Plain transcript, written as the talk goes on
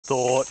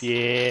Thought,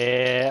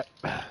 yeah.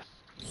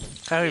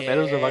 How many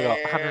medals have I got?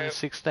 Yeah.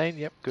 116?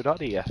 Yep, good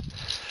idea.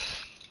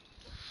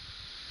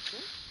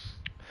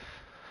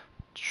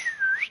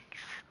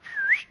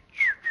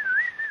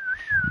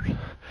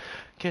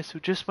 Guess who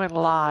just went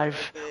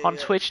live on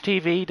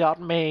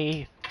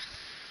twitchtv.me.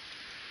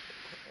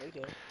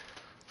 Okay.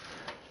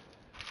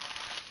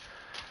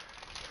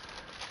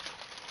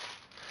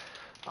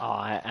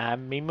 I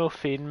am me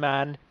muffin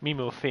man, me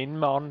muffin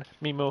mon,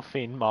 me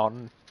muffin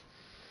mon.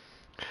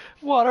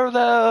 What are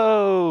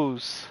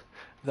those?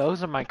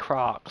 Those are my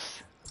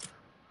Crocs.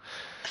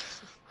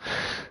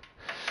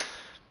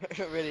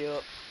 Ready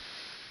up.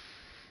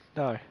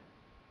 No.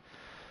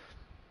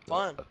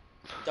 Fine.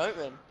 Don't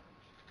then.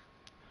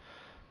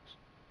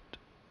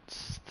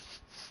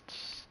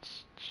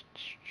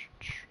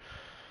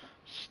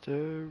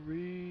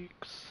 Asterix.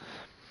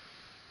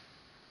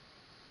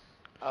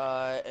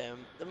 I am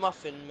the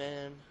Muffin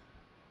Man.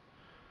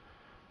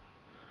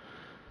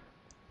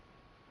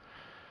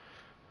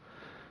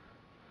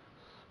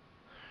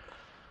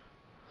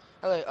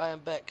 Hello, I am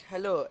back.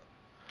 Hello.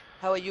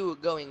 How are you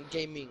going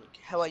gaming?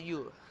 How are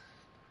you?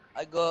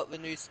 I got the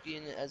new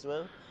skin as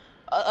well.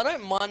 I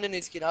don't mind the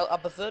new skin. I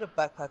prefer the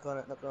backpack on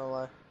it, not gonna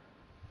lie.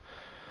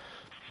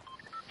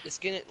 The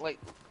skin,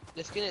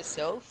 the skin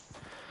itself,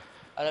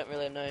 I don't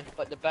really know.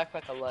 But the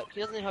backpack I like.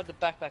 He doesn't even have the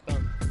backpack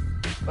on.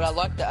 But I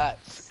like the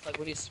axe. Like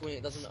when you swing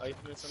it doesn't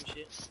open or some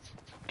shit.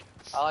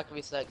 I like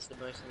this axe the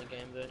most in the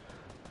game though.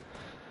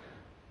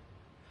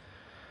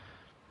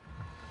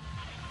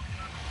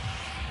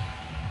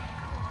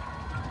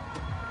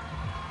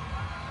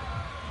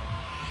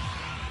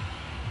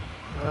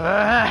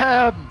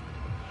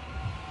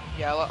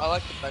 Yeah, I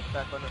like the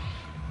backpack on it.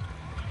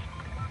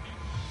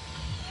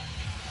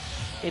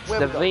 It's Where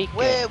the we go? weekend.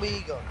 Where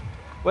we go?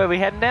 Where we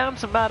heading down?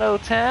 Tomato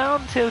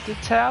Town, Tilted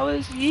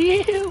Towers,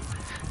 you.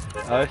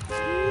 Oh,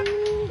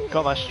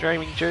 got my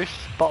streaming juice,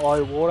 bottle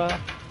of water,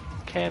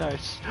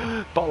 canos,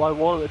 bottle of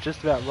water that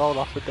just about rolled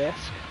off the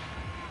desk.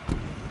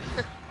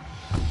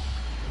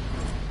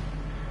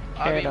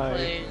 I've been Cano.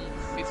 playing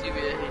 50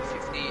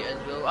 as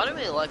well. I don't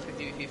really like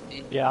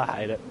 50v50. Yeah, I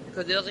hate it.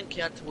 Because it doesn't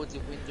count towards the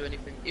wins or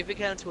anything. If it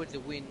counts towards the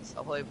wins,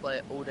 I'll probably play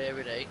it all day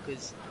every day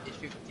because it's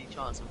 50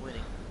 chance of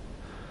winning.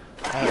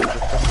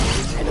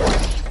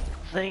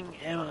 Thing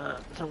ever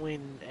to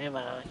win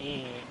ever.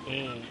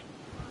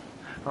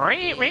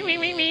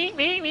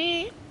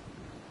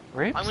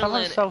 Rip,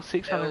 someone stole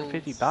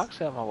 650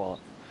 bucks out of my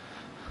wallet.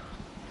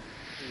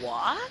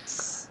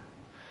 What?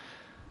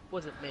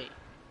 Wasn't me.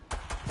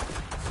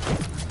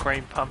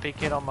 Green pumpy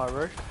kid on my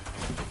roof.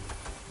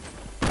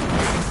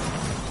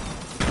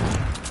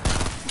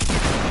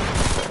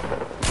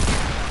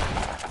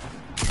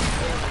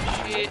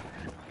 Oh shit.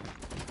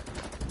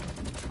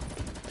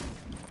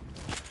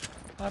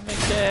 I'm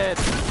dead.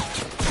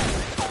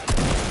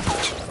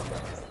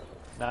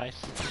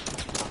 Nice.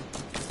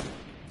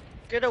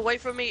 Get away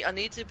from me. I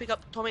need to pick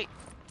up Tommy.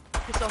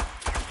 Piss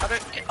off. I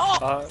don't get.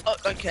 Oh!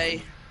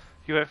 Okay.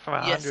 You went from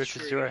 100 Yes, to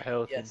true. 0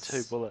 health in Yes.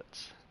 2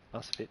 bullets.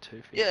 That's a bit too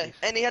 50s. Yeah,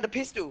 and he had a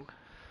pistol.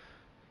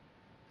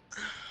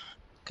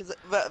 Because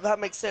that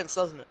makes sense,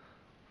 doesn't it?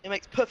 It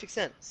makes perfect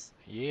sense.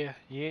 Yeah.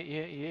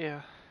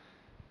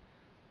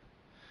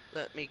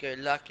 Let me go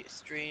like it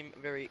stream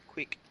very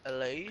quick,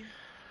 LA.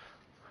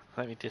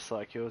 Let me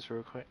dislike yours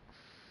real quick.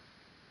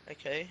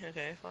 Okay,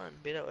 fine.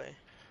 Be that way.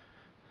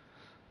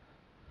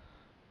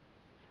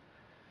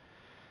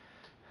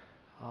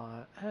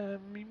 I am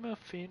me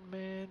muffin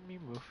man, me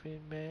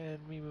muffin man,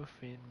 me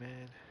muffin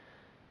man.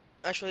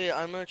 Actually,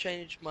 I'm gonna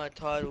change my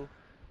title.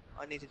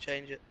 I need to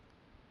change it.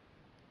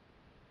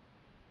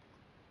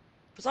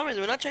 For some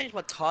reason, when I change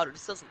my title,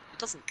 it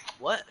doesn't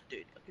work,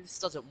 dude. Like, it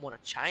just doesn't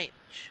want to change.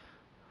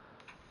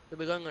 So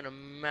we're going on a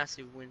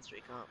massive win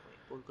streak, aren't we?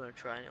 But we're gonna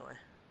try anyway.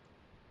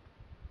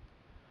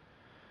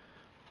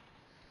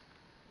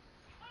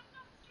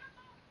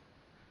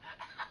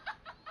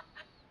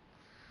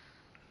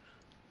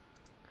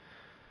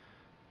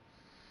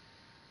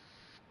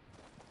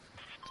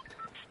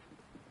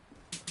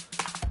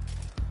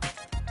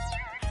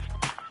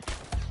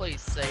 Please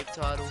save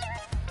title.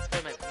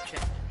 Don't make me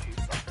change it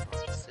 2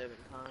 fucking 7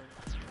 times.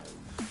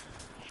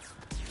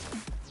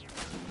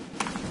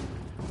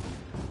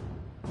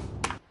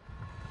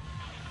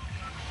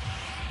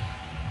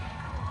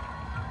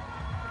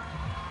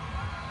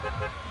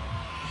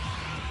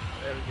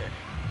 There we go.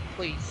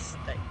 Please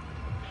stay.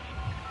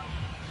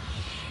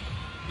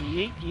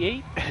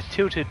 Yeet.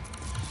 Tilted.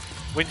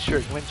 Win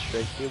streak.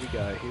 Here we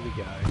go.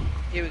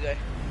 Here we go.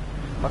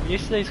 I'm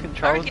used to these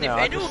controls now.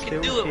 If anyone can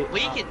do it,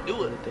 we can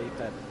do it.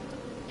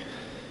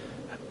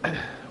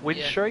 Win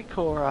streak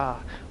or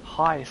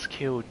highest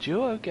kill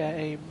duo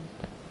game?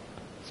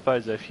 I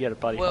suppose if you had a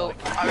bloody Well,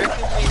 high I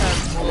reckon we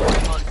have more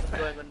chance of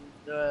going on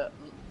the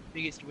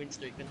biggest win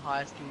streak than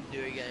highest kill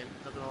duo game.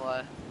 Not gonna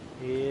lie.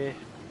 Yeah.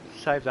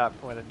 Save that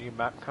for when a new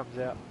map comes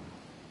out.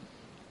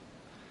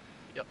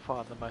 Yep.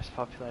 Find the most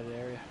populated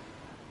area.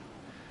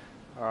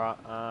 Alright,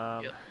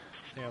 Yep.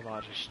 I think I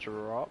might just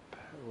drop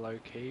low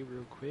key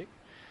real quick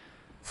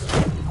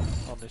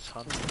on this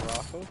hunting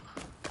rifle.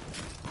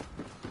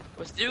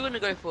 We're still gonna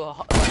go for a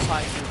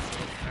high kill.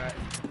 Alright.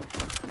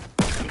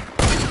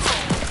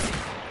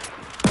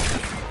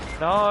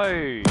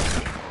 No!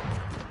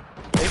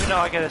 Even though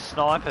I get a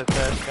sniper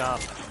first gun.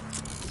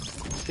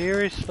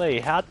 Seriously,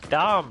 how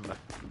dumb?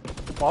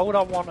 Why would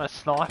I want a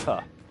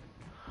sniper?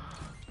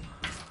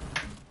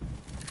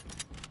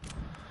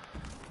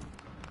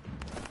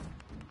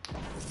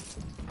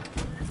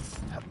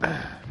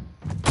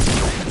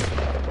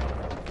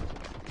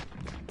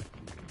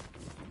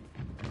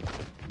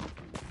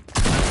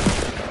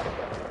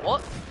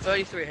 What?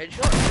 33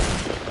 headshot?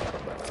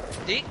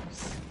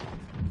 Dicks?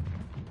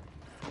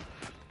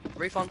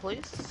 Refund,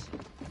 please.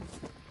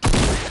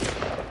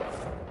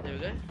 There we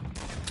go.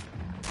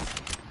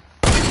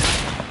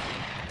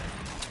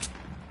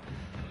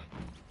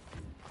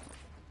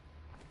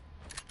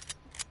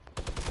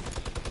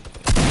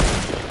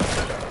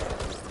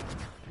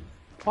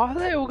 Why have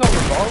they all got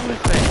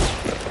revolvers then?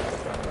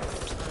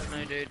 I don't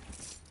know, dude.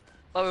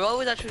 But we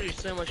always actually do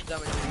so much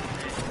damage.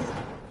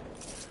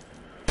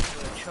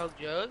 Chug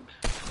jug.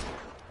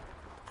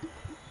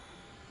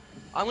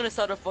 I'm gonna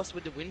start off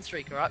with the win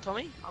streak, alright,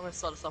 Tommy? I'm gonna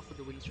start us off with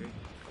the win streak.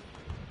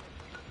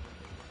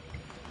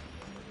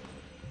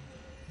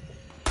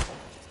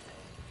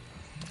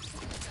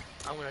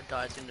 I'm gonna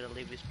die as soon as I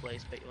leave this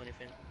place, bet you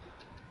anything.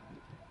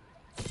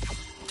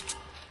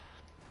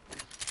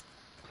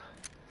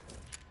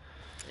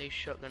 These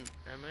shotgun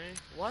ammo.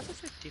 Why is it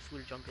so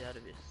difficult to jump out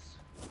of this?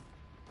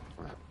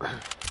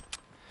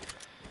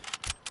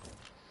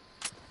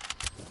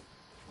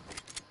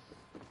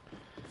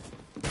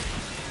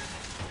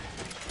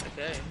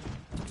 Okay.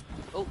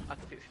 Oh, I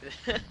can fit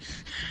through this.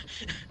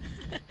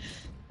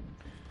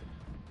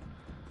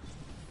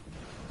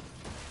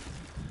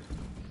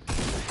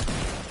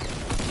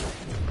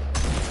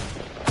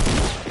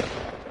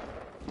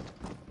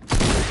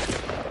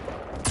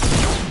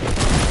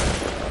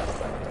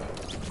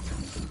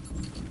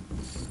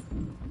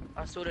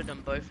 I sorted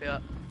them both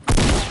out.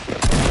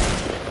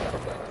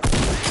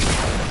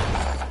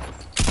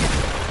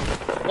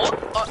 What?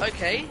 Oh,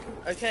 okay.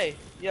 Okay.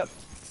 Yep.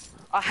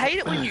 I hate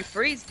it when you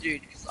freeze,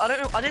 dude. 'Cause I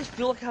don't know. I just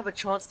feel like I have a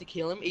chance to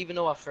kill him, even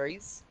though I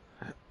freeze.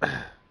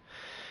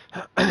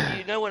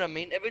 You know what I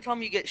mean? Every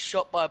time you get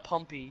shot by a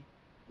pumpy,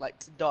 like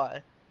to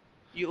die,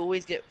 you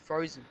always get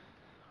frozen.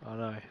 I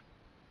know.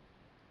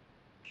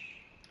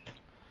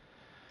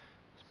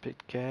 It's a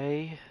bit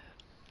gay.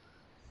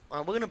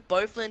 We're gonna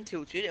both land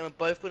tilted, and we're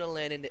both gonna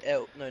land in the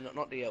L. No,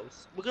 not the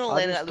L's. We're gonna I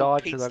land in just that little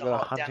died because I pizza got a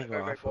hut down hunting at the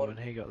very rifle bottom.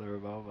 and he got the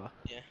revolver.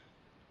 Yeah.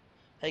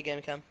 Hey,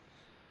 Gamer Cam.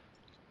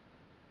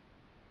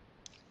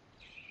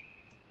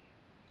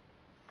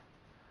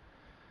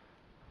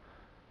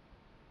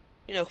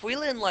 You know, if we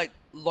land like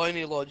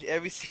Lonely Lodge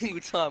every single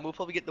time, we'll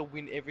probably get the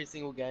win every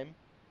single game.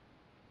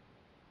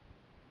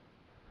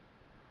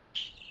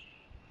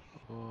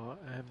 Oh,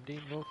 I'm the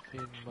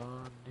muffin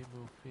man, the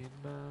muffin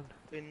man.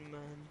 Win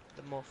man,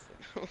 the muffin.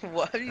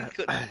 Why have you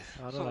got? I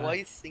don't know. Why are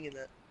you singing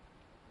that?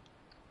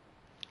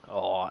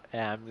 Oh, I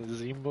am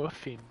the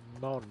muffin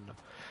man.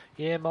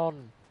 Yeah,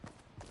 man.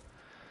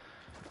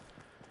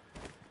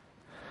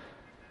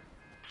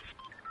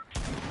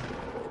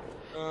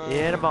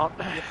 Yeah, man.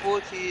 You're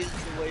 40 years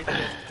away from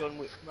John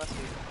Wick. Must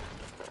be.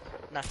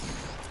 Nah.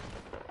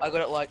 I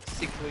got it like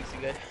 6 weeks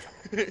ago.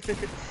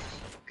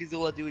 Because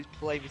all I do is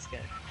play this game.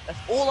 That's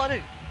all I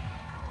do.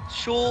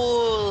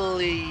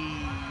 Surely.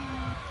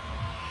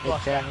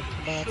 It's down,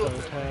 Sure.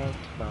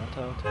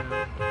 tomato town.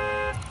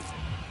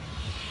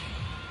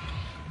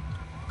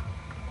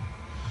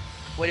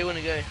 Where do you want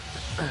to go?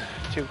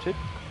 Tilted?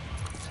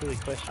 Silly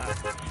question.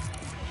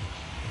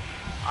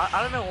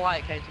 I don't know why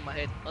it came to my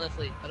head.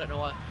 Honestly, I don't know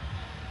why.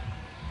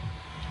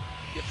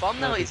 Your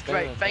thumbnail is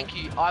great, thank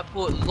you. I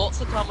put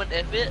lots of time and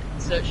effort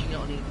searching it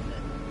on the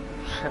internet.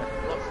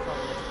 Lots of time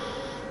and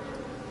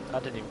effort. I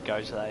didn't even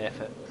go to that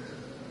effort.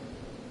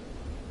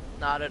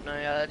 Nah, I don't know.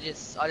 I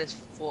just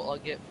thought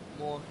I'd get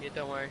more. Yeah,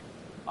 don't worry.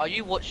 Are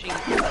you watching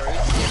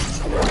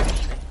Yes.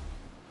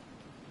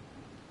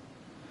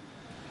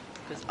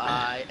 Because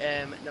I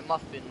am the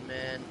muffin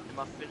man. The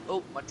muffin.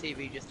 Oh, my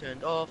TV just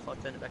turned off. I'll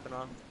turn it back on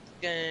after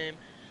the game.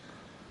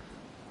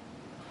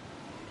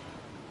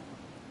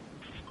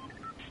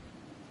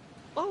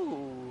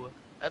 Oh,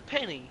 a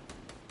penny.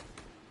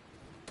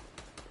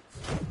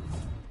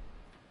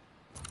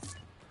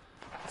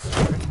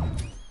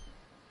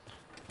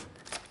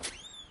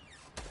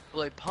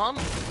 Blue pump.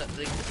 That's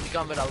the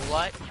gun that I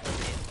like.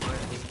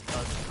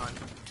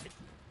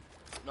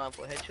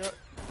 9-4 headshot.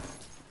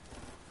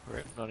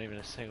 Rip, not even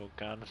a single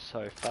gun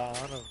so far.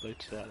 I've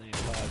looted out the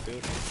entire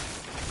building.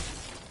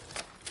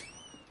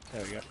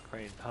 There we go,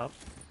 green pump.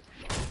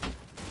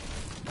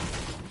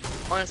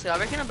 Honestly, I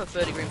reckon I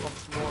prefer the green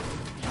pumps more.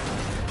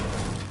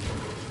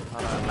 I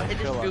don't know, It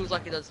just feel feels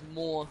like it does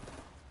more.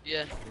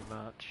 Yeah. pretty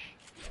much.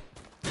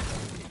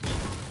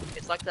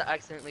 It's like they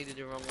accidentally did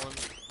the wrong one.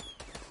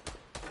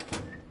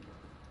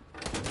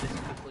 Just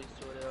quickly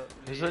sort it out.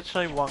 There's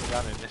literally one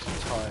gun in this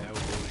entire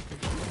building.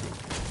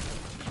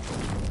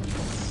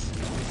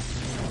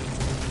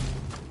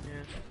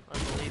 Yeah, I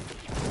believe it.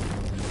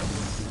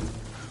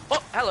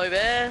 Oh, hello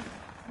there.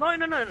 No,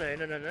 no, no, no,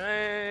 no, no,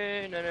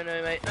 no, no, no,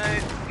 no, mate, no.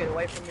 Get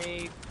away from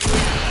me.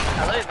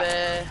 Hello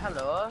there.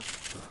 Hello.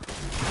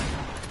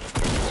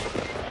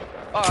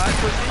 Alright,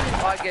 so as soon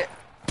as I get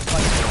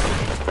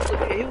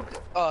like he'll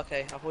oh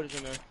okay, I thought he was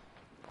gonna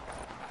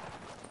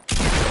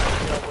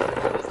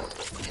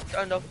it's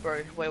turned off,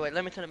 bro. Wait,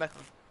 let me turn it back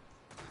on.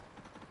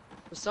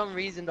 For some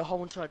reason the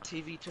whole entire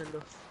TV turned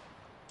off.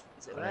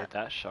 Is it I need that?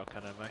 that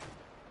shotgun ammo.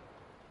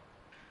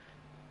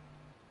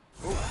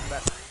 Oh, I'm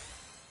back.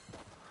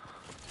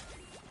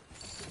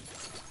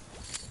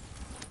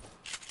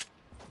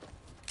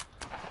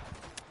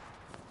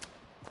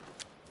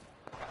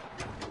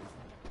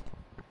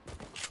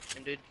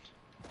 And dude,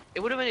 it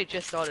would have only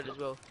just started as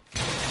well.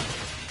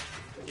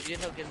 Did you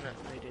end up getting that?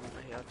 No, you didn't.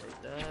 Okay, I'll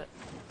take that.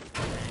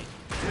 Thank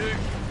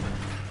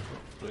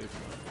you.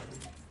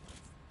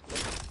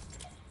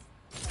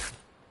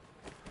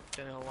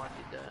 Don't know why I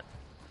did that.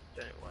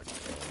 Don't know why I did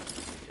that.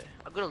 Okay.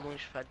 I've got a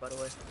launch pad by the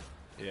way.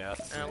 Yeah.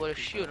 And I've got a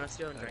shield and I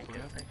still don't drink it.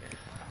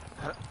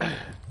 Okay.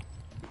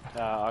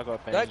 I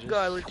got bandages. That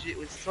guy legit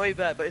was so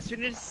bad, but as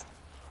soon as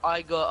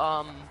I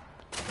got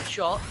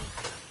shot,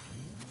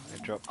 I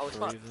dropped I was 3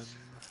 fucked. of them.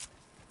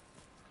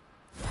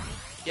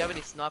 Do you have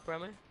any sniper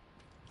ammo?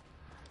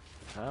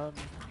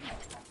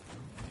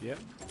 Yep.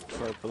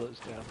 Throw bullets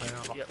down there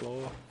on the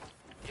floor.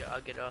 Yeah, I'll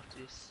get after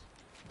this.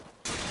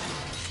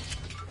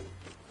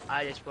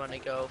 I just want to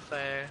go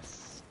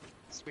first,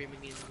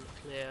 screaming in the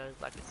clear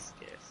like it's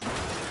scarce.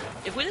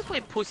 If we just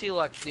play pussy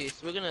like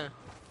this, we're gonna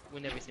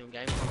win every single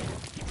game.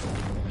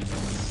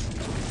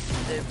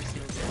 Every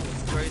single game.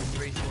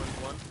 3, 2, 1,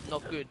 1.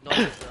 Not good, not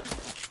good though.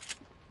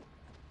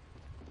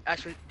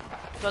 Actually,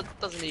 that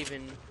doesn't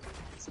even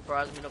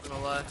surprise me, not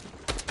gonna lie.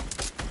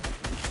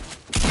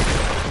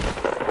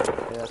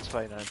 Yeah, that's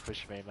why you don't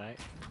push me, mate.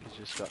 You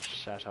just got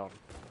shat on.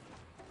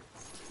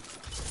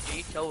 Yeah,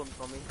 you tell them,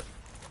 Tommy.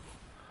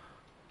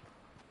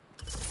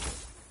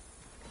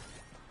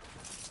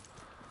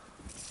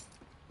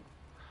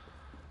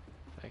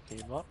 Thank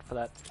you, Mott, for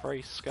that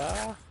free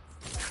scar.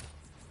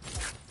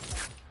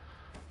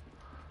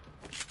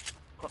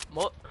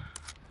 What?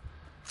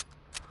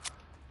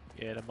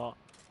 Yeah, the Mott.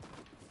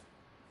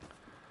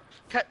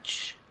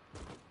 Catch!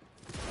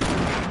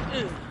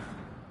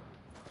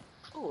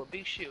 Oh, a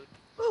big shield.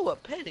 Oh, a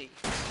penny!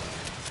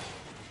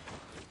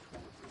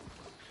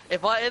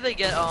 If I ever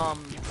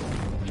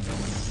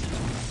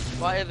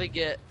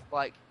get,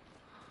 like,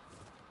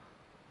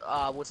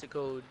 what's it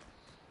called?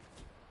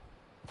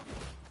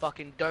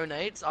 Fucking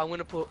donates, I'm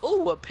gonna put,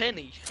 oh, a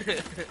penny!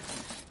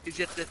 It's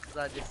just because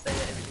I just say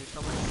that every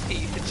time I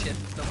see the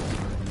chest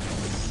someone.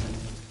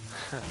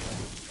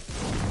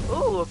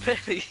 Oh, a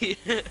penny!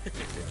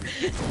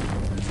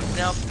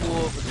 Now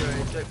 4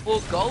 returns. So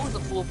 4 goals or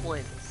 4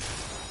 points?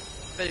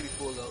 Better be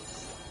 4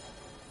 goals.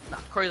 Nah,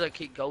 Crows don't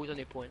keep goals on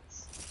their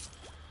points.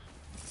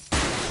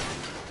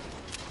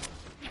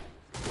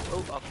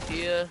 Oh, up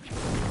here.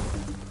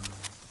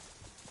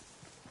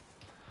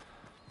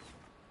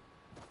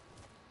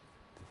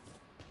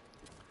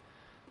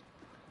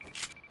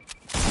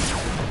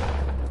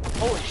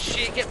 Holy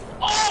shit,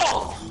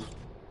 oh!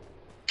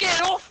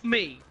 Get off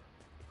me!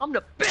 I'm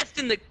the best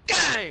in the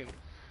game!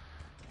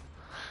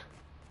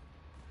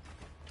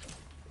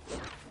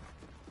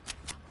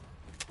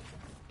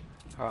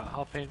 Alright,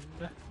 hop in.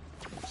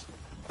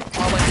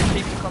 Oh wait, there's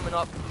people coming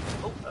up.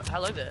 Oh,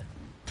 hello there.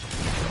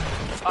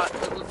 No,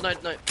 no,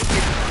 people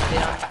coming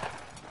down.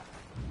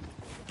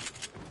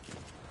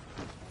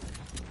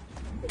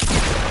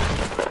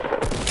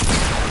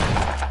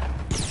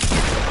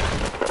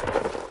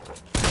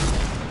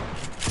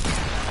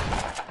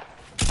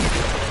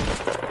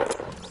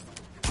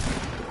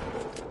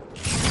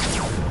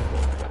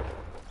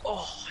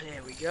 Oh,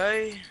 there we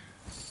go.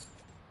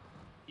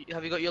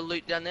 Have you got your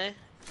loot down there?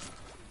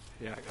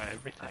 Yeah, I got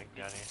everything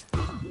down here.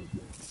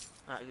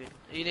 Alright, good.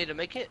 You need to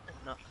make it?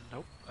 No.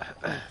 Nope.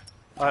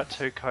 Alright,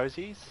 2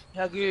 cozies.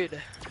 How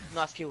good?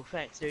 Nice kill,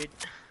 thanks, dude.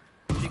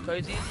 2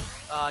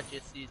 cozies?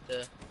 Just used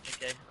the.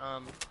 Okay,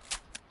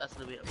 that's a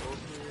little bit awkward.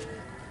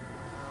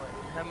 Wait,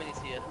 how many's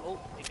here? Oh,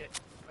 okay,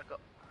 I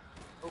got.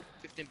 Oh,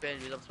 15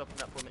 bandages, I'm swapping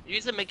that for me.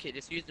 Use the make it,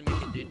 just use the make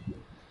it, dude.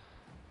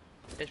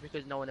 Just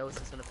because no one else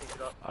is gonna pick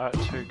it up. Alright,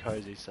 2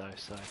 cozies though,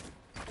 so.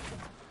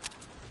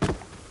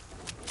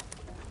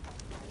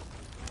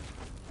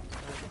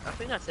 I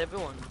think that's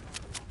everyone.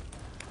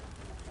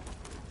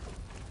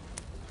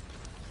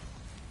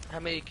 How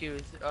many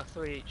kills?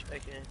 3 each.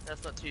 Okay,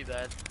 that's not too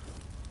bad.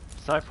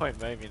 There's no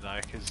point moving though,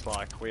 because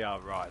like we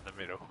are right in the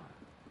middle.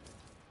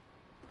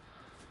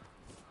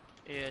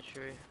 Yeah,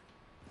 true.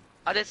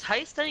 I just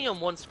hate staying on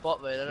one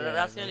spot though. Yeah,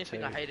 That's the me only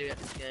thing too. I hate about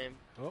this game.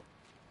 Oh,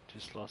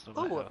 just lost a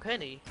Oh, a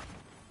penny.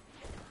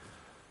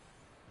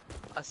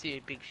 I see a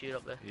big shield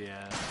up there.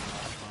 Yeah,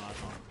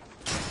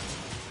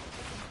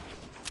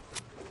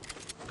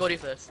 Got you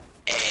first.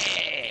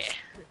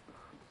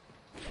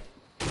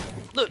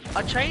 Look,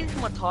 I changed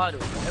my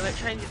title and it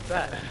changed it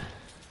back.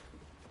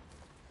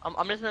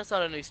 I'm just gonna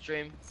start a new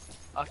stream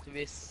after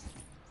this.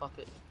 Fuck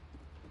it.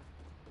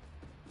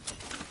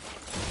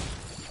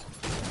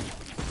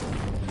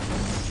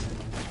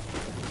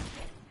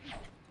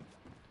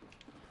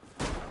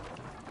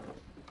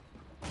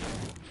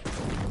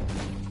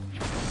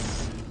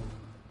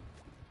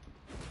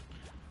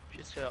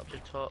 go up to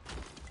the top.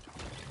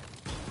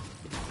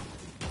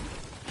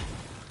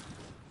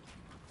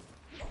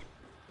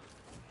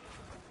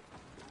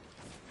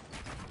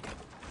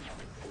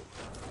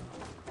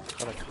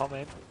 Got a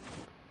comment.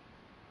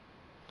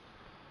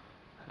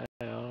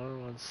 Hang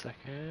on 1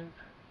 second.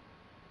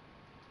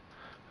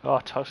 Oh,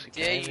 toxic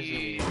Dare gamers.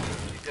 you to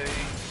go it.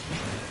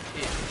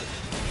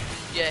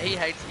 Yeah, he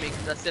hates me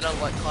because I said I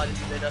like Kite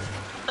better.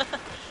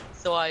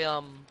 So I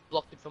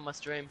blocked it from my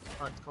stream.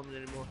 Can't comment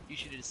anymore. You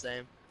should do the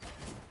same.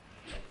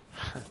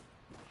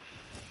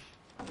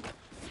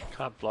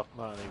 Can't block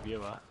my only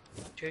viewer.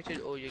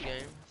 Treated all your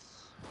games.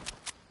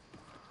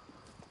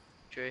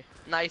 True.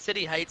 No, he said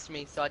he hates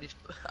me, so I just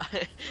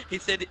he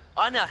said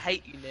I now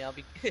hate you now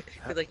because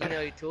like you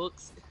know he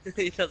talks.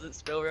 He doesn't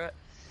spell right.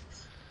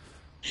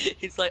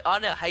 He's like I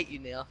now hate you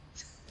now.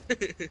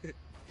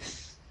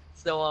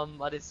 So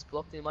I just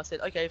blocked him. I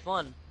said okay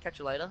fine, catch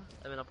you later,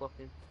 and then I blocked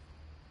him.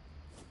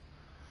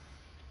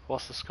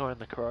 What's the score in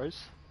the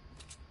Crows?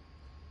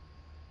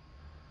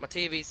 My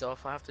TV's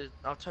off.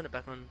 I'll turn it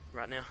back on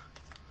right now.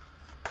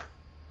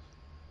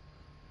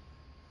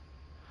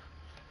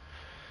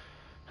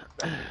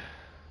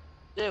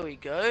 There we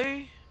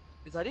go.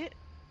 Is that it?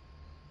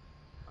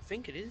 I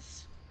think it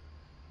is.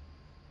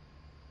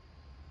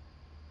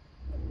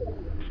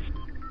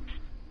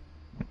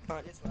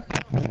 Alright, this one.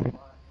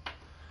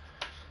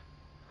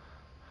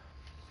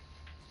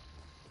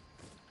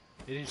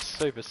 It is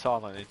super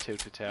silent in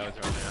Tilted Towers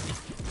right now.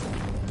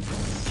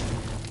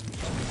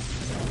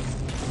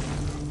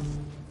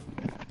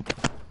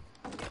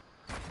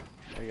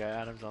 There we go,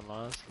 Adam's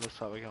online, so looks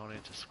like we're going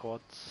into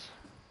squads.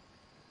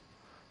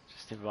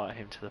 Just invite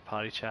him to the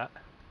party chat.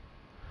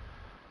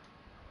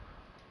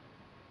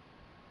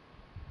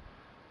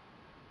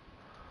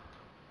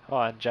 Oh,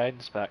 and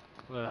Jaden's back.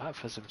 We'll hope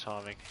for some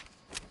timing.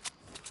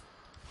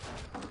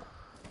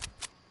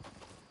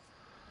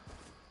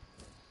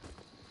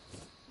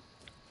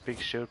 Big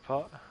shield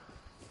pot.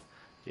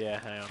 Yeah,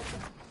 hang on.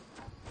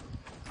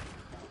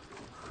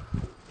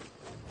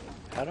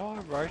 How do I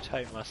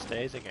rotate my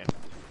stairs again?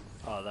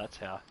 Oh, that's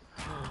how.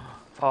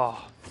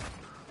 Oh,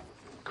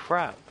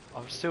 crap.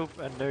 I'm still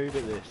a noob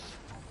at this.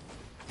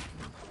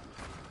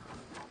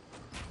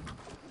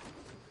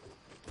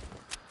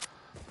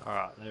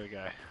 Alright, there we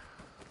go.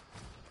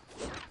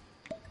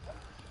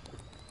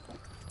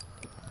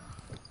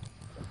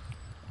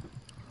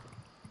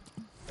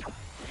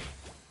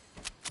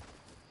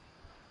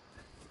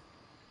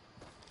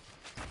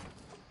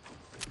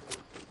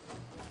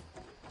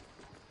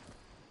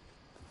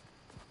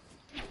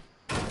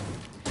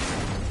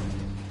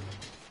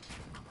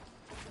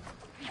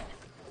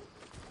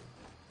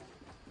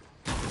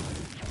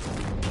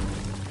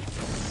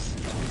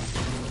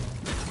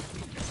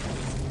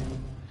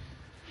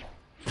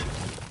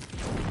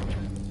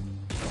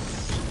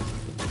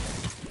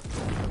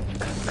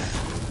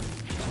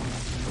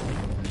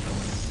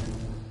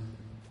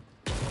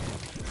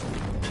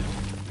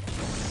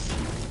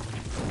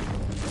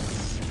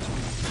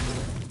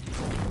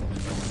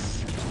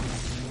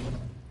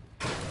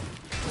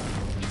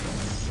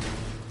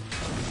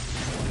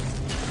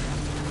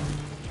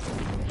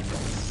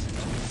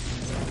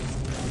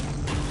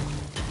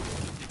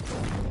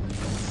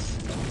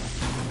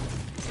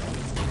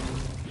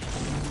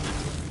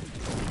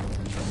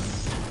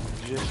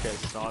 Just get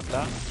sniped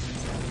at.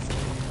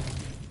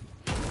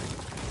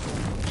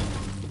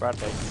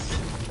 Bradley.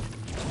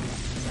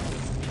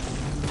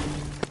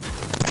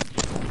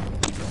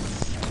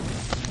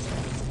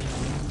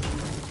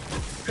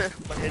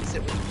 My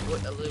headset was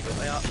put a little bit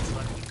way up so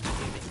I couldn't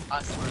hear me.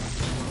 I swear.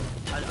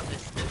 I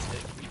missed this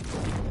bit.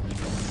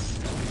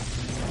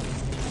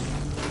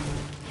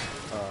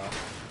 Alright.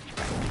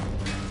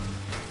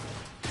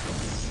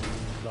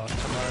 Last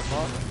tomorrow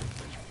mark.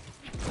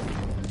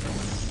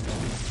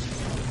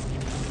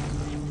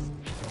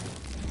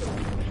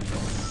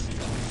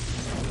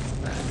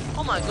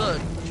 Oh my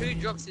god, 2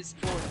 drops his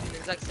spawn in the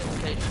exact same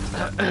location.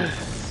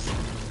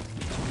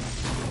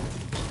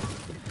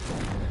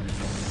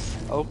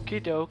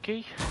 Okie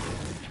dokie.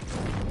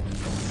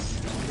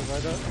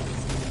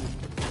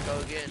 Go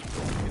again. 2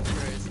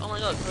 Crows. Oh my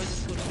god, Crows has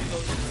scored 2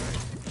 goals in a row.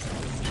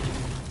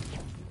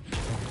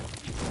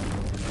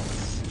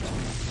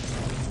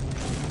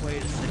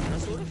 Wait a second, I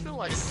sort of feel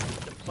like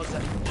the plugs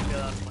that go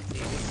out of my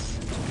TV.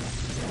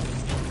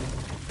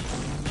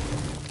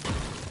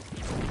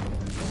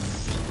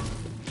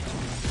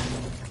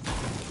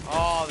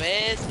 Oh,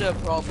 there's the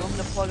problem.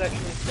 The plug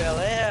actually fell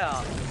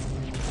out.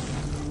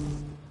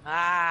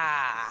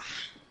 Ah,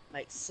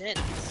 makes sense.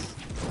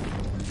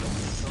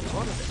 It's a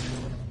lot of it.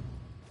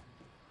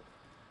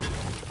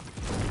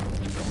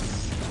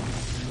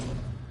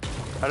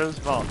 Adam's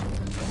vault.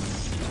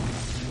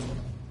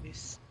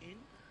 This in?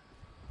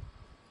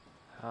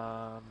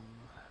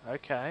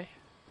 Okay.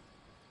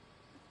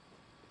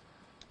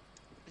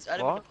 Is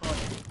Adam in the pod?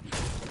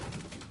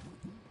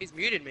 He's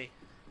muted me.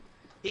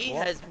 He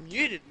What? has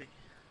muted me.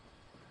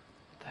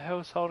 What the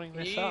hell's holding Can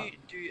this you up?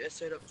 do a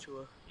setup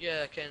tour?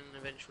 Yeah, I can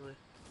eventually.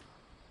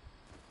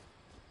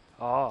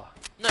 Oh,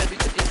 No,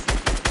 because it's...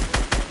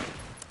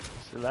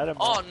 See you later,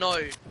 Oh Mom. no,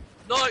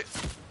 no.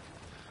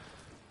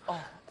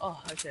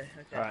 Oh, okay.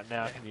 Alright,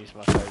 now I okay. can use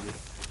my Rhezy.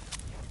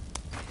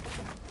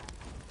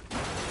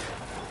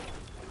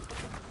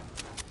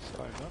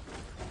 Sorry, Mom.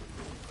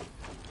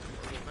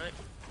 Yeah, mate.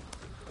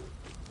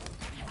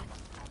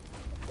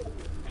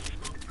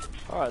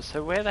 Alright,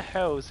 so where the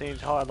hell is the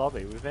entire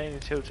lobby? We've been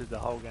tilted the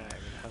whole game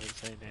and haven't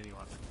seen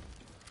anyone.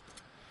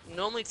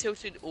 Normally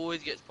tilted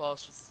always gets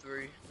passed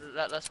through.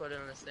 That's what I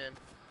don't understand.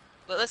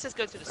 But let's just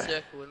go to the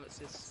circle and let's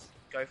just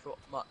go for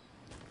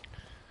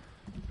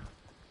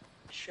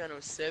channel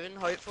 7,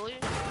 hopefully.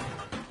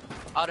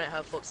 I don't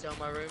have Foxtel in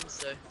my room,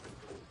 so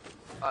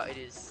it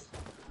is.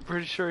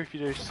 Pretty sure if you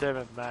do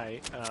 7,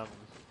 mate,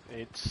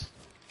 it's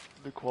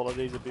the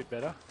quality's a bit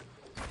better.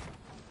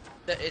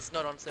 It's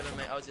not on 7,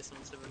 mate. I was just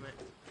on 7, mate.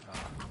 Oh.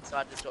 So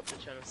I just dropped to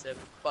channel 7.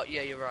 But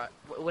yeah, you're right.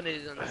 When it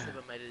is on the 7,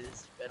 mate, it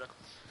is better.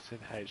 It's in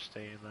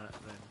HD and that,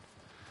 then.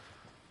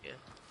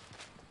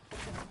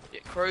 Yeah,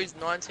 Crow's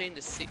 19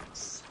 to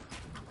 6.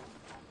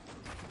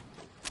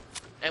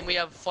 And we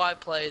have 5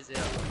 players out.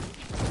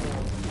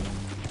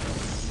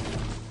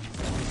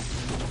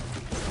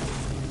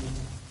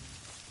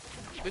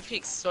 We've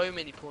kicked so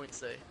many points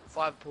though.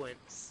 5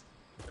 points.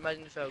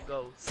 Imagine if our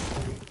goals.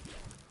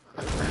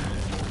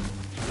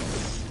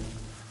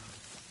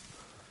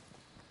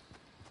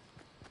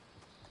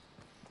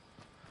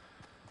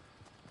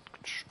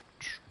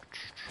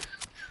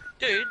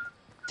 Dude,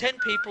 10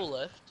 people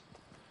left.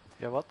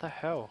 Yeah, what the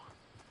hell?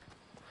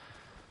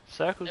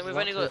 Circles And are we've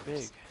not only too got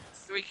big.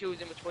 3 kills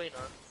in between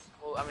us.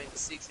 Well, I mean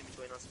 6 in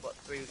between us, but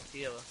 3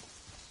 together.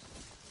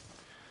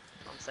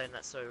 I'm saying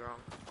that's so wrong.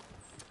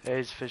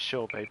 There's for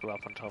sure people up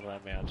on top of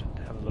that mountain.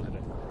 Have a look at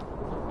it.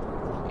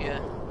 Yeah.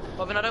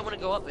 But I mean, I don't want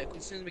to go up there,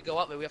 because as soon as we go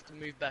up there, we have to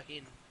move back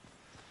in.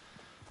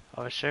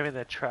 I'm assuming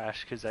they're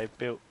trash because they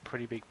built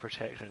pretty big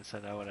protection so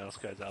no one else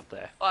goes up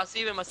there. Oh, I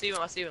see him.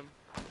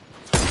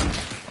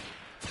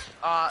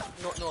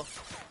 Not north.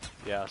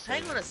 Yeah, I see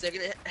Hang them. on a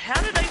second.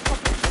 How did they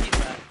fucking see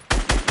that?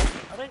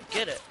 I don't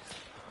get it.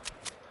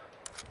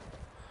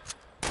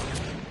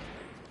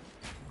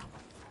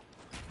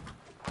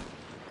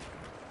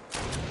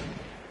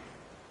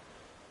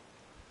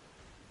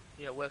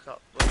 Yeah, work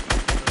up.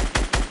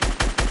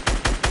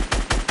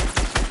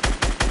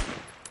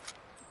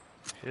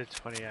 Hit a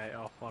 28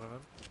 off one of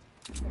them.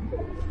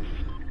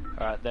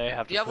 Alright, they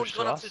have to The other one's push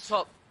gone to up to us. the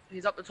top.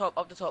 He's up the top,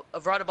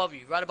 right above you,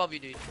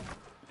 dude.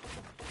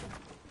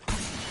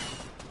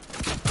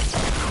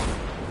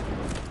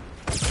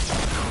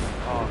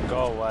 Oh,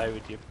 go away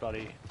with your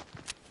bloody...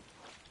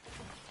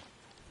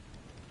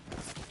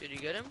 Did you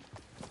get him?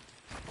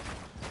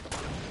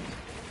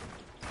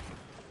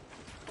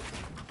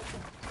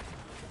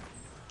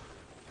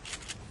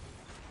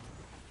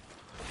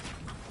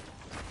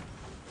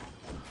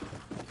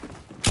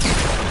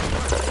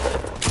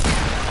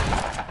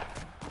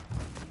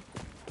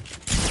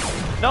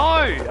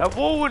 No! A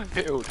wall wouldn't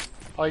build!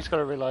 Oh, he's got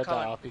to reload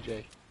that Can't.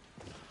 RPG.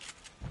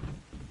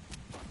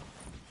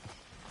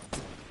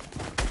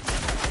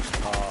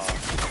 Oh.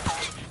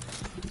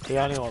 He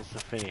only wants to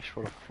finish,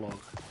 what a flog.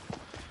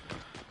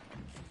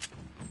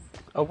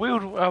 A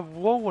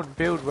wall wouldn't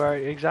build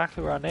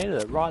exactly where I needed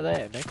it, right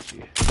there, next to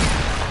you.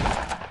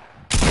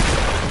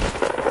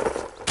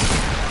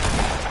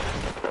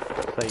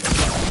 Please.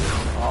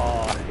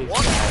 Oh, he's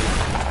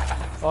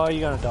dead. Oh,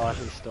 you're gonna die to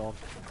the storm.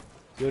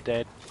 You're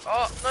dead.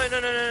 Oh,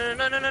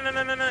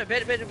 no.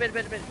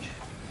 Bed.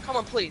 Come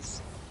on,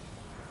 please.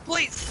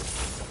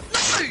 Please.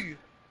 No!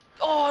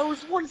 Oh, it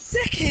was 1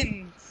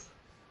 second.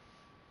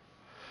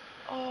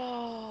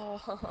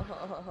 Oh.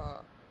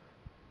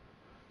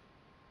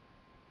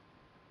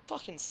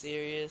 Fucking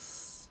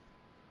serious.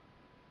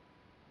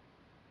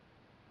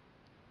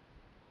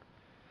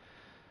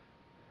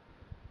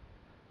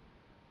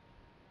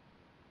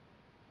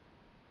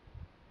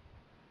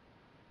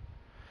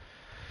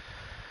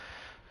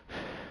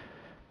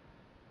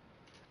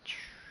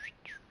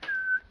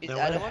 Is Now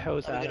where Adam the on? hell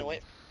is Are we Adam? gonna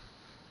wait?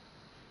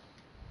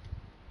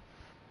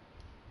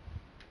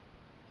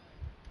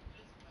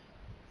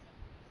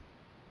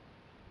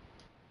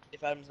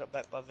 If Adam's not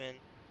back by then.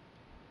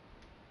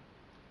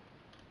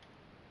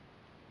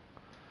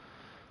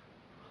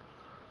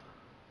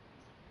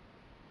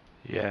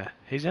 Yeah,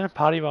 he's in a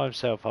party by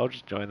himself, I'll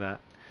just join that.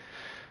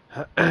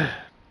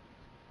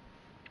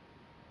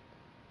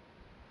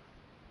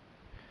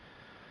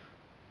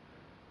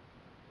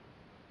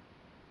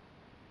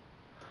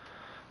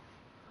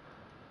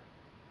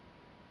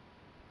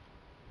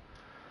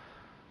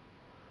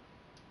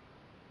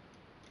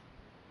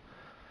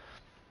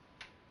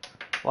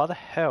 Why the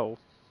hell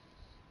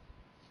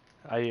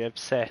are you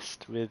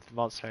obsessed with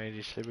Monster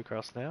Energy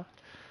Supercross now?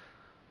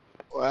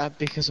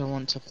 Because I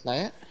want to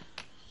play it.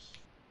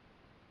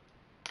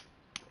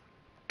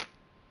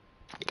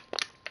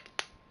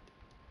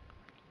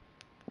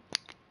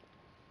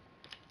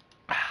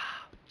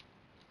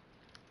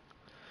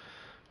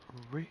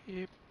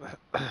 Rip.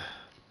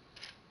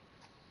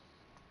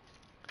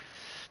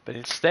 But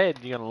instead,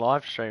 you're gonna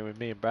live stream with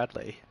me and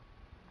Bradley.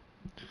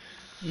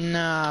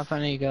 Nah, I've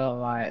only got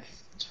like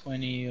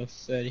 20 or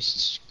 30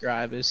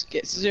 subscribers,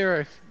 get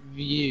 0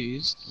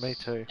 views, Me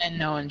too. and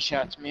no one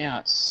shouts me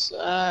out.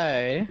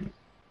 So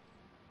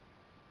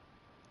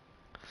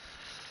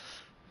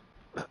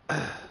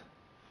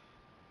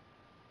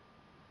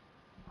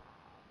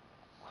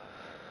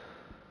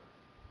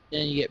then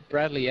you get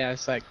Bradley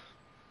has like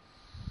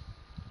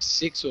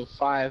 6 or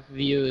 5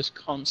 viewers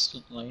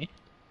constantly.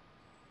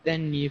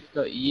 Then you've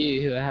got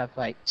you who have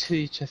like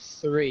 2 to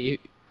 3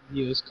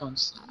 viewers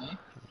constantly.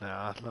 No,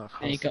 not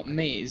And you got constantly.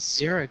 me,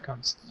 0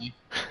 constantly.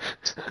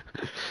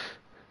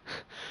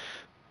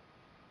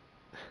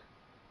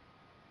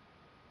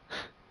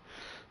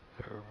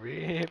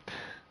 Rip.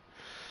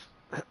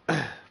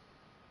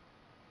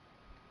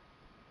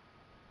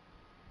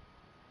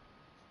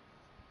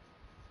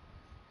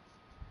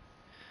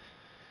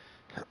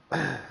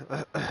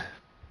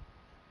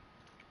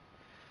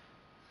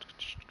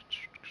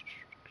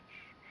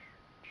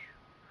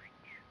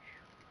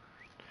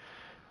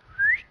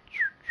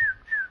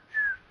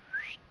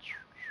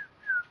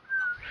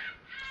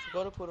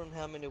 Forgot to put on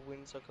how many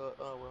wins I got.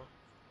 Oh well.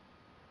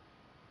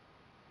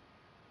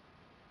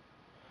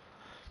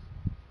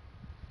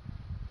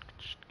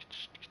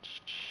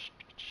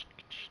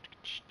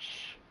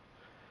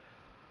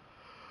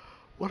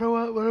 What do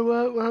I?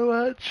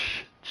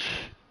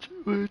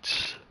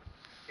 Words.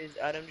 Is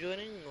Adam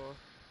joining or?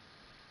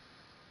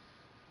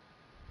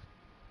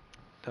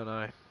 Don't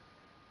know.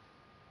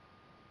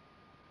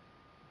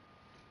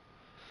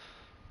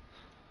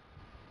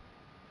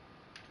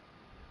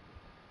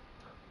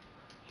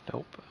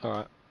 Nope.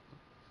 Alright.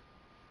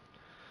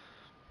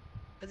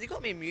 Has he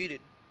got me muted?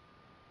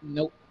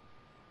 Nope.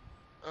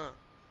 Oh.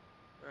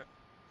 Right.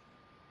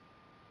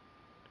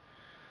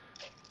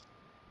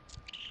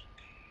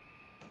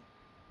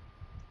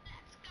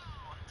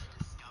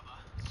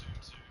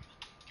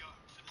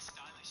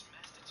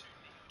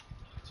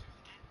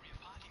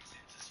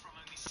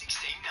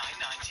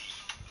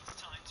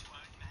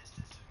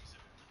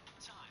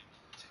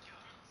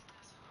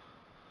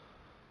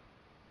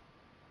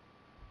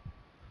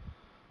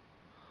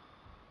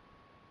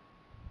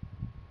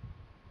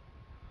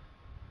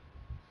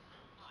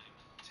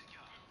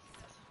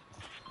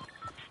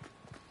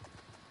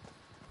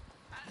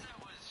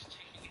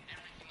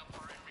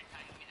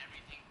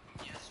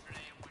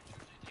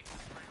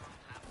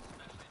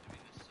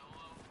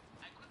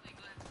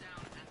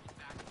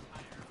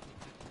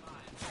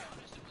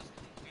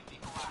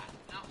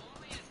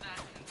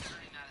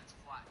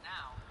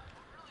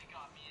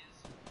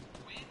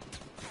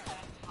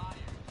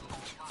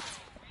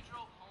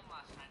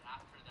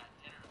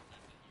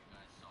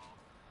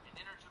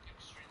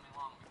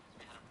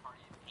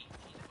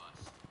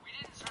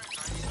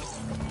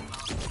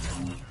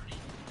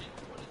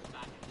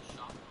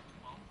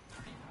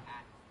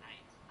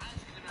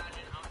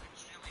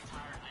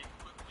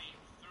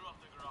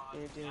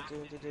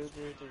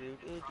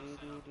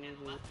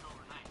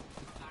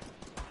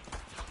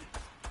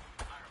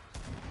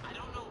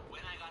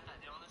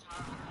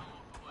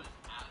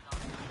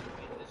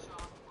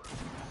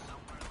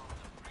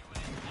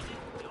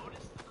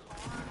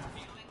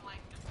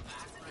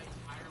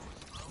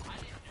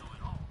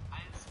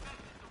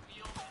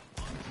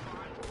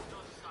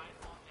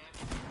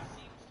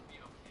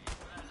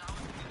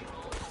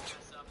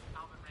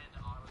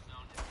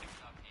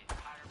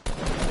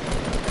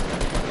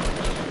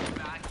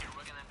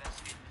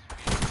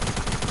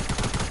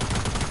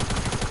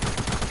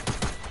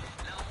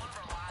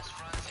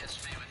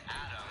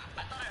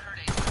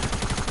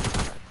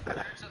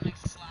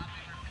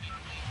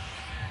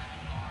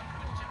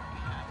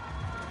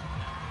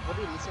 What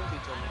are you listening to,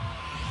 Tommy?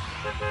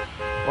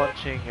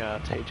 Watching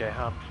TJ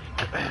Hunt.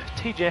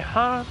 TJ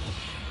Hunt,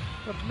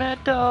 the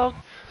Mad Dog.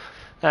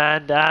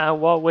 And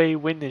while we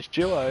win this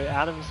duo,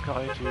 Adam's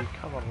going to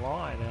come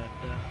online and.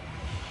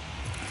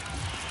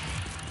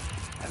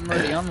 I'm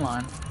already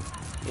online.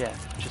 Yeah,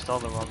 just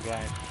on the wrong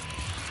game.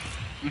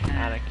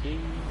 Anarchy.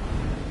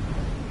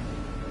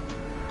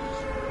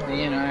 Well,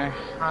 you know,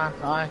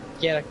 I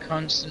get a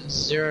constant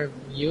 0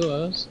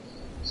 viewers,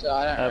 so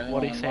I don't really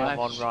What do want you to see I'm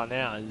live. on right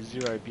now?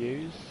 0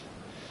 views.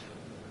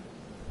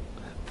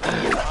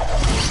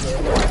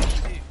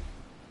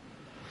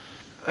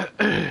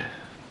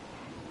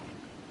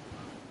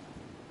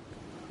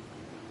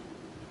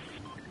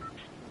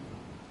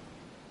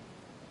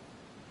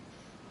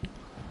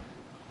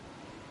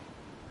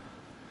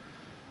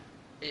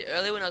 Yeah,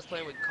 earlier when I was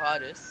playing with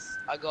Cardis,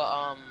 I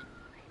got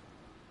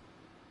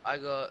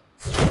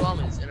 2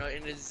 bombers in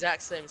the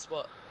exact same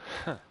spot.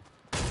 Huh.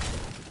 How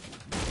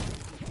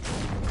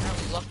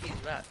lucky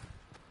is that?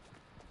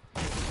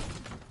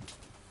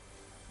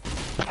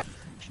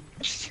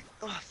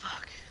 Oh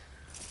fuck.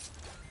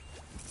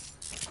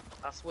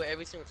 I swear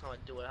every single time I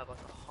do it I have like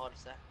a heart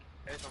attack.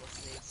 Every time I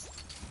sneeze.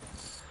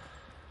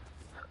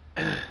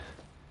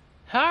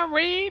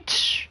 Hurry!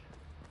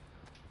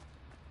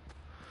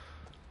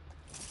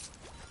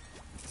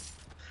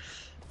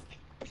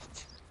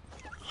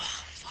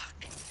 Oh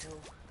fuck. Hell.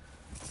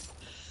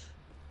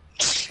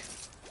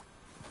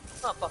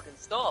 Can't fucking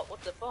stop,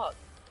 what the fuck?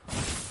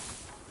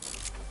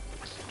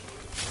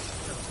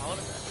 How old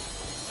is that?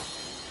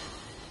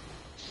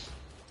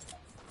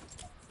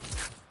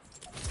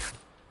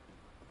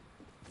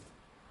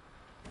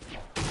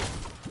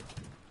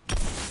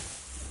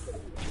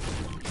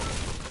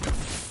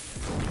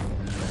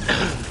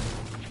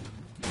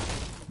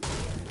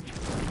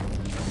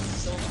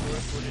 Someone's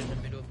waterford in the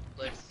middle of the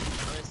place. I'm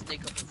gonna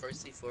sneak up and throw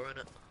C4 on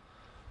it.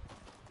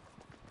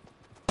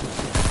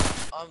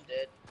 I'm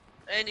dead.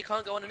 And you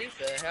can't go underneath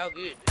there, how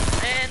good.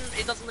 And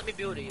it doesn't let me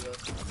build either.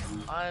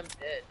 I'm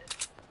dead.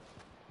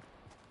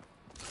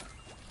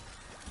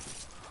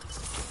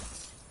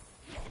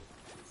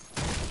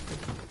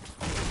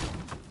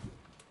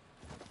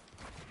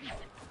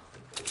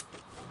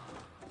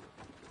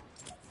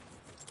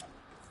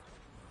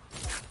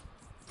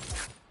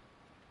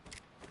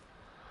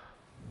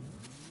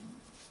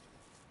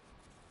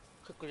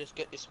 Quickly just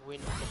get this win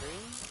on the ring.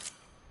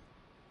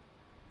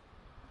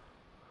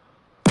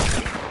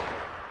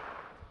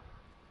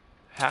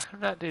 How come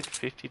that did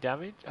 50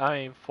 damage? I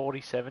mean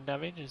 47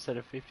 damage instead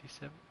of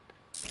 57?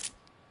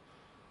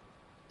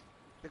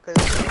 Because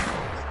they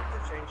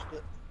changed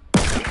it.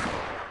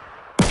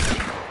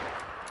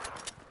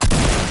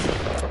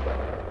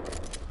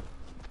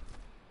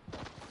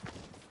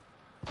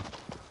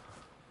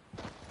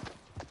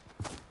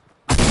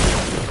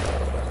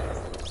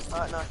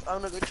 Alright, nice.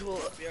 I'm gonna go to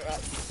a beer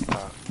right.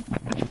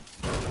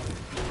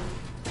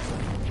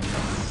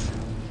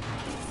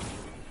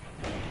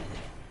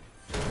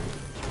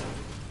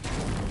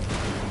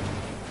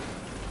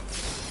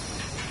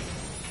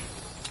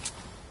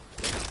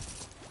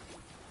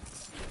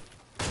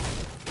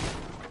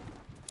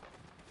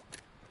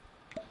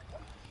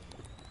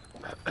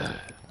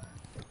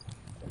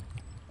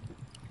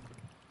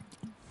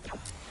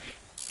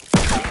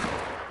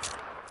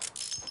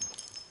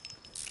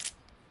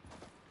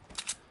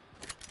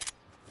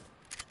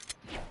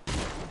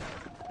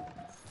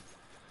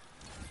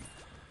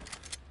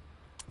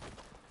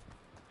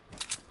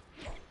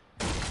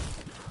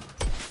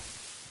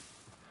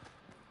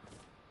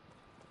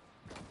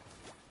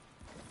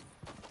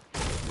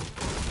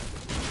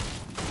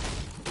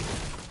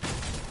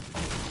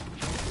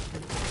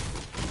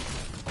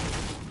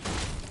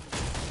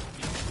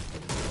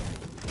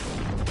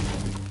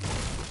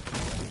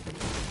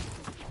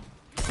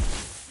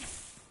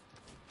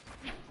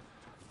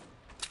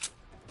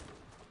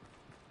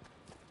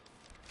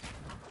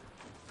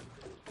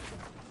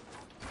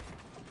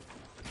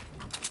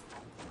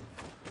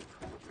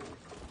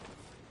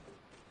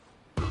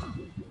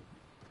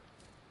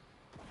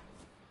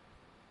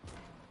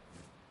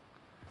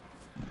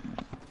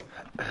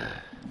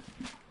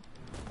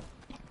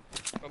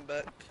 I'm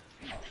back.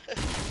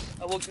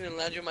 I walked in the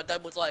lounge and my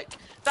dad was like,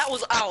 "That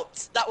was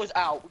out! That was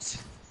out!"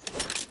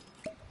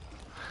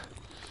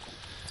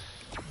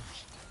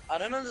 I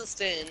don't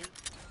understand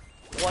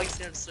why he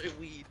sounds so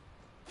weird.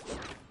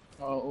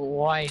 Oh,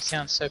 why he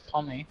sounds so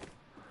pommy?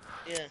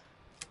 Yeah.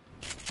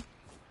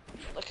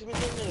 Like, he's been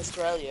living in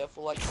Australia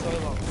for like so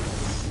long.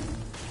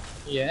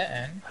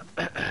 Yeah,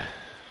 and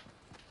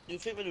You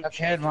think it would I've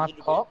heard change a my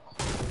little pop.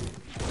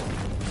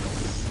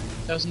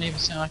 Doesn't even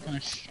sound like an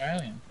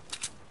Australian.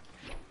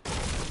 bit?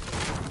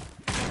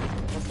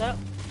 What's that?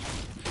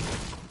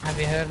 Have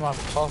you heard my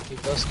pop? He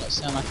does not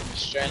sound like an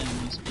Australian.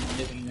 He's been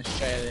living in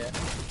Australia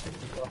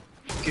for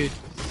a good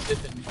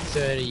flipping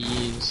 30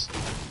 years.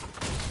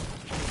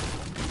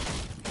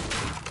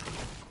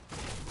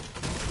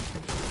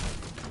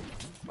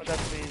 My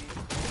dad's been in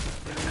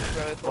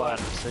Australia for What?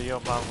 like So your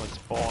mum was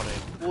born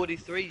in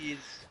 43 years.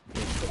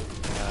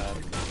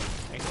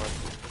 England?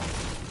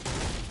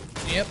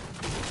 Yep.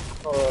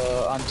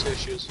 Until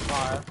she was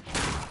 5.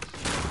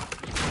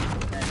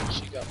 And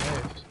she got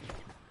moved.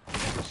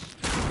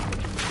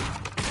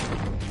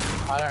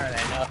 I don't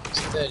really know if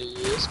it's 30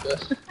 years,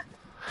 but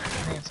I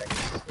think it's like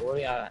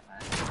 40, I don't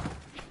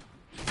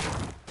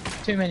know.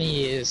 Too many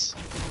years.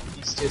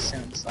 He still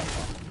sounds like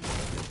that.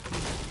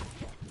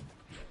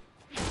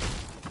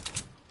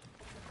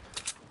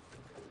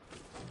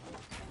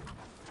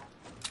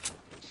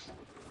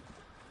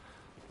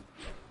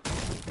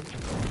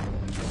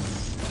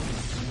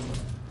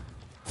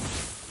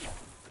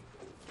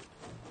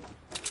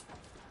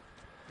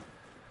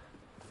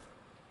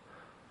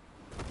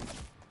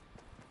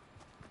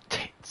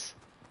 Tits.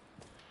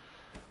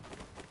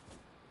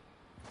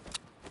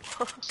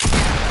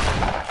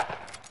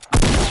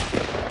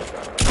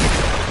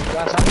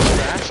 Guys, I'm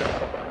trash at it.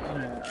 You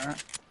know that,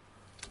 right?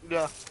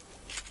 Yeah.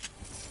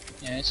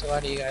 Yeah, so why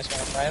do you guys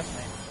want to play with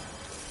me?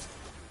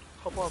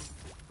 Hop on.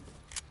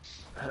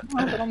 Oh,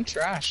 but I'm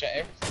trash at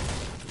everything.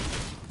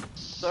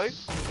 So?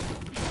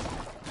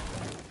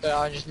 So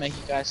I just make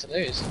you guys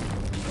lose.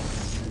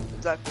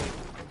 Exactly.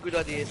 Good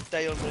idea.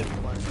 Stay on whatever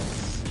you want.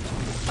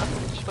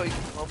 So you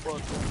can hop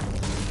on.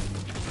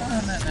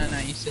 No,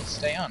 you said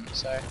stay on,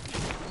 so...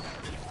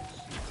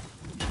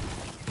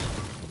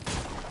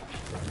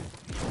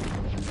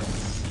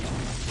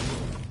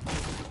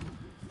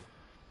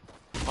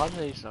 Why do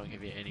these not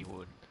give you any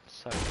wood?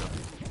 So good.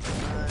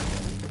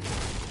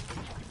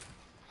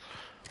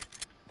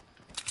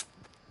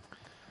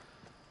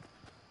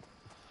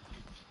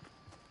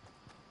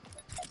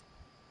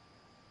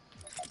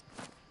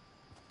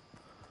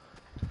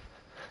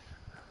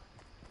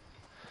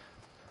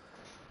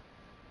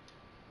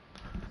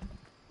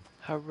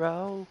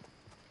 Hello?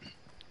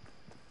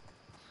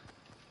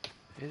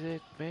 Is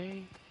it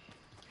me?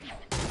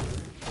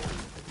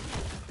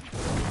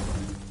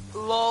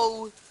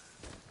 LOL.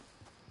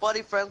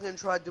 Buddy Franklin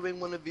tried doing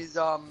one of his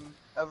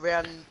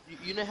around.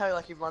 You know how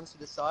like he runs to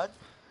the side?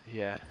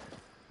 Yeah.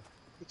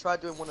 He tried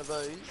doing one of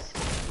those,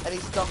 and he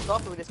stumped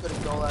off, and we just got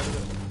a goal out of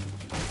it.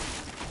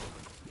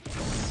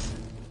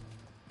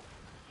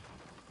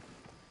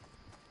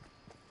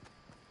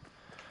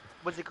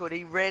 What's it called?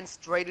 He ran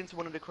straight into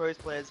one of the Crows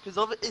players because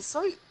it's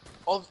so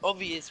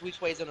obvious which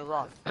way he's gonna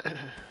run.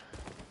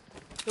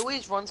 He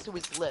always runs to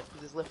his left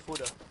with his left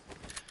footer.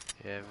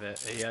 Yeah, but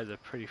he has a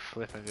pretty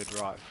flippin' good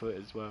right foot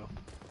as well.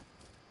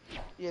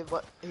 Yeah,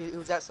 but he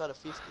was outside of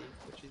 50,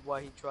 which is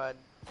why he tried.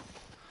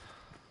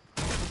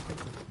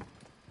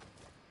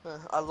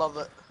 I love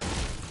it.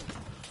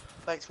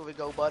 Thanks for the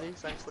goal, buddy.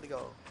 Thanks for the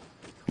goal.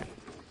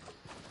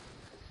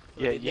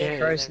 Yeah, yeah.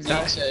 Crows need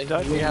to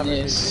Don't you win have him in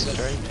your this.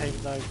 dream team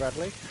though,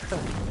 Bradley?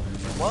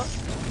 What?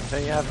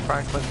 Don't you have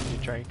Franklin in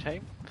your dream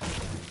team?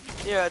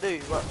 Yeah, I do.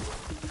 But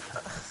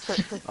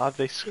I'd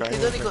be screaming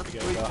he's only for him got to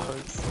 3 go goals.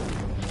 points.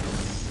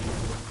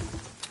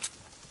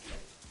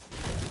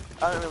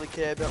 I don't really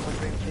care about my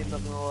dream team.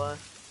 Not gonna lie.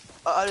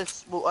 I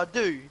just, well, I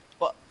do,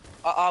 but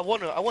I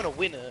wanna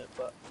win it,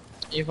 but.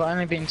 You've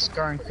only been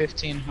scoring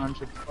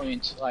 1,500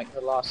 points like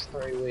the last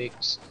 3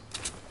 weeks.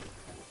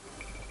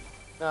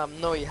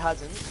 No, he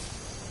hasn't.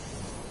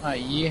 Oh,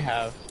 you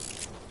have.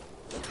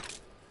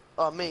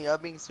 Oh, me,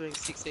 I've been doing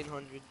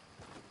 1600.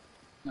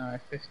 No,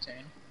 15.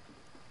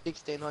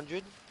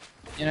 1600.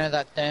 You know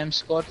that damn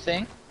squad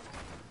thing?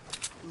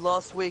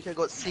 Last week I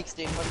got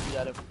 1600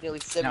 out of nearly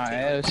No,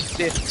 1700. it was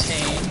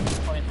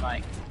 15 point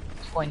like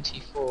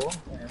 24.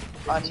 Yeah,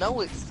 I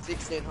know it's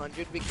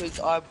 1600 because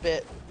I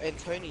bet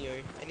Antonio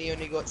and he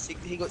only got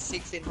he got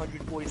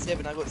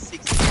 1647. I got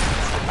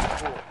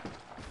 1674.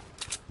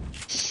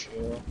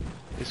 sure.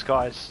 This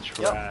guy's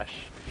trash.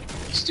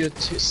 Still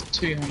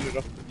 200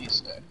 off the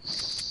list though.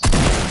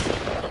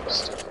 I'm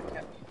still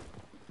happy.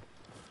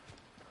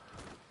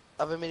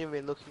 I haven't even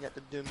been looking at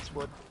the Doom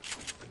squad.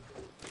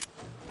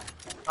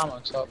 I'm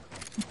on top.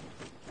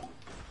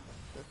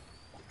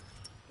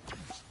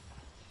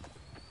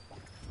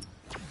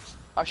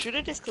 I should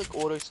have just clicked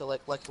auto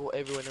select like what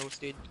everyone else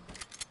did.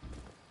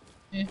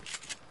 Yeah.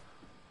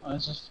 Oh,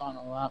 this is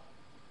final lap.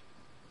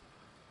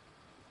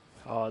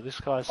 Oh, this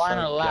guy's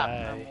Final so lap.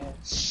 gay.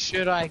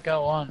 Should I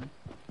go on?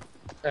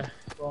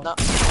 Well, No.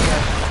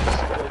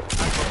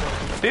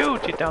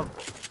 Build, you dumb.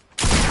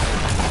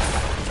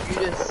 You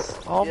just.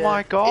 Oh yeah. my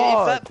If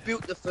god. that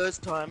built the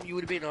first time, you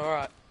would have been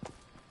alright.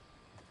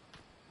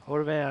 What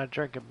about I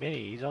drink a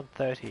mini? He's on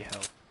 30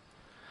 health.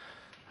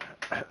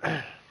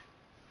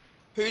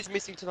 Who's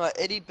missing tonight?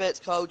 Eddie Betts,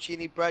 Kyle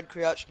Cheney, Brad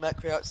Crouch, Matt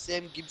Crouch,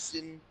 Sam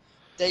Gibson,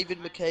 David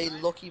McKay,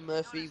 Lockie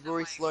Murphy,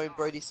 Rory Sloan,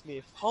 Brody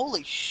Smith.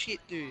 Holy shit,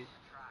 dude.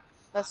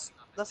 That's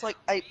like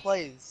 8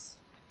 players.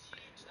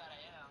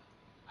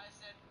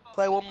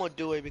 Play one more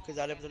duo because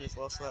Adam's on his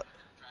last lap.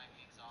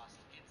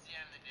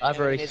 I've And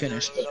we already need to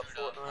finished load it. up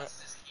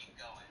Fortnite.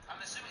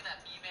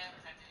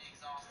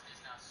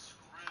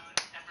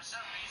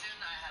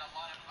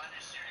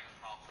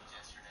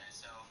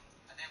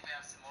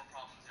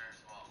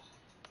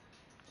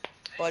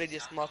 Buddy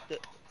just mucked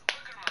it.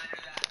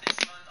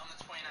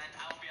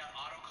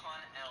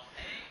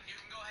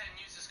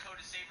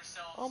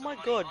 Oh my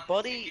god,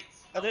 Buddy.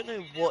 I don't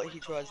know what he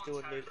tries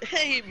doing, dude.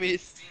 He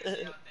missed.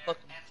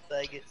 Fucking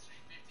faggot.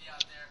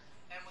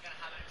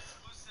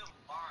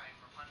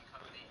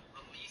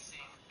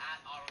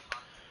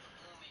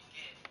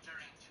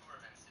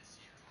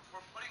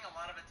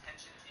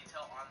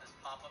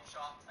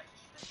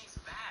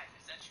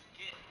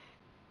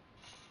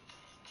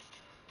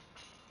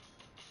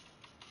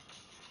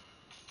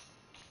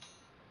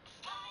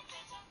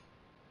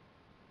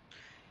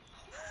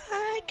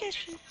 I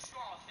guess you.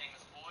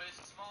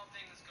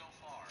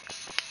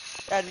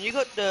 Adam, you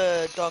got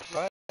the Dark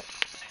Knight?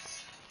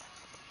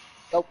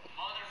 Nope.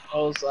 I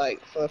was like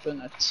flipping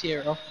a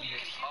tear off me.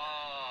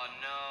 Oh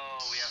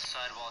no, we have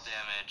sidewall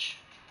damage.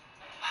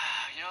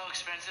 You know how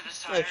expensive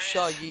this Oh, tire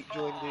Shah is? Yeet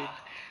joined, dude.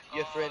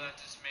 Your Oh, friend. that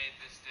just made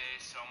this day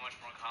so much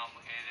more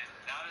complicated.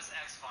 Now this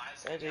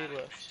X5's And gonna he have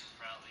left. missions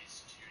for at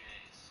least 2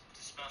 days.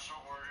 To special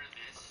order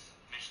this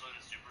Michelin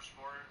Super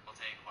Sport will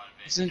take quite a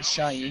bit. Isn't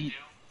You know what we Shayi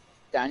should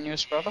do?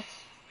 Daniel's brother?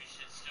 We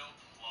should still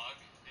plug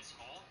this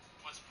hole.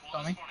 Let's pull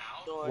Tommy? this one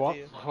out. No What?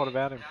 idea. What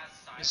about him?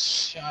 Is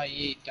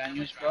Shayi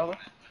Daniel's brother?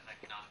 With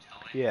like not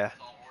telling. Yeah.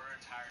 So I'll order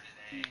a tire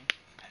today,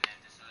 and then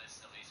just so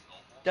this at least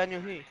mobile. Daniel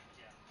who?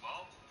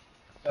 Well,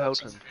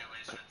 Pelton.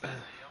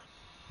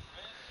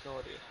 No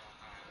idea.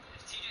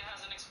 if TJ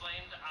hasn't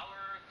explained,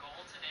 our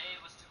goal today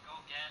was to go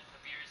get the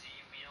BRZ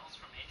wheels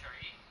from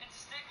HRE and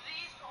stick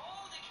these.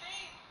 Oh, they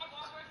came! I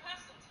walked right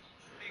past them.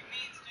 Big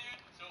needs,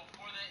 dude. So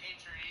for the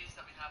HREs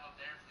that we have up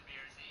there for the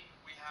BRZ,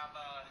 we have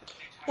new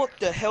tires. What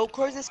the hell?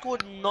 Crows they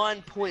scored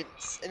 9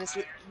 points, and it's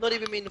not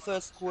even been the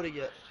first quarter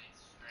yet.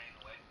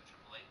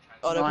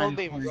 Oh, they've 9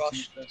 probably been points in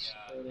rushed. the first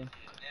quarter.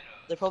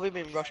 They've probably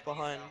been rushed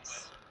behind.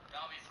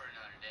 That'll be for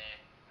another day.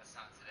 That's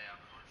not today,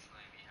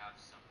 unfortunately. We have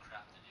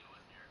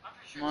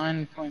sure 9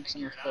 exactly. Go points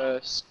in figure the it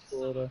out. first Still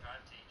haven't quarter.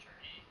 got to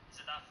HRE. Is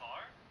it that far?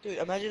 Dude,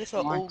 imagine if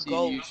they're My all team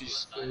goals. usually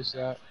screws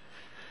that.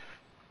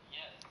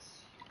 Yes.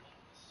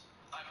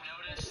 I've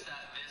noticed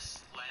that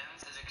this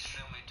lens is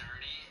extremely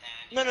dirty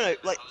and No, no, no,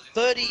 like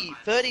 30,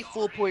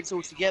 34 points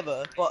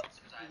altogether, but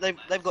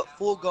they've got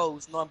 4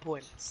 goals, 9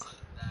 points.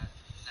 that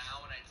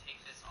now when I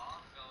take this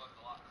off, it's gonna look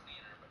a lot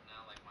cleaner, but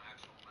now like my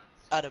actual lens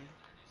is Adam. dirty,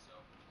 so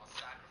I'll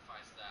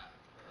sacrifice that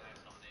for the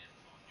next couple days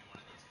until a new one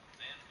of these comes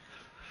in.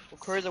 Well,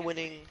 Crows are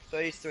winning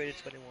 33 to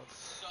 21.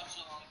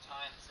 Such a long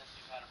time since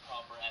we've had a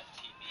proper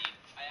FTB.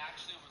 I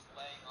actually was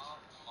laying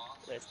off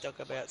monsters. Let's talk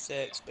about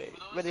Wednesday. sex, baby.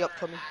 For those Ready that up,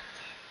 are Tommy?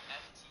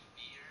 active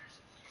FTBers,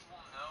 you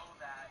will know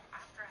that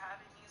after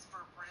having these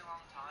for a pretty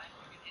long time,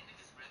 you get into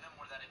this rhythm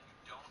where that if you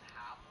don't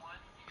have one,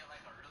 you get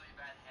like a really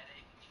bad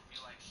headache and you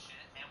feel like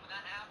shit. And when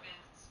that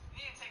happens,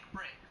 you need to take a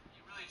break.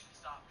 You really should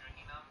stop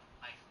drinking them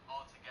like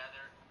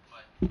altogether,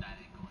 but that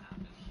ain't gonna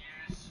happen.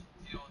 Here's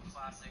the old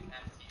classic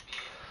FTB.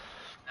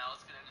 Now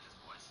let's get into this,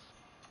 boys.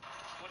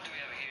 What do we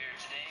have here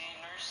today,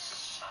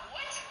 nurse?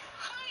 What?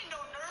 I ain't no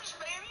nurse,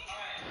 baby.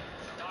 Alright,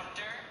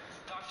 Dr.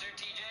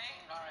 TJ,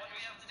 what do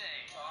we have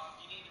today?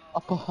 You need to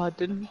Upper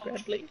Hardin,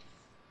 Bradley.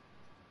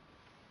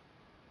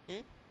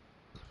 Hmm?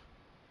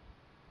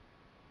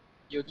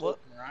 You're What?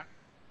 talking, right?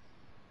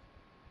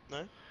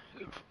 No?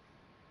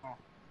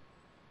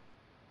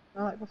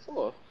 No, like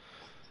before.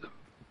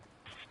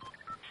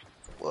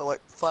 Well,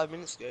 like 5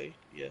 minutes ago,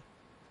 yeah.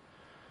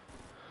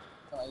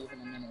 Not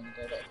even a minute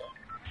ago, okay.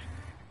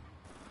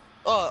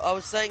 Oh, I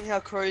was saying how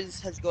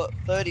Crows has got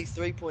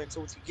 33 points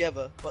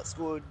altogether, but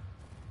scored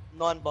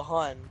 9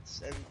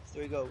 behinds and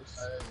 3 goals.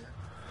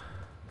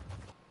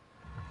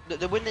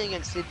 The winning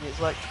against Sydney is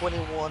like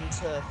 21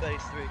 to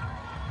 33.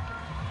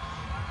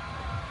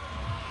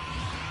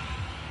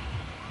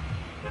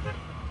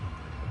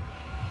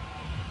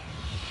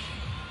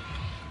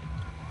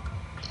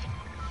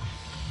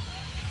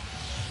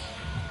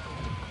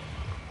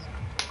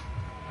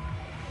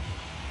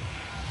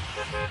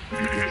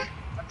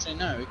 Actually,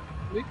 no,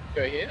 we could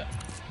go here.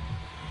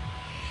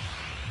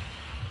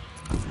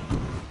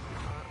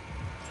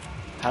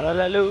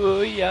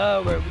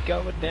 Hallelujah, where we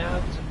going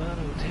down to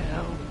Tomato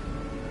Town?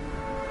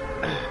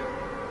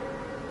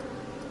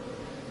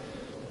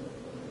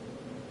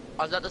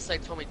 I was about to say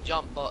Tommy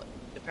jump, but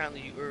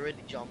apparently you already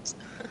jumped.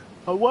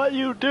 Oh, what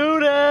you do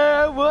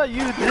there? What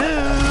you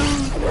do?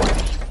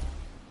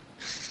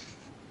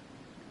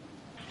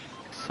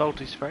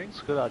 Salty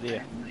Springs, good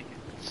idea.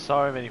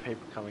 So many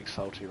people coming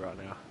salty right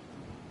now.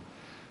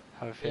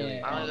 I have a feeling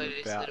Yeah. I I'm know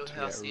this about little to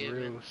house get here,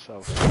 real man.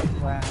 salty.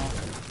 Wow.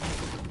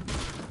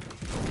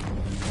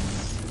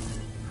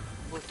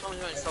 Well, if Tommy's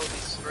going to Salty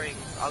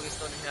Springs, I'll get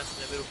starting house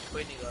in the middle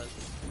between you guys.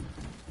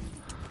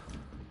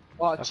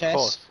 Oh, Of chest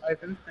course.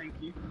 open, thank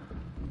you.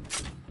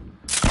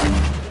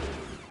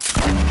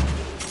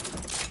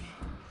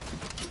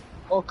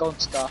 Oh, gold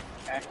star.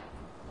 Okay.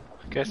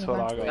 Guess what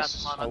I got?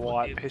 That's mine, I A got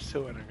white you.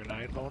 pistol and a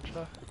grenade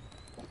launcher.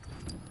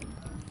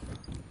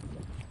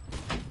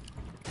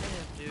 Damn,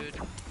 dude.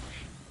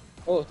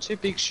 Oh, 2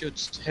 big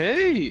shoots.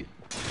 2!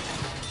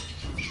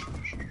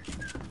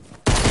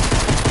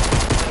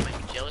 Trying to make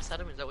you jealous,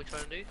 Adam? Is that what you're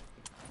trying to do?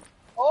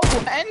 Oh,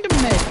 and a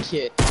med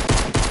kit.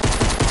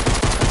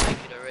 I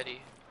make it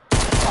already.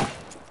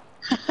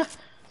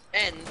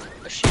 And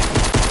a shield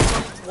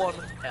from one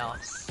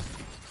house.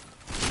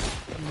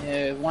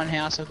 Yeah, one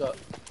house I've got.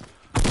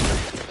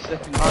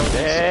 Second I'm gold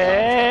star.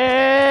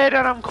 dead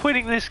and I'm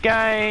quitting this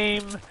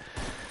game.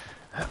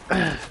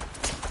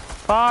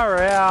 Far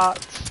out.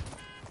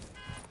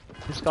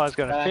 This guy's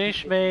gonna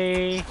finish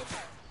me.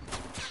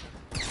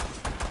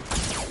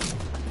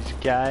 He's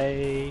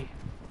gay.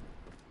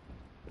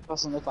 It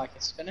doesn't look like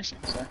it's finishing,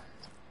 so.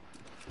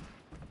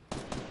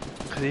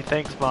 Because he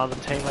thinks my other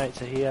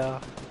teammates are here.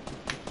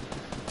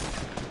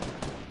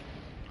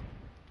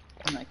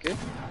 Isn't that good?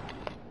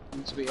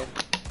 Means we are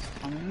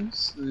coming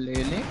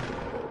slowly.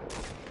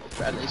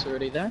 Bradley's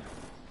already there.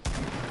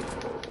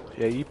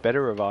 Yeah, you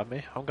better revive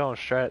me. I'm going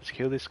straight out to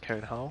kill this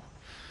coon hole.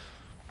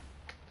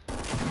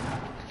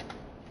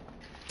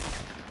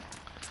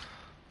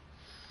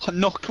 I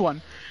knocked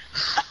one.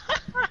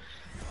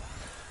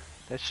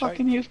 That's straight.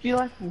 Fucking you'd be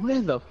like,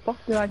 where the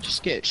fuck did I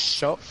just get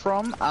shot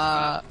from?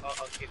 I'll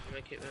keep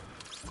him.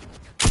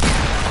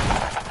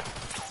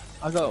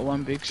 I got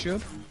one big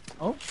shield.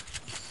 Oh,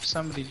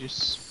 somebody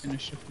just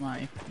finished off my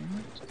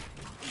opponent.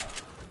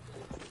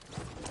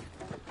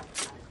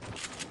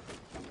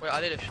 Wait,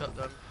 I need a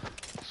shotgun.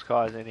 This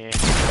guy's in here.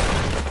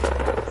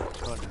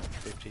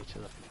 250 to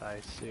the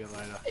face. See you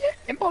later. Yeah,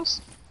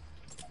 impulse.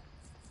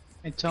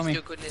 Hey, Tommy.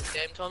 Still good in this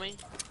game, Tommy?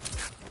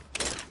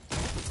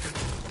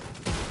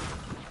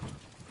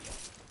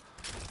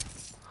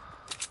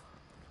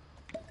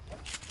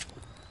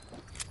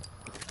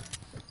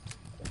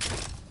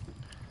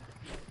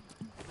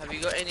 Have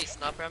you got any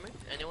sniper ammo?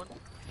 Anyone?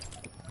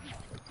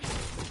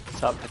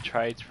 It's up for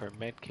trades for a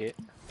med kit.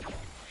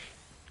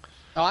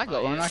 Oh, I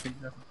got Oh, one. yeah. I can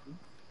grab it.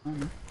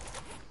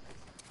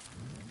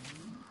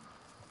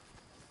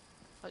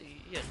 Oh,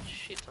 you had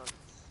shit on.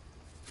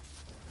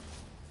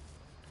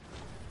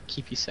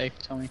 keep you safe,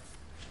 Tommy.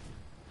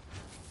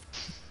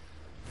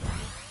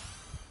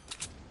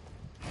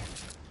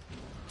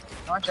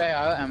 How much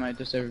AR ammo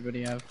does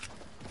everybody have?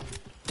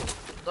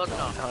 Not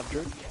enough.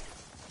 100.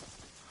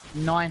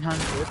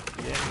 900.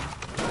 Yeah.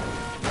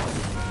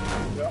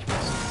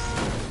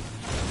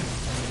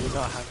 You're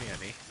not having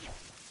any.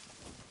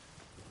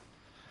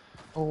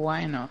 Well,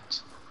 why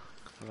not?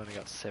 I've only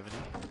got 70.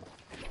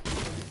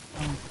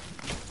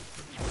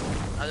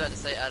 I was about to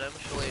say, Adam,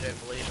 surely you don't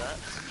believe that.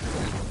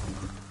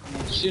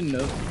 You shouldn't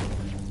have.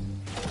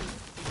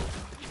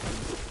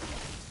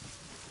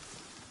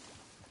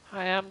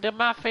 I am the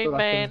Muffin feel like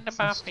Man, I'm the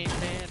Muffin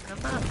Man, the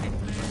Muffin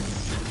Man.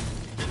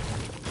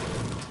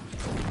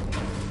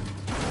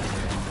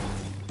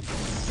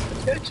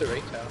 Let's go to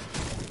retail.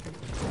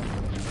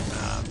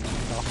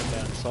 Knocking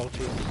down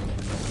salties.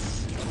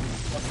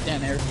 Lock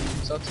down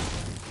everything salty.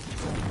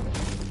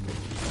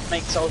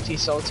 Make salty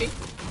salty.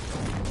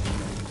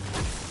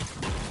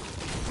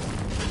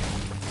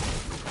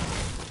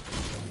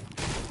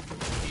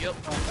 Yep.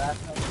 Not that,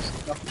 I'll just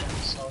knock down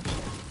salty.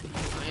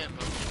 I am. I'm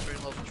just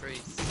bringing all the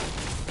trees.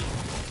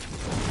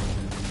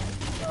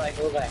 Like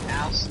all the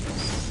houses.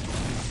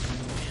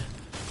 Yeah.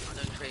 I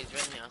know trees,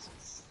 red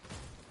houses.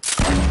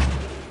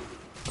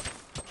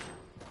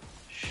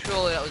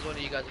 Surely that was one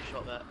of you guys who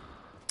shot that.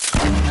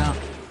 No.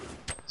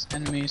 It's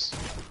enemies.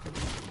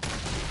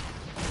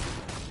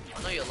 I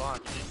know you're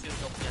lying, you still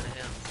knocking down a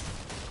house.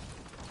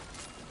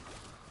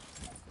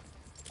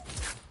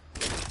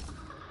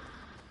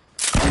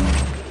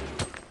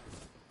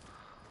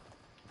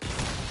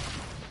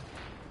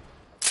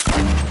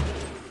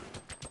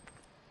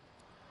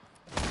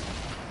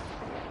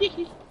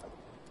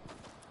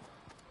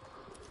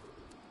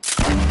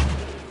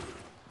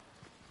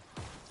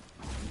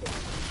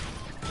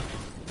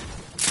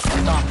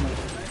 Done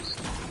with those.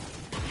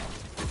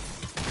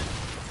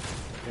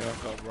 Yeah,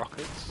 I've got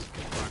rockets.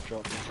 I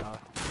dropped the car.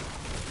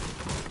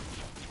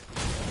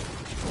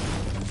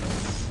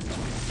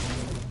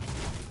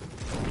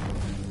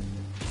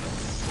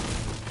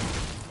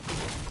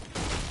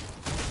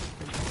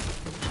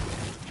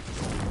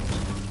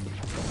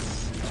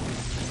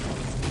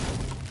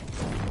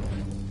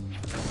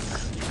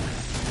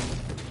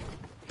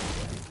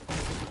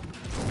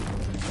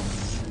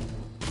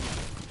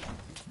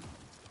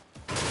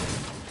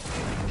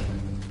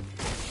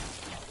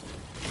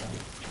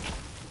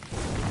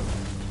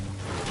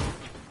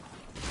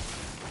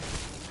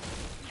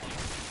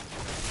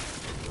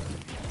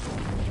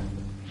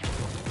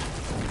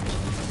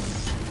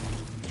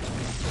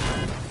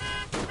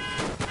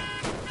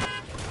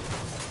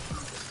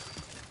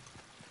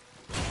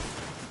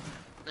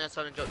 Now it's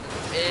time to drop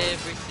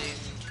everything.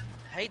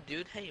 Hey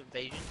dude, hey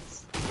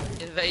invasions.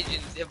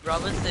 Invasions, your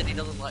brother said he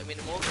doesn't like me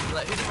anymore. He's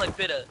like, who do you like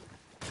better?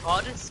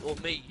 Titus or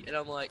me? And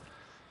I'm like,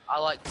 I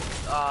like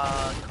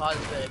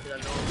Titus better because I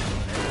know him.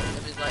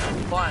 And he's like,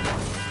 fine,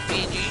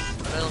 me and you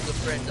are no longer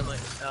friends. I'm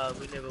like,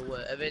 we never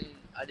were. And then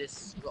I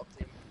just blocked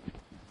him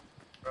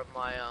from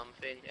my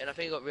thing. And I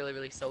think he got really,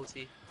 really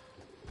salty.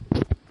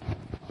 It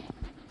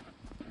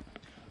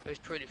was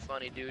pretty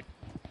funny, dude.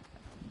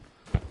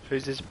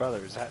 Who's his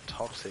brother? Is that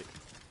Toxic?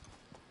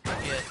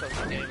 Yeah,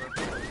 toxic gamer.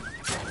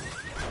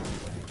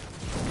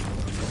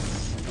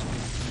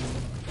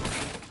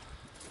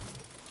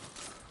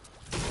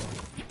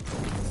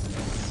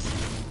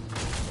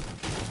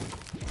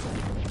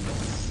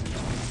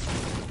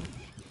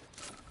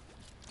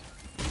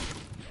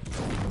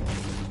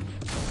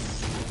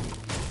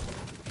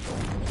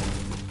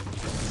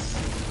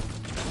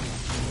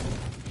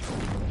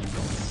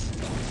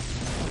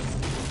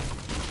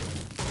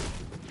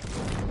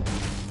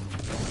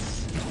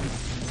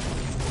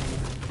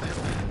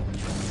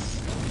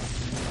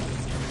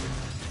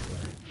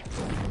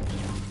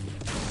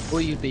 All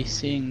you'd be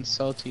seeing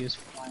salty is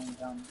flying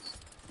guns.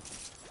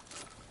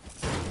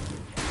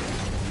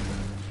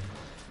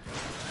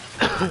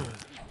 I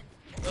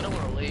don't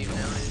want to leave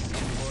now, it's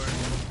too boring.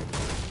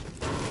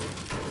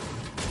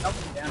 Up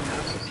and down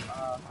houses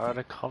are... I had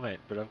a comment,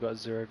 but I've got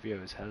 0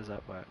 viewers. How does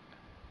that work?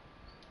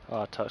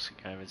 Oh,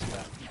 Toxic Gamer's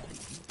back.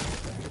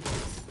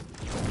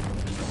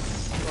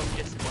 Well,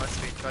 just in my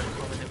screen, tried to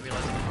comment and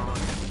realised I can't.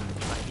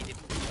 Like, he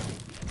didn't.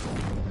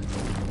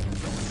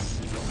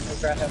 Oh,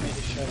 Brad had me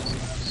to show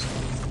us.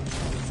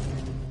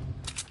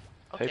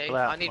 Okay, People I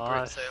out need my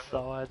bricks, so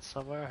side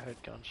somewhere. I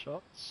heard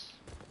gunshots.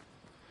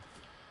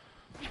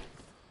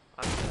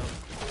 I don't know.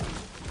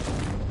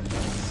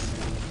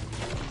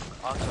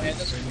 I'll tell Yeah, you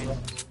that's the cool.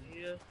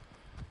 here.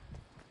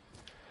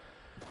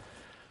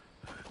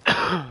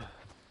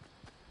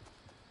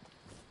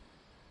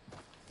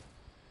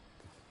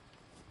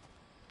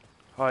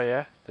 Oh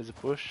yeah, there's a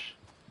bush.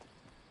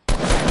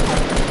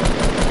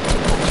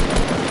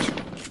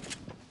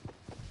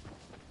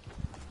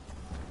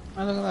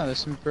 Oh, look at that, there's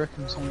some brick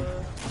and some...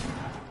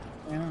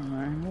 Yeah, I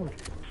don't know, wood.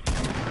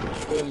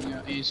 Building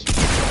out easy.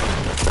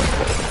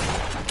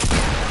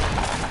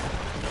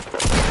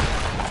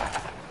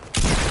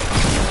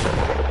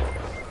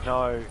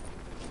 No,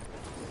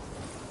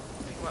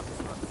 Pick him up.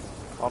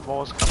 one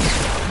more's coming.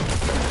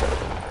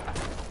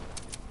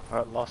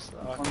 I lost.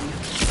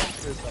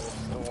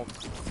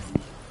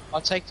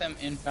 I'll take them,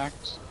 in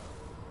fact.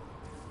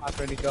 I've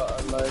already got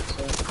a load,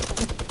 so...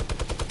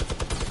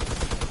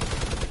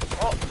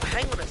 Oh,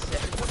 hang on a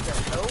second, what the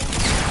hell?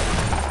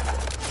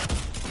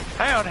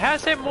 Hang on,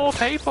 how's there more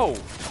people?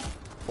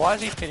 Why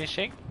is he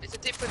finishing? It's a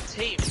different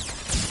team.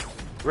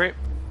 Rip.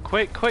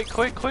 Quick, quick,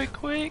 quick, quick,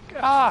 quick.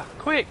 Ah,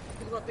 quick.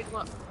 Pick him up, pick him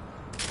up.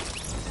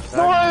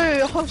 No!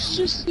 I was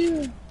just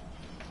here!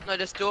 No,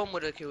 the storm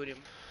would have killed him.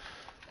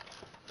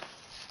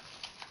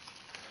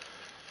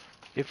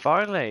 If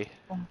only.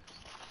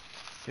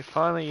 If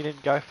only you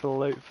didn't go for the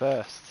loot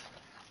first.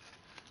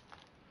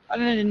 I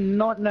did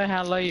not know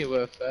how low you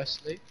were,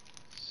 firstly.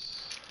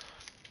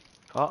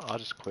 Oh, I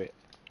just quit.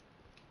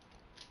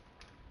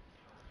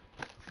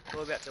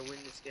 We're about to win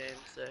this game,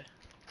 so...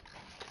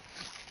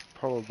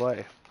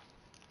 Probably.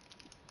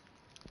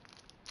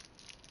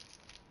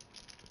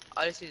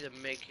 I just need to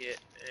make it,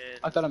 and...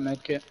 I got a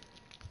medkit.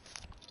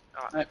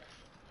 Alright, Nope.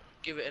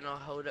 give it and I'll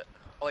hold it.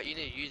 Oh wait, you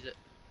need to use it.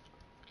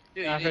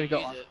 Dude, Yeah, you I've need already to got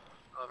use one. it.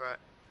 Alright.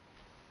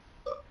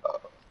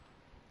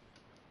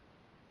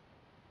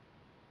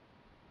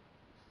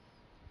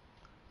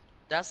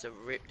 That's a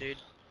rip, dude.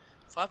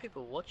 5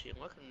 people watching.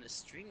 Welcome to the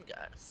stream,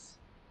 guys.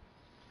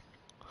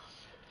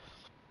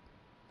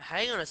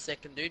 Hang on a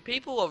second, dude.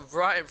 People are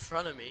right in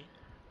front of me.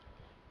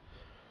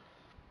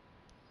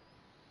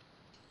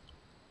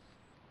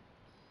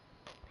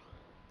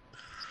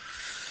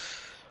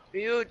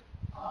 Dude,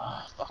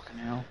 Oh, fucking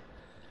hell.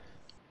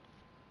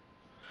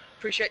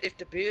 appreciate if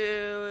the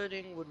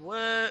building would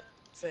work.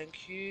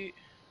 Thank you.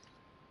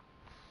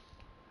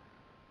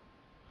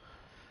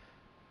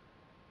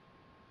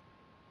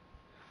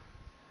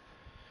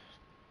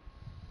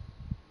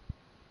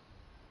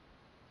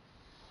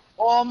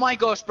 Oh my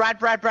gosh, Brad,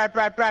 what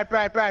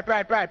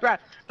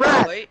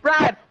Wait.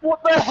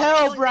 the hell,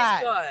 Killing this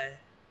Brad? guy.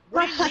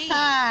 What do you mean?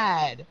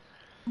 Brad!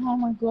 Oh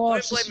my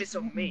gosh. Don't blame this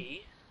on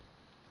me.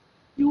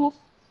 You were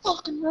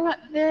fucking right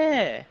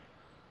there.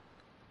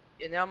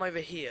 And now I'm over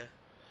here.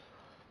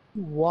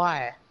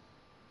 Why?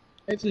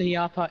 Hopefully he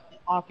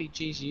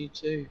RPGs you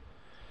too.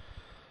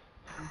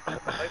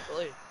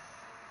 Hopefully.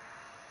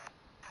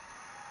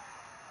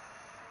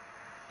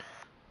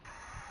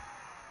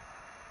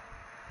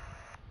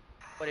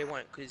 But he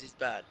won't, because he's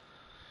bad.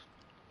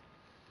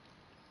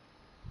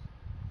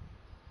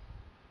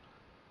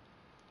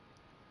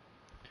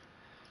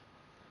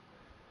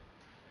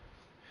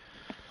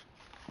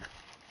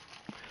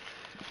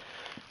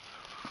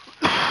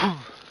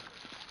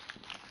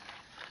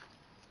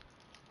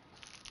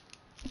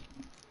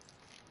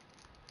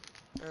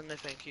 No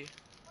thank you.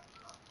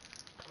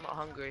 I'm not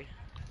hungry.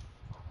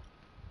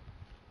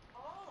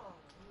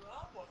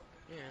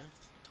 Yeah,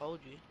 told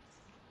you.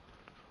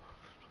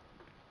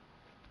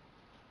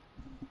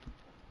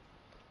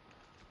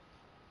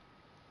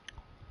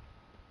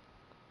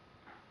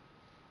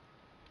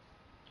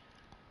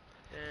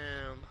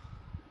 Damn.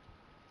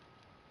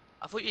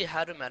 I thought you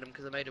had him, Adam,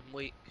 because I made him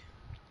weak.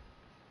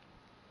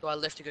 So I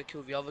left to go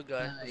kill the other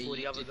guy No, before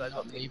the you other did guy not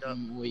got leave picked up.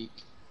 him weak.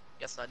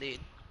 Yes, I did.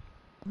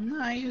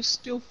 No, you're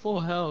still full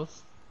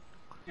health.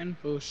 And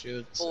full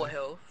shield. Full So.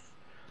 health.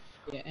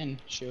 Yeah,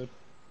 and shield.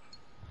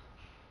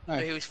 No,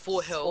 No, he was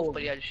full health,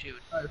 but he had a shield.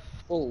 No,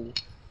 full.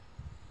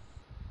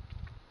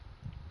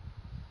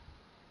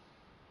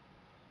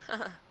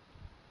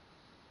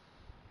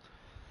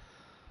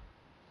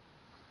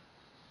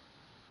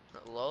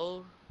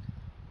 Hello?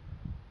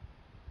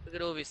 Look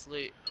at all this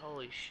loot.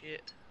 Holy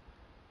shit.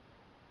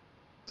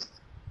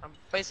 I'm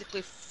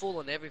basically full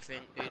on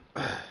everything, dude.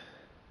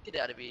 Get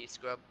out of here, you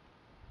scrub.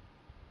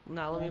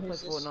 Nah, let me play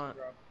Fortnite.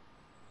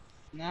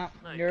 Nah,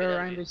 No, you're get a out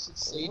of Rainbow here. Six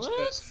Siege What?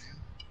 person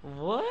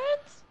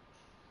What?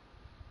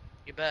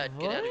 You're bad,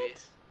 get out of here.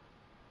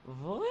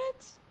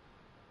 What?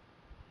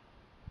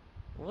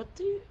 What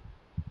do you...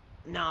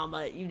 Nah,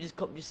 mate, you just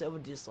copped yourself a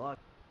dislike.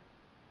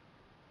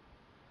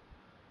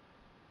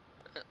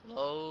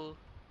 Hello?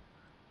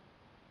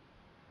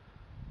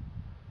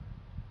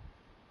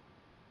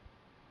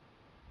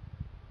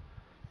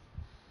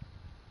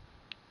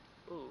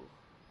 Ooh,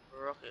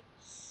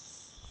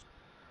 rockets.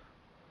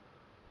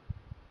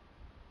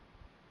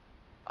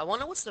 I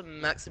wonder what's the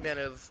max amount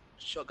of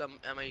shotgun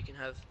ammo you can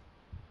have.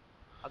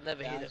 I've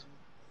never hit it.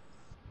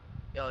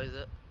 now. Oh, is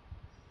it?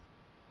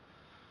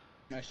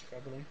 Most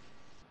probably.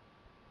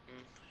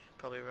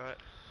 Probably right.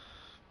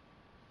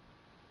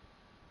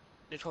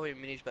 There's probably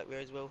minis back there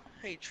as well.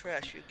 Hey,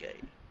 trash, you're gay.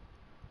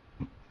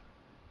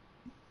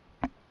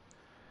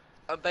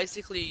 I'm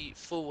basically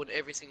full on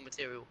every single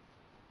material.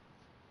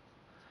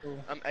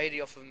 Cool. I'm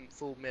 80 off of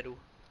full metal.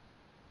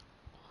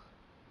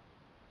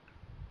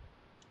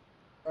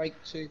 Break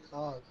 2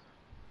 cars.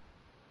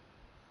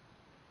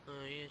 Oh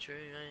yeah, true,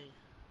 eh?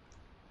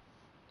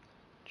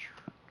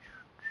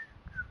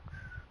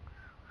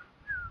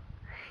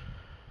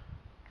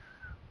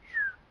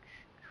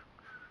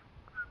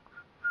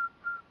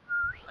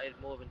 I had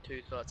more than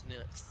 2 cards, and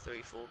now it's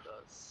 3, 4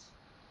 cards.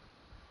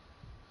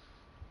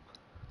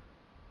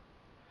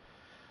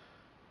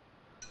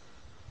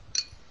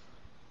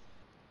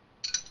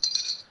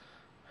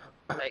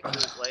 8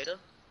 kills later.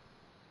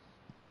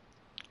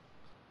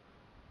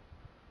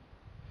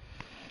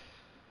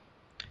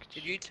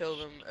 Did you tell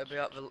them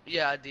about the?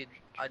 Yeah, I did.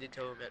 I did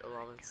tell them about the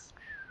llamas.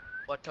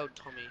 Well, I told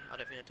Tommy. I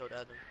don't think I told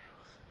Adam.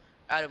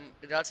 Adam,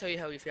 did I tell you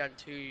how we found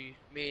me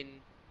and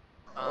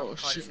Oh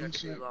Kai shit, just found one 2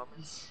 sec.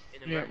 llamas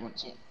in a Yeah, room? one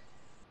sec.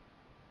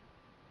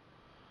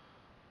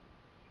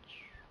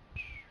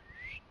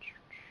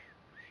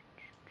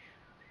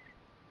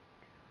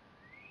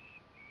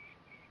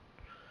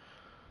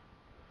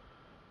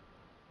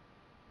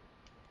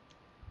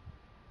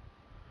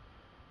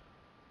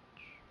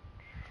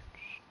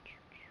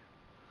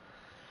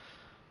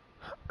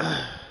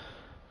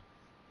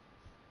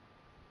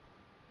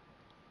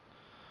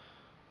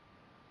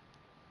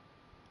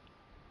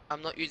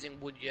 I'm not using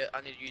wood yet.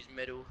 I need to use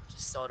metal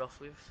to start off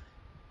with.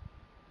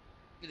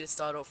 Need to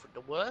start off with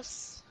the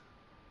worst.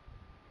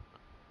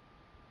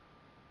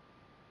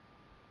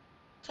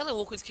 Taylor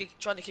Walker's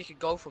trying to kick a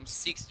goal from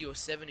 60 or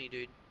 70,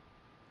 dude.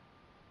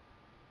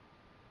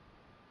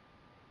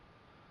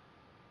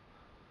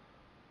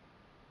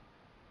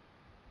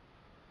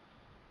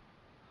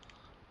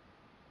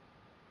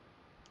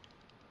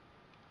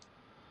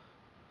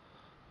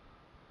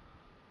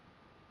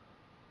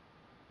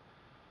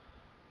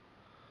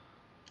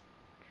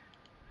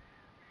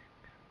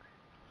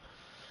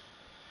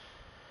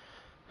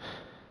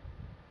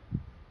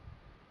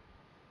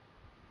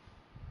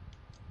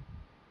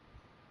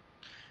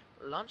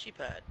 Launchy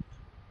pad.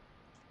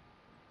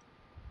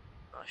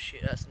 Oh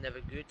shit, that's never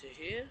good to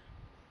hear.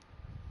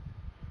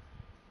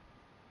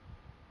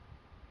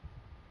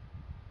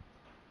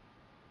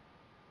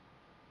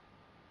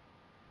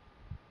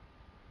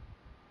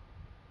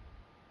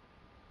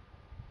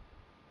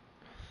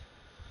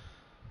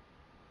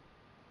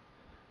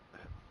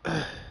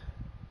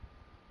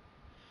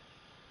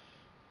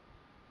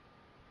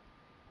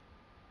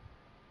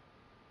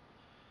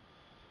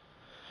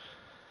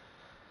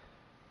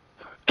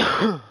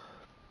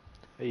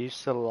 Are you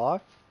still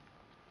alive?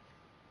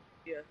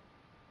 Yeah.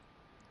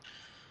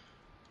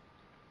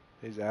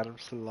 Is Adam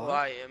still alive? Well,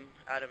 I am.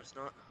 Adam's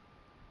not.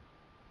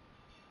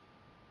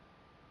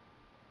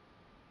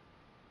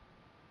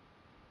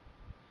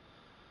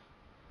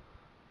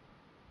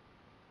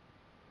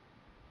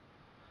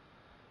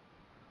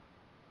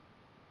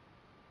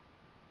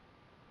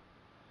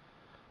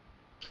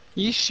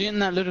 You shooting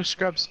that little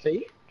scrub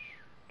speed?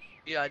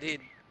 Yeah, I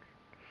did.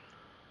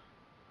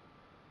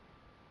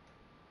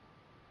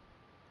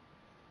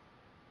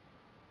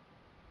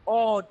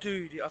 Oh,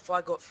 dude, if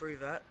I got through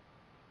that,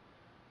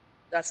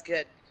 that's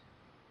good.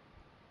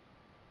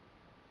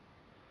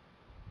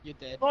 You're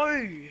dead.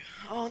 No!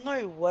 Oh,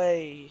 no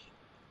way.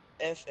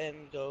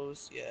 FM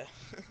goes, yeah.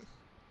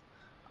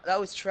 That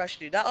was trash,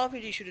 dude. That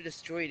RPG should have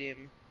destroyed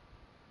him.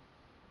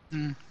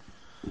 Hmm.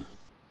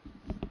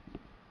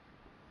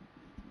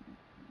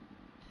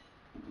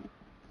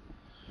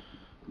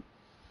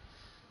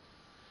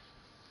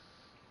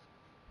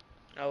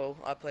 Oh well,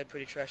 I played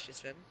pretty trash this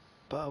then.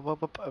 Can't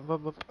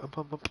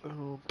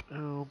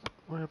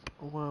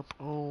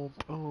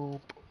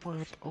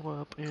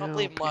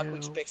believe Michael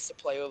expects to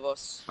play with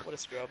us. What a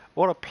scrub.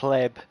 What a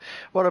pleb.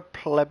 What a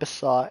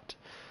plebiscite.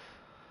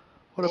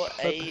 What a What a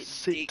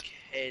plebiscite.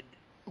 dickhead.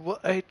 What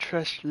a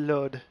trash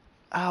lord.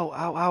 Ow,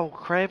 ow, ow.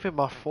 Cramp in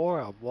my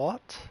forearm.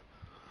 What?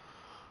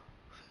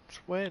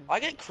 Since when? I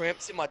get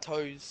cramps in my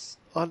toes.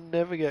 I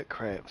never get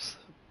cramps.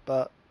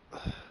 But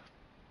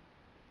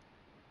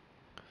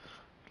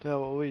I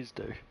always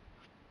do.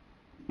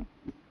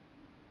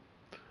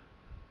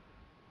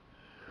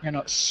 You're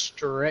not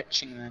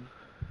stretching then.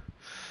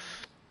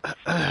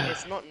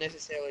 It's not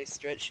necessarily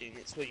stretching,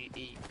 it's what you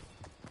eat.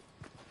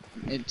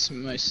 It's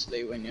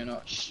mostly when you're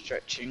not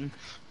stretching.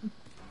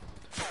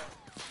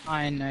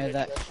 I know Very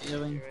that trash,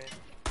 feeling. right.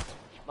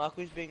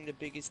 Michael's being the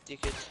biggest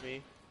dickhead to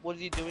me. What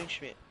is he doing,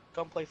 Schmidt?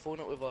 Come play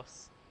Fortnite with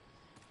us.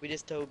 We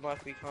just told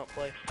Michael he can't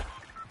play.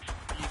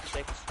 You can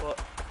take a spot.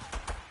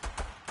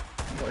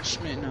 Watch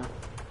me now.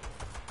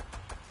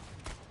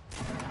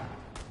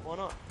 Why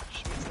not?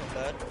 Schmidt's not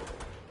bad.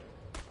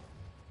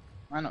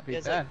 Might not He be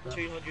has bad, like but...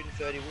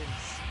 230 wins.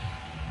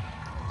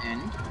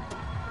 And? In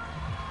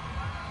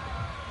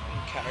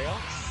carry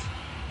outs.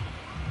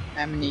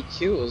 How many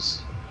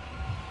kills?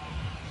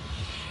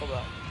 What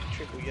about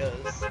triple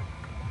years?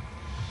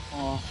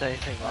 Oh, Same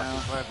thing like wow.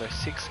 his Rambo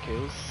 6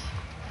 kills.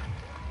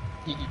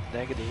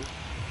 Negative.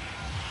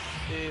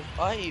 If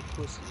I eat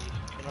pussy,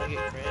 can I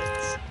get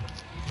cramps?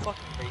 You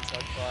fucking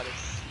retard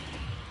fighters.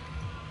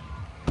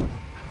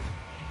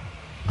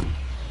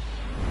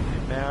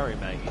 You're Maori,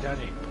 mate. You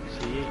don't eat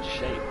pussy, you eat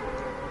sheep.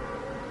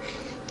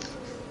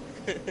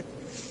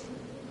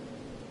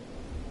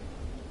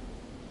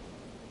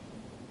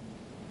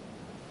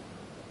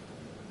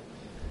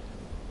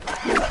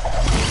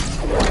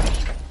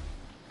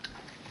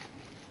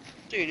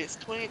 Dude, it's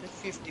 20 to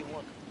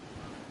 51.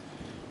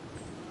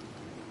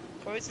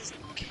 Pros is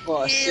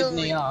Well,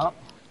 Sydney killing. up.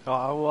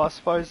 Oh, well, I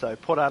suppose though,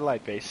 Port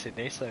Adelaide beat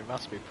Sydney, so they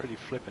must be pretty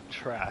flippin'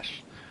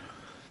 trash.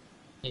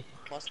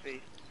 Must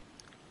be.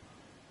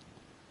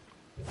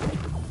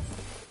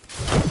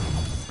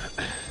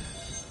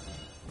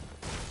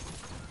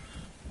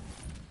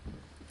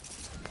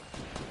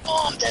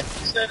 Oh, I'm dead.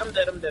 I'm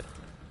dead. I'm dead.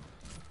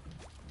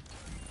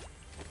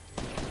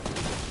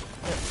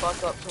 Yeah,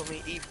 fuck up,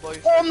 Tommy. Eat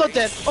both. Oh, I'm not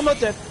dead. I'm not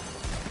dead.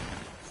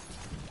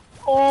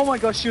 Oh my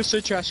gosh, you're so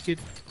trash, kid.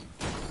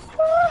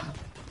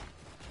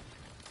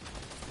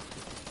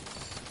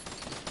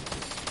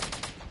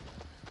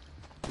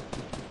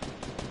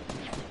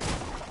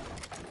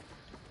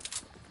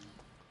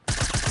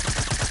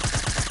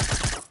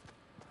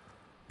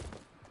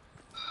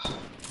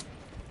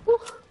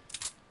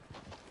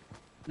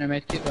 No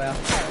medkit, wow.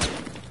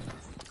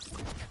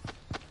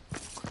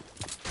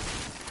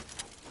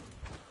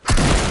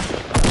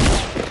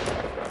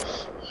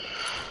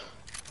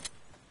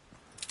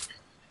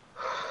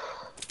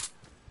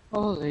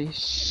 Holy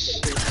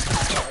shit.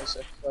 That was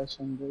a close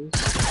one, boys.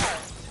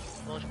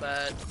 Not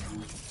bad.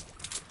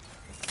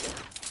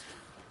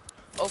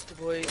 Off the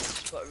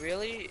boys, but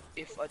really,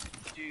 if I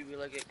do,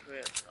 will I get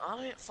crit?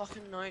 I don't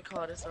fucking know,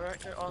 Cardis.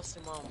 Alright, go ask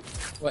your mom.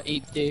 What,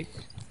 eat dick?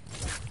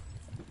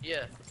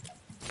 Yeah.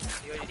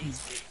 You only eat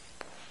stick.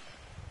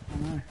 I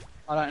know.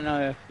 I don't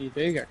know if you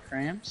do get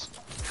cramps.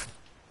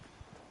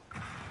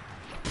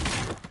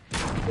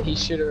 But he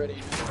should already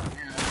know by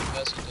now if he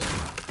doesn't do.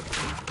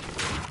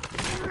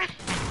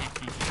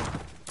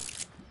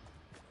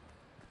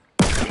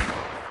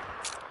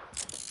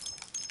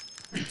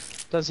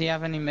 Does he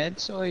have any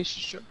meds or he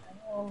should shoot?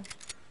 Oh,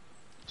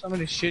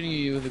 somebody's shooting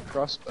you with a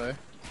crossbow.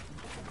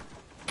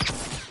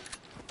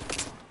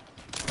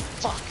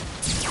 Fuck!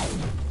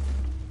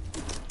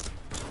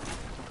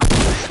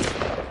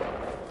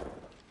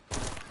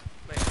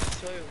 Mate, it's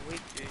so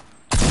weak, dude.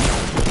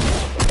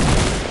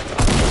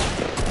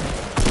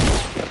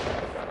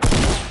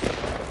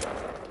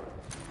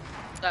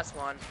 That's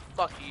mine.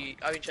 Fuck you.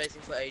 I've been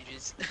chasing for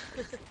ages.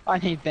 I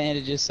need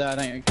bandages so I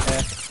don't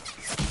care.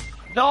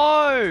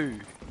 No!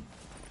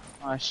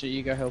 Oh shit,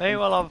 you go help him.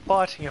 Meanwhile, I'm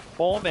fighting a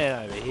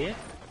 4-man over here.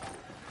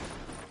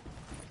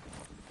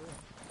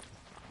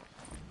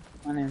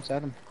 My name's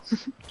Adam.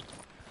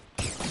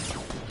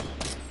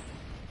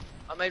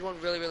 I made one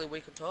really, really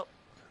weak on top.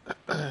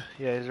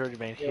 Yeah, he's already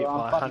been hit Yeah,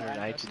 by I'm fucking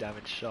 180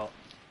 damage shot.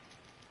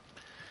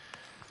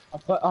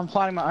 I'm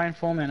fighting my own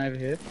 4-man over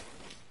here.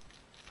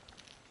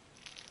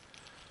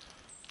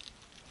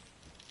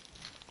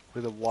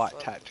 With a white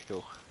Fuck.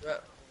 tactical.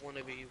 That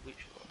wanna be which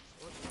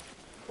one?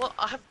 Well,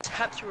 I have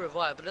tap to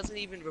revive, but it doesn't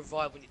even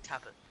revive when you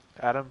tap it.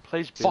 Adam,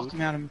 please build. Fuck,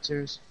 I'm out of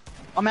materials.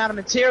 I'm out of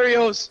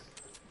materials!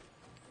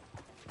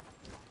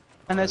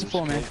 And there's a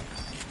 4-man.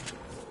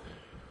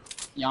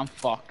 Yeah, I'm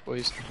fucked,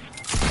 boys.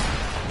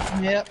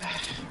 Yep.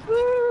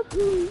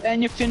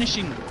 And you're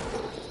finishing.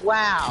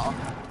 Wow.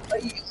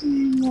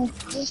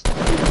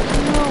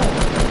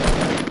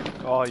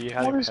 Oh, you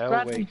had What him is hell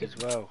Bradley weak doing?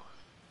 as well.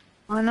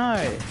 I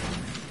know.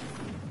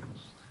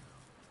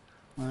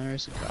 Oh, there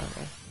is a guy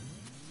there.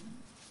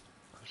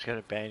 I'm just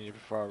gonna ban you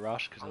before I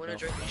rush because I I wanna don't.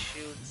 drink my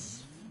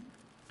shields.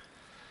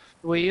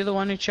 Were you the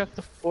one who chucked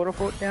the water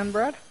fort down,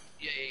 Brad?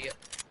 Yeah.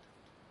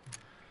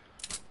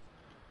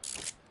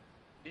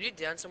 Did you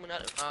down someone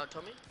out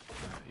Tommy?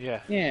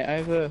 Yeah. Yeah,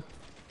 over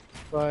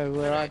by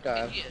where I In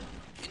dive. here.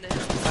 In the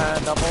house.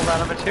 And I'm all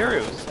out of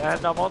materials.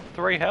 And I'm on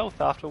 3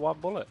 health after 1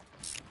 bullet.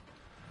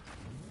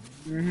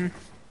 Mm-hmm.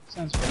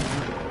 Sounds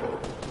fun.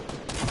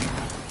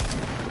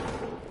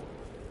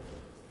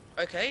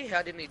 Okay,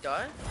 how didn't he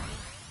die?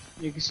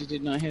 Yeah, because you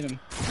did not hit him.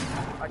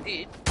 I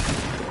did.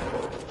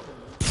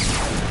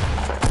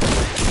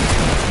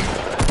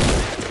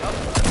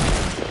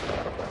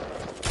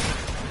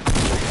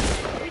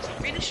 He's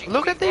finishing.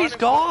 Look me at these right in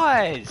front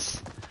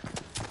guys!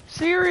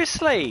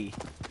 Seriously!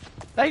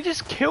 They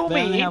just kill They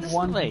me only have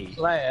one instantly!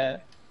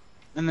 player,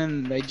 and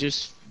then they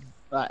just,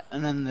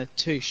 and then the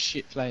 2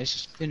 shit players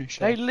just finish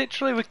They off.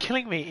 literally were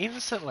killing me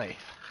instantly.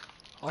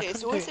 Yeah,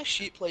 it's always the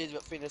shit players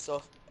that finish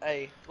off.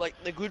 Like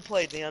the good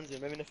player downs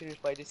them, and then the finish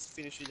player just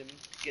finishes them,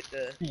 get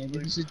the. Yeah,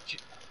 loot. because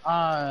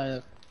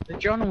the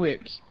John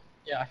Wick,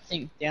 yeah, I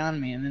think downed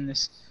me, and then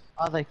this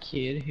other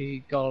kid who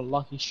got a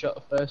lucky shot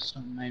the first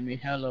time made me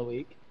hella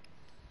weak.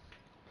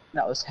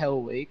 That was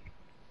hell weak.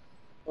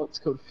 What's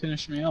called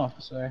finish me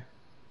off, so.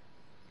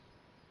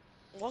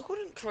 Why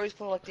couldn't Crows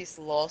play like this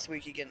last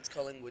week against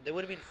Collingwood? They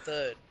would have been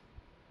third.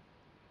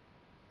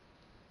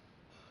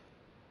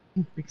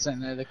 Because I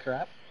know the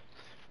crap.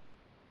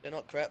 They're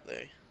not crap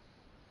though.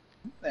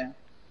 There.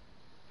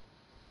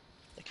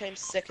 They came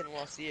second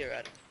last year,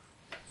 Adam.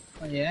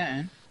 Oh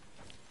yeah.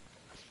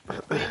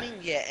 What do you mean,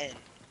 yeah, and?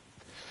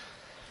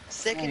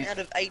 Second Yeah. out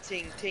of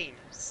 18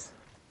 teams.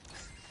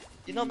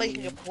 You're not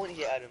making a point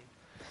here, Adam.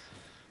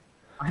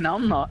 I know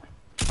I'm not.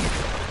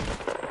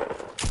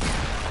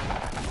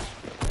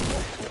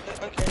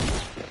 Okay.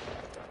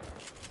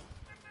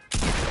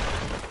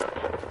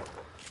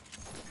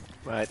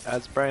 Right,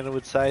 as Brandon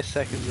would say,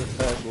 second's the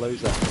third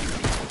loser.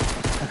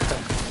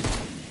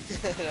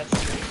 That's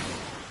true.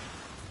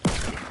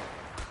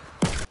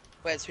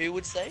 Whereas who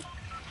would say?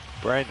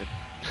 Brandon.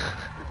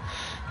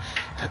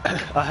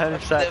 I heard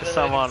him I've say it never to heard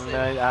someone him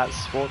say at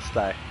Sports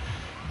Day.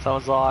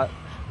 Someone's like,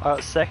 I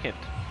got second.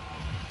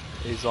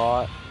 He's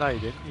like, no you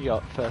didn't, you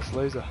got first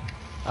loser.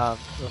 Or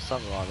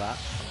something like that. I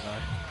don't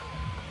know.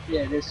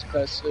 Yeah, it is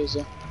close,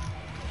 Rhezy.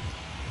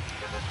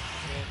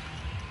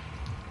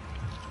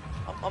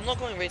 I'm not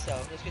going retail.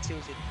 Let's get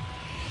tilted.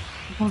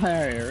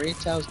 Why?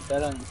 Retail's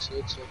better than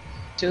Tilted.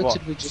 Tilted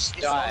What? we just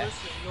It's die.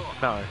 honestly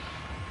not. No.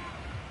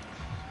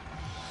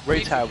 But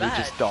if Retail you're we bad,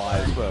 just die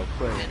as well,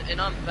 clearly. and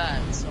I'm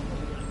bad, so I'm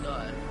probably gonna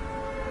die.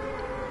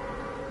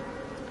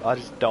 I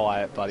just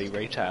die at bloody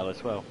retail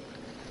as well.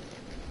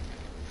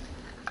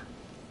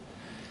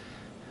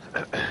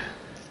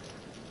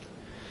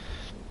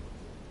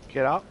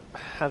 Get up,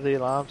 have the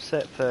alarm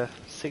set for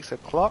 6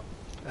 o'clock.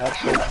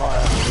 Actually, it might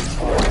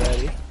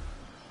actually be 5:30.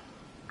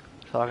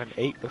 So I can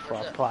eat before I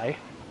Where's that? play.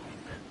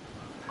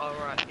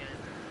 Alright, game.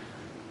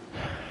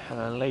 And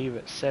then leave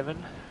at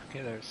 7.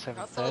 Get there at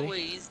How far 7:30.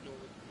 away is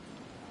Norwood?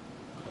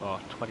 Oh,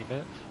 20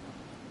 minutes.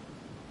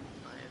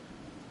 I am.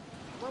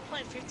 I'm not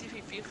playing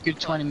 50v50. Good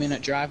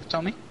 20-minute drive,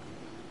 Tommy.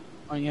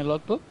 On your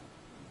logbook.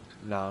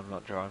 No, I'm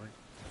not driving.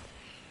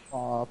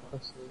 Oh,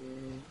 pussy.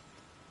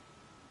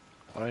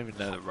 I don't even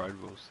know the road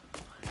rules.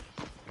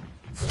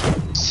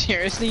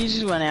 Seriously, you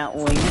just went out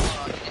winging?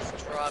 Oh,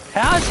 he's driving.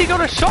 How has he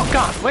got a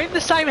shotgun? We're in the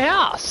same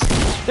house.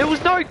 There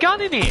was no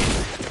gun in here.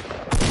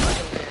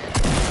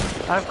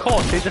 And of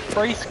course, he's a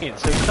free skin,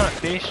 so he's gonna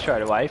finish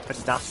straight away for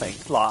nothing.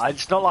 Like,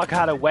 it's not like I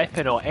had a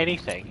weapon or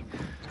anything.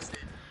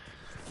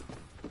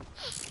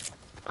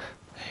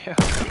 I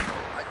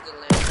did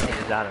land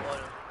He's done it.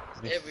 bottom.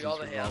 Missed Every his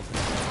other revolver.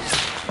 house.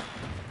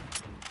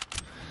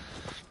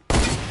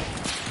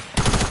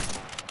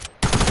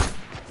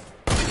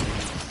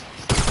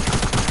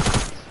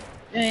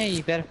 Yeah,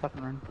 you better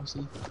fucking run,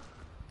 pussy.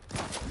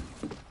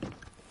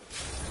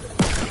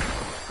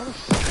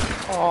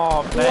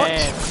 Oh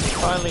man,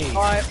 finally.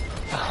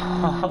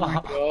 Oh my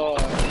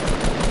god.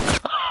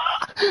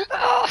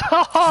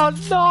 Oh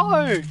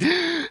no!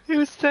 He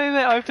was standing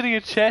there opening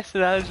a chest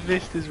and I just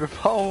missed his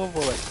revolver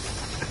bullet.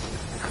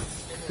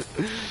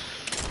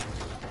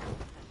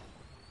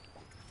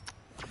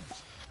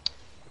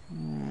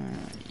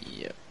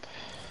 Yep.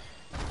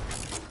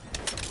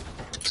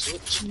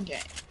 Switching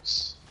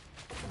games.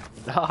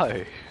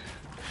 No.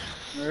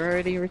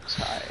 Already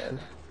retired.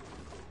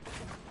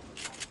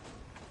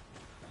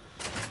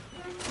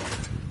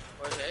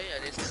 Okay,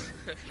 I just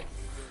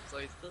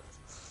closed it.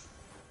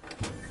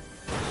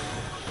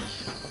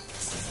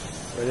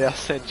 But I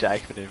sent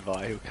Jake an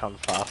invite, he'll come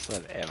faster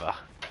than ever.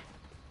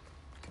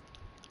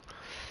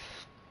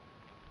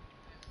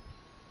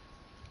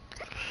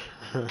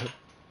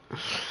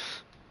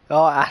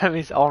 Oh, Adam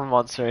is on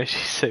Monster Energy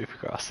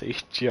Supercross, are you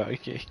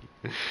joking?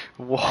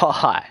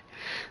 Why?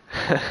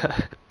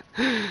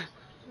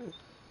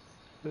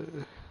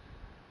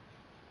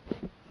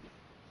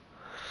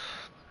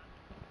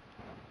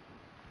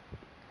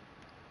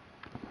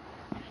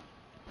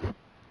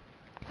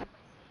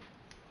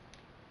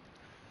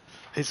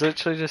 He's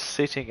literally just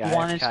sitting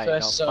Won his AFK, not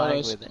first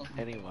playing solo with squad.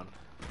 anyone.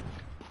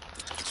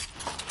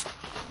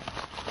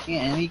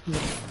 Yeah, and he can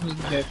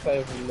go play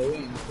with Louis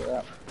and for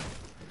that.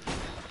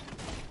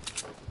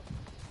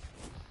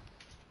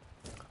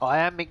 I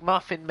am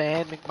McMuffin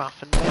man,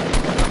 McMuffin man.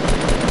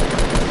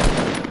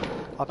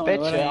 I Tommy, bet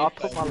why you don't you I'll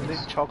play put my with Lindt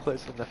us?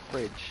 chocolates in the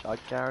fridge. I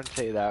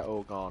guarantee they're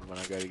all gone when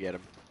I go to get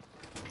them.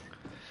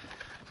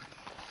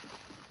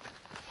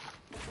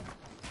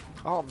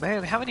 Oh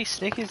man, how many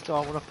Snickers do I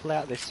want to pull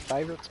out this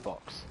favourites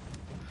box?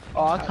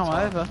 Oh, I'll come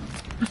That's over.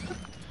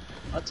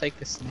 I'll take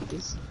the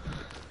Snickers.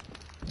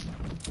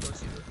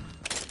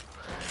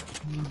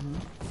 Mm-hmm.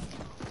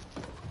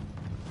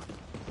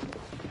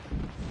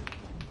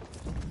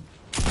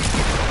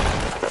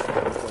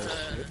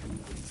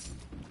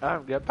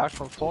 Adam, get back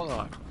on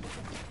Fortnite.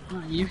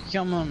 Oh, you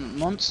come on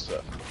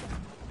Monster.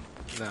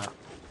 No.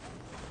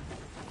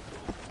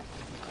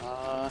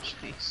 Oh,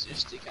 she's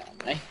just gonna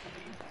make me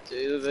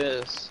do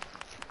this.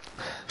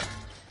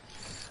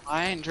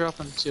 I ain't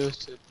dropping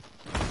tilted.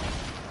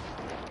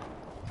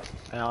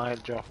 And I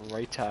ain't dropping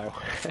retail.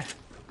 Okay,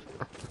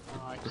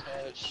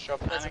 let's drop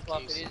That's a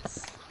clock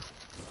anarchies.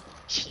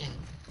 it is.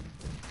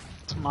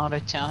 Tomato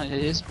town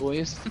it is,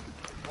 boys.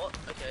 What?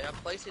 Okay, I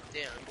place it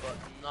down, but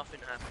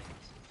nothing happens.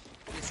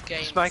 This game.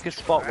 Just make a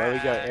spot where we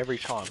go every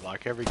time,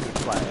 like every good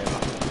player ever.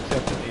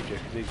 Except for Ninja,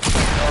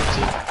 because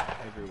he's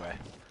everywhere.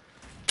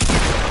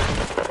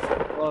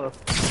 A lot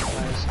of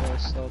players who are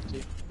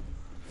salty.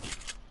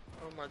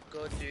 Oh my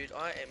god, dude,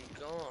 I am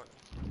gone.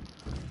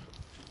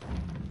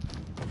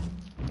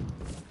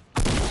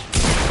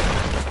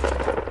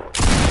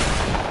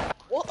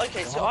 What?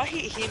 Okay, so I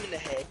hit him in the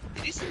head.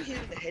 Did you see me hit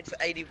him in the head for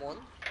 81?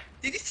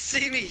 Did you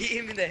see me hit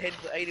him in the head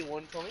for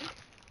 81, Tommy?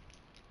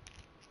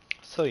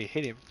 So you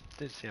hit him.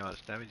 Didn't see how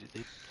much damage it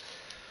did.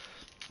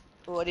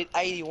 Well, I did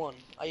 81.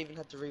 I even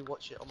had to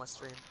rewatch it on my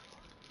stream.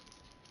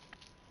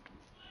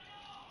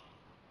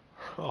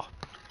 Oh,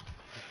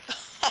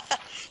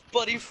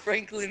 Buddy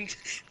Franklin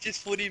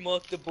just footy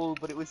marked the ball,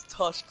 but it was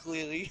touched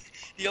clearly.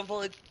 The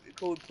umpire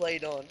called play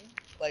on.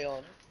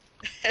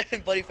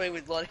 And Buddy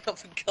Franklin was lining up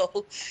for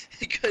goal.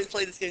 He goes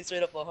play this game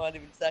straight up behind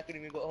him and sacking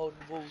him and got hold of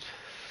the ball.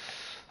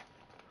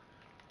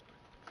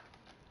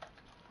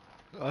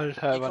 I just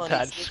heard You my can't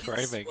dad eat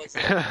Snickers? screaming. What's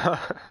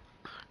that?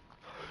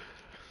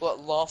 What,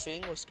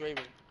 laughing or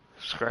screaming?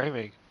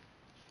 Screaming.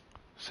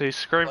 So he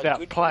screamed Oh, out,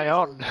 good for play you,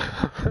 on.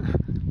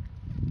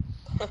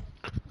 so-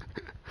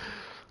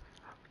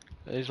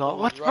 He's I like,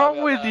 was what's right wrong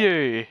about with that.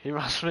 you? He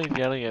must have been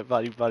yelling at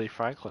Buddy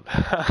Franklin.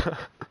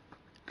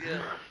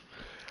 Yeah.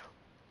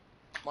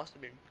 Must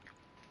have been.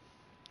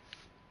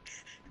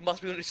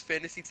 Must be on his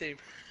fantasy team.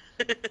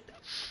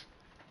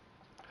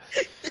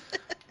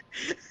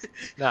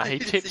 Nah, he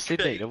Just tipped a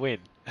Sydney Craig. to win.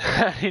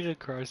 He's a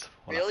Crows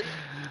supporter. Really?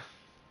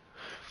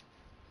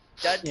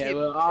 Dad Yeah, tipped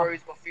well,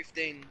 Crows by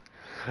 15.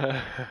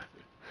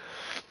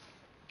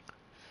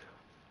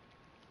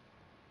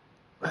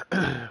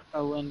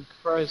 when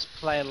Crows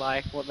play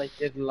like what they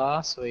did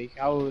last week,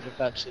 I would have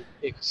actually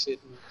picked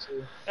Sydney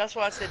too. That's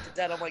why I said to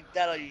Dad, I'm like,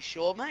 Dad, are you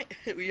sure, mate?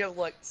 We have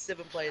like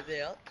 7 players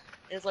out.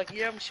 And it's like,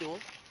 yeah, I'm sure.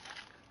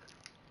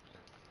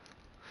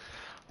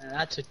 And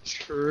that's a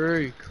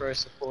true Crow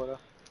supporter.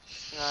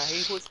 Nah,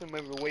 he puts them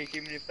every week,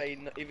 even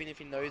if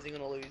he knows they're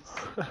gonna lose.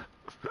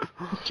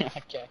 Okay.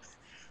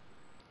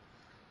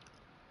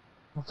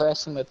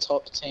 Versing the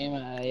top team,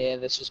 yeah,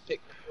 let's just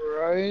pick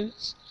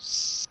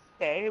Crows.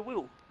 Yeah, he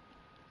will.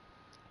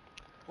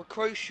 Well,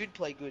 Crows should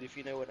play good, if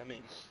you know what I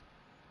mean.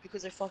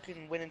 Because they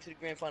fucking went into the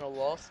grand final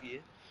last year.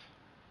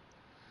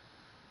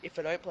 If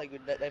they don't play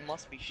good, they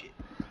must be shit.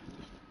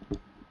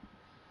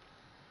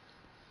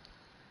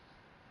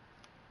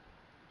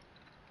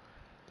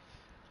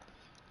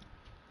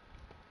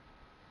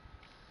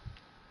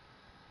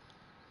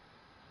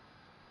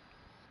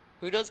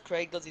 Who does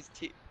Craig does his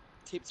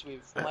tips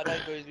with? My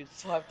dad goes with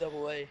 5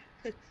 double A.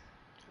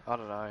 I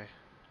don't know.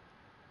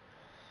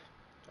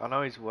 I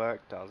know his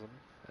work does them,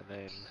 and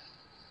then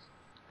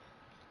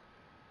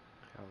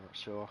I'm not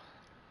sure.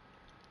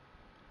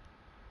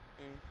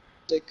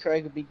 So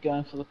Craig would be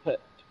going for the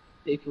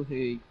people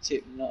who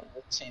tip, not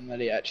the team that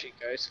he actually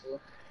goes for.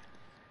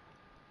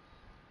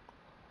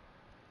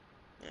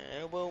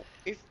 Yeah, well,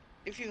 if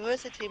you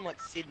verse a team like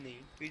Sydney,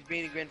 who's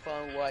been in grand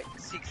final like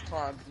 6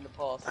 times in the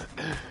past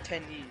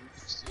 10 years,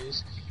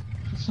 Excuse.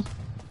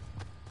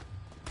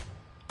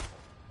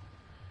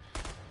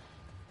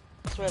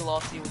 I swear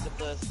last year was the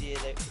first year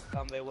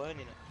they weren't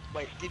in it.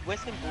 Wait, did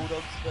Western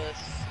Bulldogs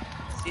versus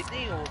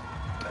Sydney or?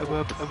 Oh,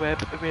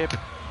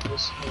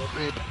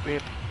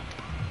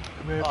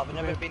 they've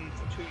never been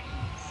for 2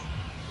 years.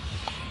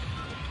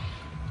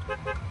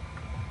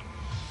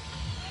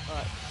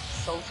 Alright,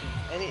 Sultan.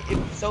 And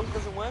if Sultan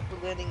doesn't work,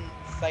 we're learning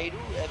Fatal.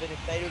 And then if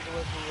Fatal doesn't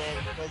work, we're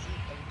learning Pleasant.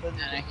 And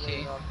Pleasant we're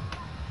learning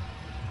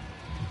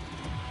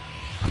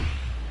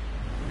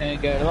There you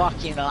go,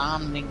 lucky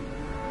landing.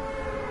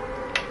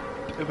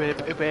 I've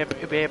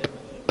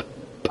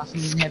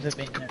never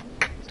been there.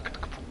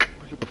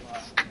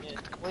 Yeah.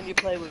 When you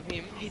play with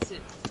him, he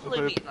said,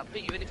 follow me, and I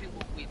bet you anything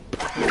will win.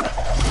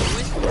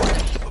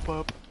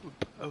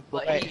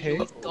 But Wait, he who?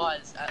 always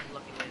dies at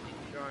Lucky Landing.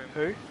 Jerome.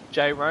 Who?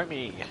 Jay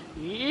Romy.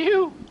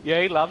 Ew.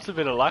 Yeah, he loves a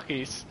bit of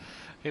Luckies.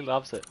 He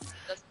loves it.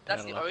 That's Down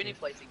the only Luckies.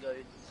 place he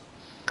goes.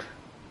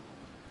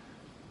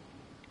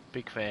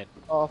 Big fan.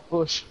 Oh,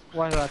 Bush.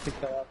 Why did I pick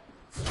that up?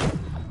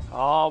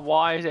 Oh,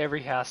 why is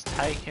every house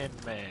taken,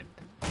 man?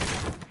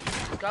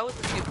 The guy was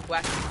a bit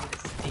wacky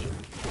with a stick.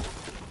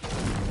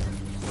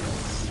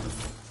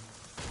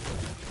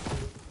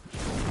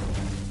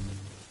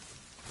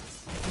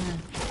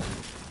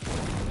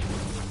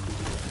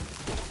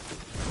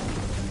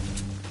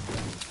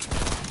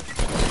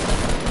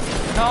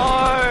 No!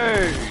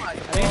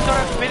 And he's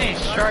got to finish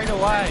straight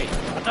away.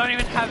 I don't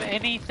even have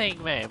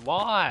anything, man.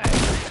 Why?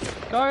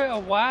 Go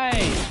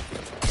away.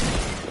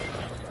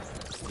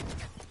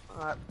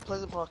 Alright,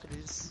 Pleasant Park it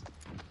is.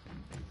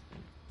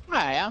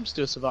 Hey, I'm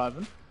still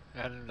surviving.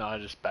 And I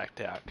just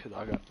backed out because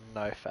I got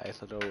no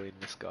faith at all in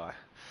this guy.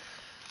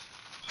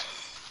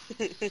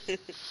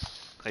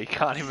 He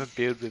can't even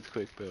build with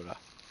Quick Builder.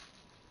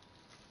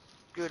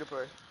 Good,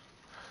 bro.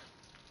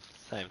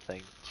 Same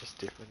thing, just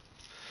different.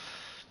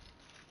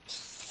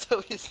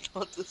 So it's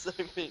not the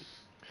same thing.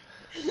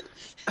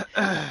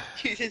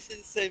 You just said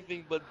the same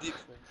thing but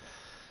different.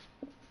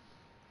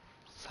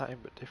 Same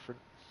but different.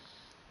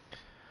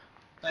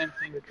 Same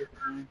thing with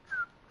different name.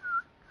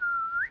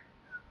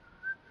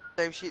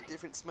 Same shit,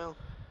 different smell.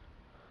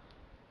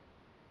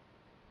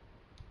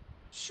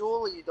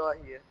 Surely you die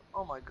here.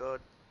 Oh my god.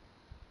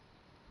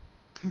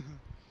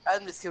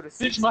 Adam just killed a Bitch,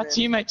 6 my man.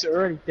 teammates are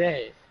already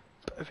dead.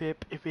 Damn,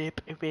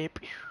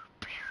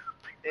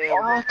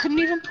 Oh, I couldn't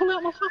even pull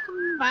out my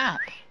fucking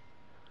map.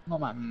 Not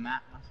my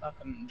map, my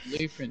fucking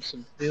blueprints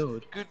of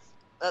build. good.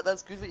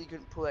 That's good that you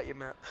couldn't pull out your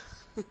map.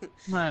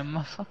 No,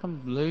 my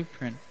fucking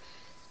blueprint.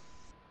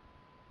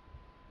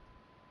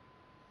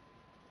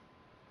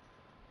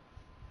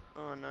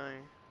 Oh no.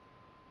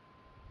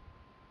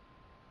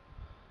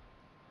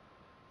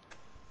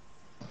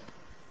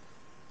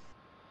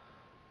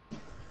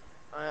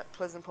 Alright,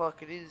 Pleasant Park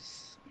it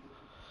is.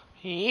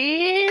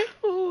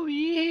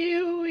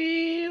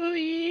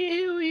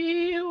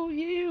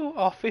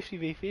 Oh,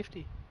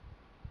 50v50.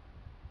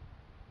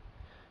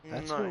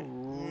 That's No, a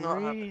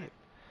not happening.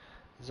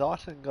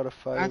 Zyton got a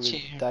photo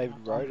Actually, with David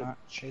not that Roden. much.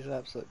 He's an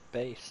absolute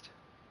beast.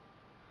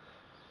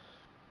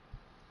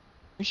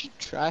 We should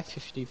try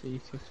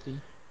 50v50.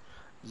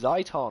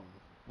 Zayton.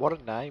 What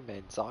a name,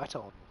 man.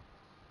 Zayton.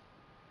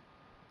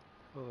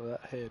 Oh,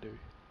 that hairdo.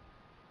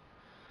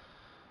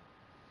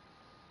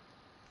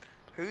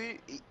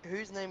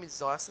 Whose name is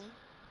Zyson?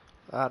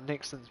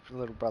 Nixon's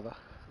little brother.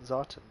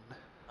 Zayton.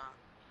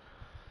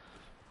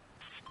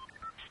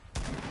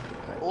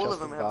 All of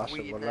Justin them have Barsha,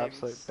 weird what an names.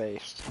 absolute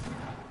beast.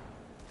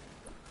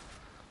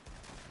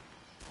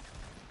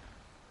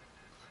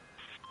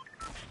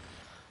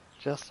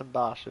 Justin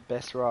Barsha,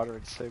 best rider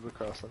in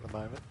Supercross at the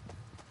moment.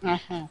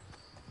 Uh-huh.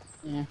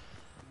 Yeah.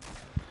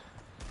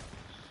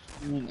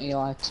 I mean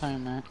Eli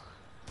Tomac.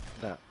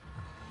 No.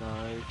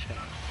 No chance.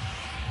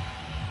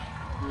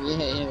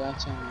 Yeah, Eli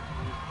Tomac.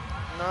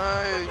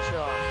 No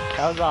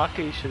chance.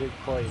 Kawasaki should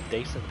employ a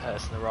decent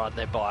person to ride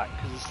their bike,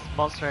 because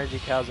Monster Energy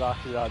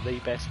Kawasaki's are the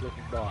best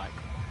looking bike,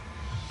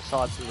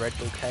 besides the Red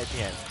Bull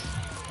KTMs.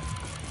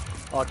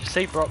 Oh, did you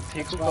see Brock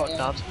Tickle right, got yeah,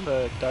 done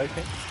for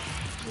doping?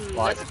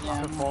 Like,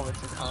 yeah.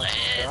 performance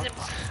enhancing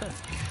drugs?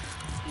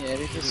 Yeah,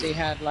 because he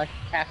had like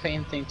a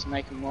caffeine thing to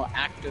make him more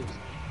active.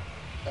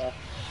 So,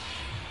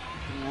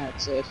 and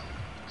that's it.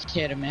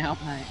 Get him out,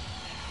 mate.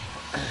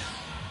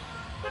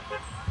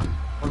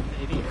 What an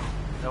idiot.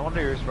 No wonder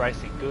he was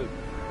racing good.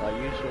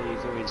 Like, usually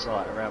he's always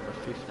like around the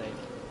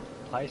 15th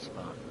place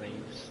mark, and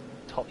he's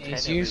top 10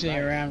 He's every usually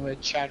race. around where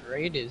Chad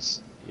Reed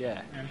is.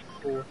 Yeah. Around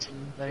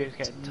 14, Then he's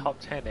 15. getting top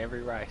 10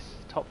 every race.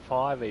 Top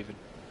 5 even.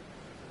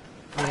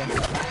 Yeah.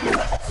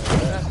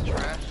 That's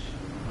trash.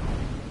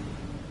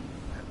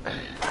 Did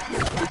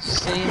you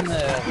see in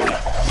the like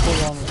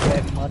full-on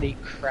wet muddy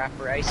crap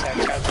race how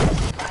Chad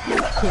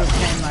could have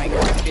came like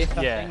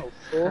 5th, Yeah. I think,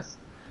 or 4th?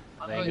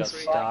 And then he got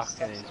his stuck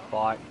bike and his stuck.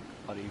 bike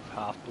body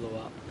half blew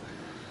up.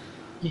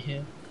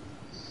 Yeah.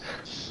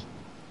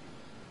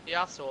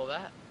 Yeah, I saw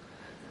that.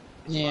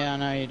 It's Yeah, I like,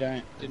 know you don't.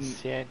 And Didn't.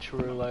 Cian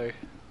Cirulo,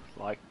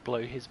 like,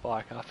 blew his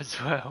bike up as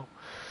well.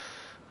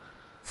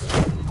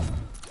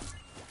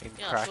 In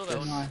Yeah, I saw that practice.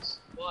 one. Nice.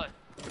 What?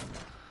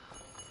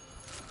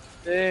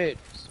 Dude,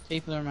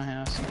 people are in my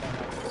house.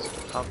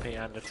 Pumpy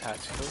under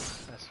tactical.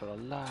 That's what I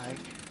like.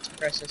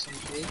 Press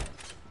SMG.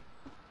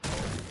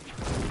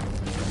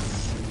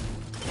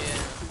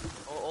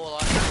 Yeah. All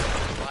I have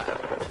is light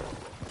ammo.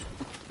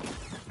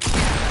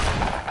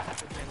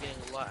 I'm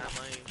getting a light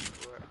ammo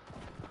for it.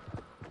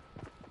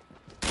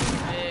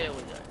 There we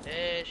go.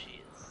 There she is.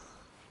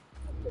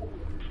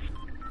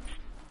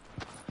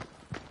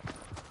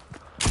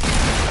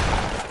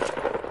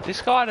 This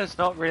guy does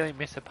not really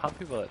miss a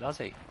pumpy bullet, does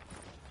he?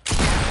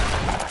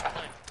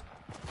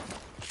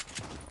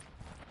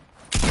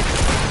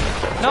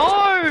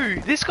 No!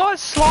 This guy's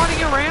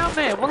sliding around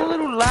there. What a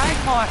little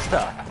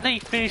lagmeister. And then he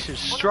finishes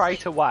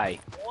straight away.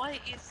 Why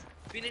is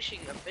finishing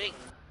a thing?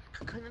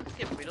 Can you just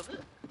get rid of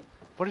it?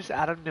 What is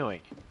Adam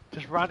doing?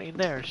 Just run in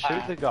there and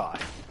shoot the guy.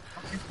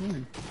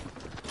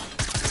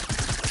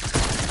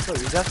 Look,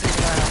 he doesn't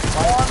even know how to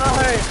play. Oh no!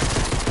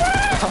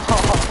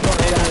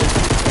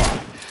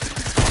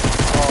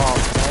 Oh,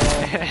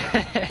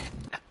 man.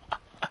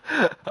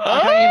 I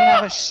don't even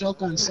have a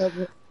shotgun, so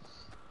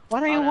why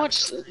don't I you don't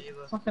watch have a shotgun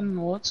either. fucking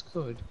what's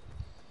called?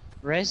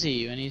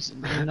 Rhezy, and he's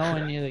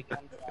nowhere near the gun.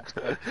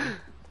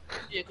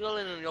 Yeah, because I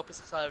landed on the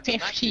opposite side of the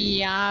map. 50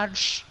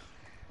 yards.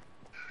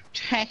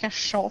 Take a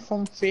shot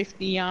from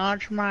 50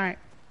 yards, mate. Right,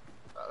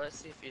 let's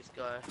see if this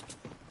guy.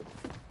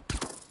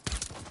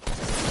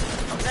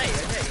 Okay,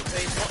 so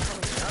he's not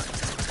coming out.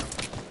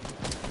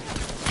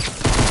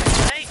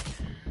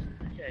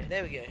 Okay,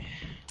 there we go.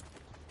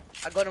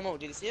 I got them all.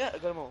 Did you see it? I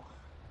got them all.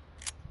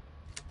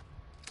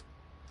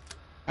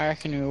 I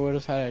reckon we would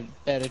have had a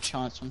better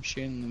chance from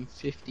shooting them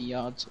 50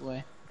 yards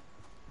away.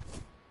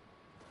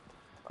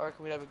 I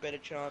reckon we'd have a better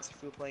chance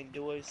if we were playing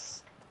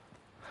duos.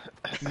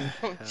 I'm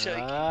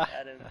joking,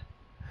 Adam.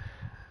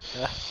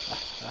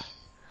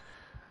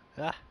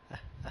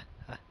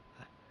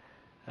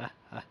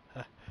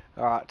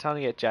 Alright, time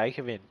to get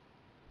Jacob in.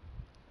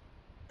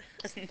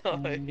 No.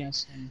 I'm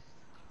guessing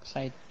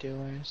play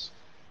duos.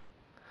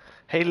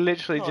 He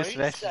literally No, just you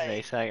messaged say-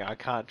 me saying I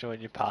can't join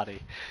your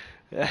party.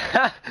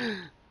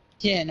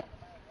 Yeah, no.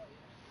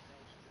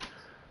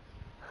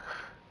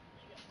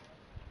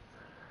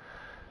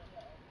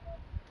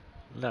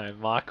 No,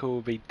 Michael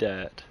will be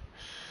dirt.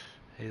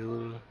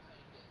 He'll...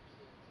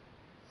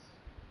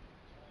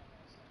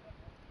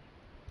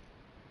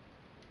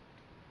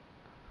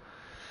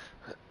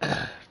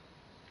 Because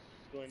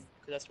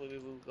that's where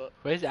we've all got.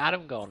 Where's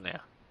Adam gone now?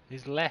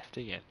 He's left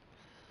again.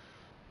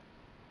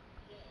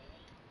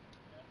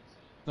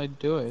 Play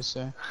duos,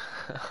 so.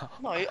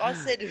 No, I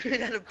said we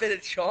had a better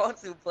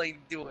chance of playing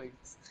duos.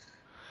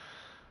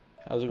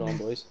 How's it going,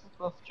 boys?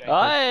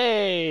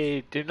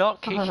 Hey! Do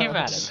not kick him,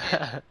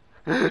 Adam.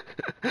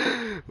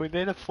 We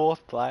need a 4th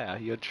player.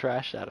 You're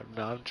trash, Adam.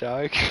 No, I'm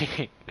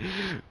joking.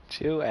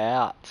 Chill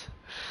out.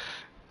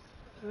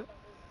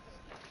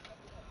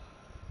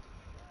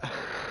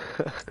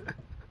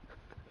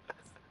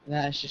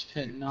 That's just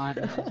put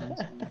nightmares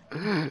into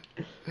me.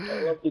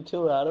 I love you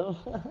too, Adam.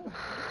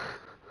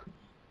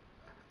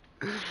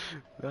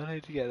 I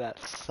need to get that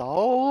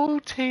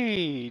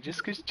salty. Just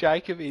because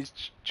Jacob is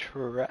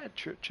trash.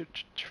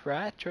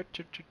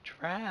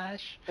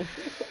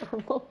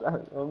 I'm not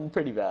that. I'm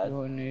pretty bad.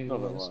 Your Not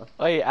gonna noodles. lie.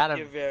 Oh yeah, Adam,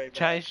 You're very bad.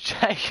 change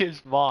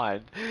Jacob's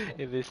mind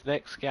in this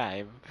next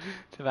game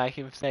to make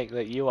him think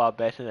that you are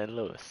better than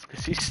Lewis,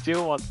 because he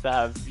still wants to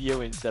have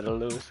you instead of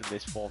Lewis in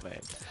this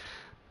format.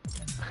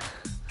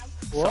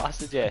 So What? I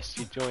suggest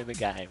you join the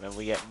game and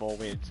we get more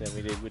wins than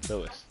we did with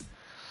Lewis.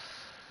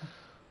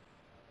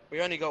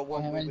 We only got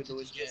one How win many with did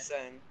Lewis, you just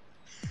saying.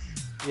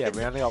 Yeah,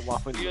 we only got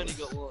one with We only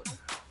Lewis. got one.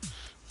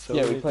 So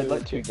Yeah, we need played to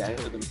like 2 get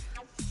games two. with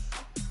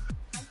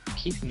them.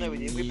 Keep No, we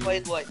didn't. We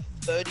played like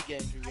 30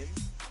 games with him.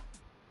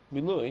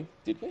 With Louis,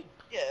 did we?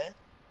 Yeah.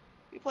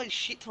 We played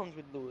shit tons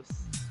with Lewis.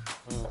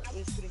 Oh. We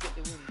just couldn't get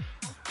the win.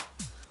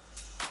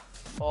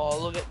 Oh,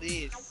 look at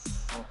this.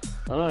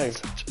 I know.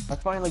 I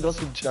finally get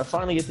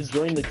to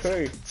join the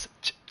crew.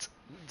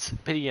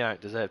 Pity you don't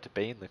deserve to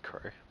be in the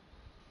crew.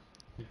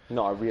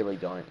 No, I really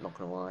don't. Not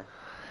gonna lie.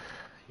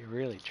 You're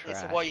really Yeah,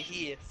 trash. so why are you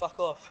here? Fuck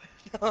off.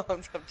 No,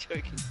 I'm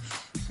joking.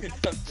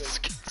 I'm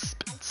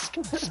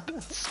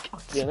joking.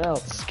 You know,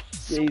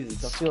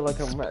 Jesus, I feel like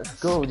I'm at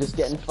school just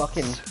getting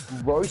fucking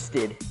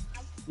roasted.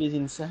 It's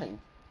insane.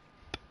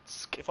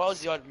 If I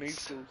was you, I'd move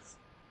schools.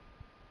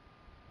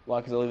 Why?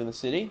 Because I live in the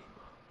city,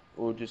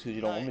 or just because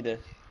you don't No. want me there?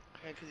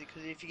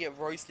 Because if you get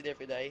roasted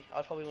every day,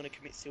 I'd probably want to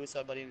commit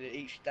suicide by the end of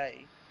each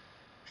day.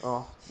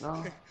 Oh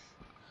no.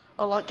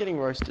 I like getting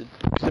roasted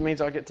because it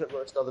means I get to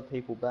roast other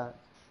people back.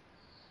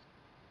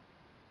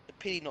 The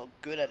pity not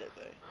good at it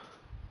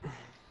though.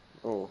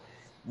 Oh,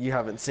 you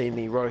haven't seen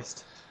me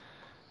roast.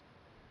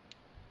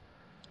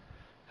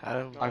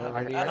 Adam, I-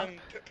 ready I- up? Adam,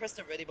 press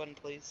the ready button,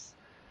 please.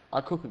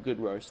 I cook a good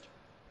roast.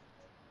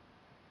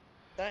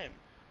 Damn.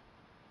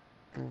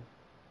 Mm.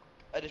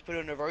 I just put it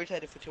on a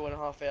rotator for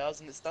 2.5 hours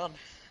and it's done.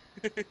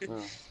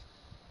 Oh,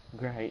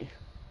 great.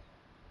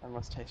 That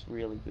must taste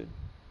really good.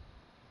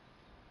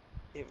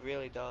 It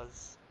really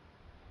does.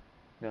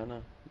 Yeah, I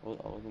know. I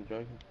wasn't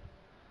joking.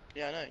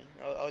 Yeah, I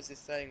know. I was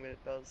just saying that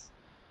it does.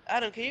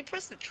 Adam, can you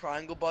press the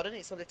triangle button?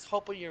 It's on the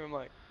top of your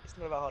remote. It's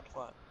not that hard to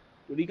find.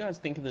 What do you guys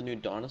think of the new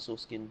dinosaur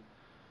skin?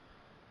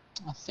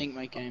 I think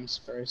my game's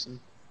frozen.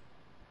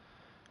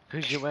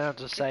 Because you went on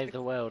to save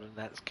the world and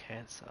that's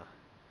cancer.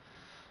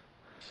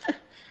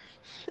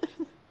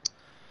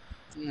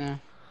 No,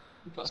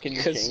 Fucking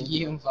because machine.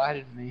 you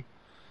invited me.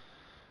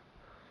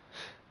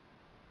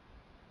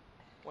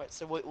 Wait,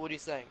 so what are you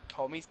saying?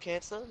 Tommy's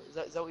cancer? Is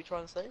that what you're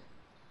trying to say?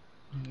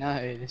 No,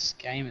 this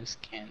game is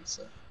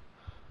cancer.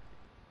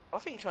 I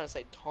think you're trying to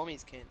say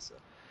Tommy's cancer.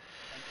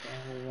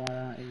 Okay, well,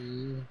 why don't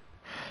you?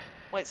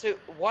 Wait, so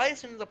why as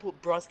soon as I put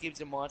Bryce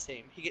Gibbs in my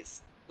team, he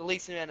gets the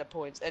least amount of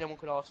points anyone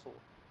could ask for?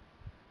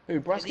 Who,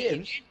 Bryce Is he Gibbs?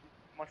 injured?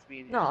 Must be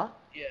injured. Nah,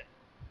 Yeah,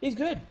 he's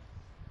good.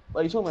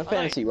 Like, you're talking about I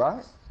know. fantasy,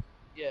 right?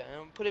 yeah,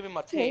 and put him in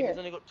my Yeah, team. yeah. He's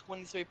only got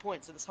 23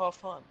 points at this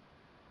half time.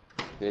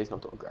 Yeah, he's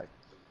not doing great.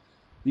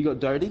 You got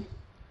Doty?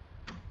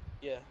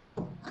 Yeah.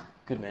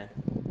 Good man.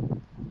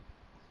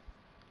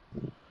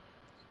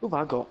 Who have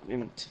I got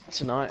in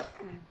tonight?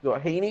 You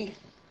got Heaney?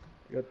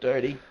 You got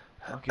Doty?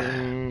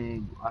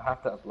 Fucking, I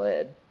have to have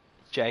lead.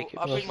 Jacob.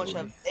 Well, I pretty much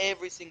have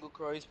every single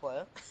Crows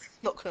player.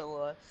 Not gonna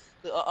lie.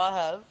 I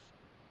have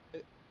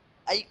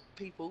 8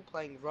 people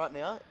playing right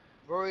now.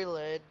 Rory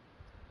Laird,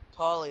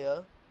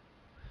 Talia,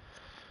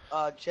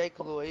 Jake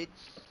Lloyd,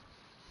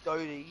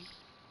 Doty,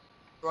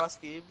 Bryce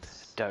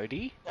Gibbs,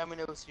 Dodie?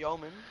 Cameron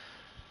Yeoman,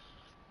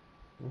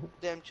 Mhm.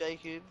 Sam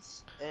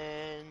Jacobs,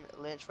 and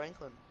Lance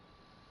Franklin.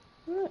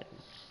 Right.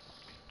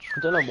 I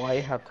don't know why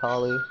you have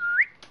Talu.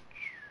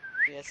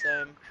 Yeah,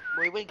 so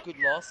well, he went good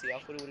last year. I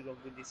thought he would have gone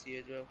good this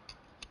year as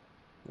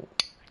well.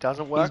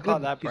 Doesn't He's work good.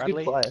 like that, He's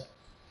Bradley. good player.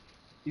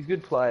 He's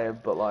good player,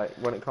 but like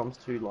when it comes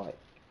to like,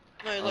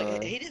 No,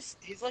 like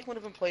he's like one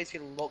of them players who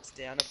locks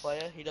down a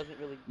player. He doesn't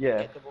really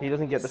yeah, get the ball. he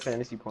doesn't get the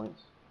fantasy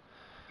points.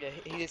 Yeah,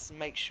 he just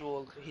makes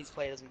sure his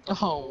player doesn't. touch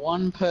the Oh, ball.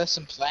 one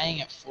person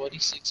playing at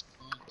 46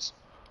 points.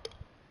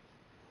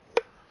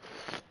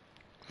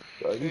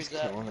 Bro, Who's he's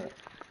that? killing it.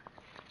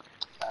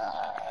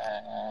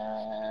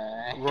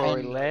 Rory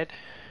Henry. Laird.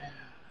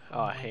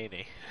 Oh,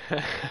 Heaney.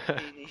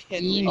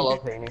 He- I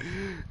love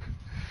Heaney.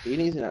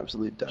 Heaney's an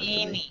absolute dud.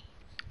 Henry.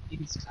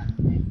 He's kind of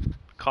name.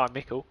 Kai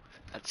Mickle.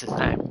 That's his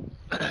name.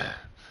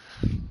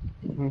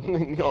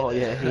 Oh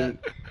yeah,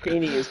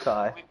 Heaney is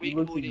Kai. We He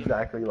looks called him-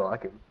 exactly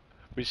like him.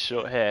 With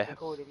short We hair.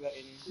 called him that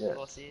in Yeah.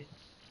 last year.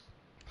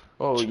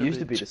 Oh, it used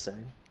to be the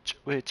same.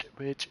 Which.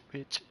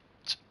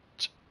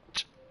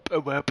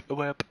 And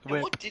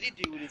what did he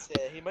do with his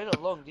hair? He made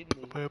it long, didn't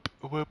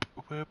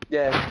he?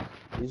 Yeah,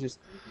 he's just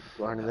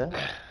growing it out.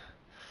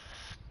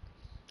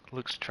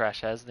 Looks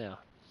trash as now.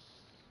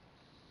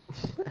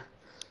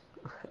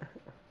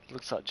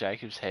 Looks like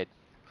Jacob's head.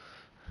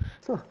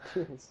 Oh,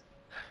 jeez.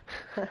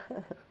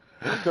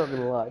 Not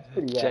gonna lie, it's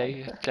pretty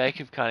bad.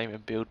 Jacob can't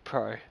even build a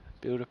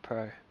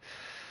pro.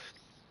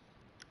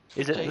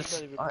 Is it Jake this?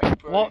 can't even beat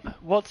Bro.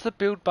 What's the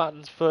build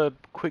buttons for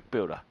quick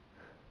builder?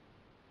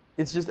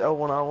 It's just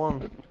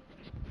L1R1.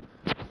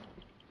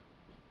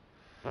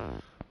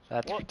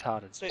 That's What?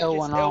 retarded. So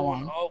L1, just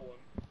L1, R1.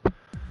 R1.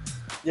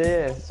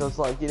 Yeah. So it's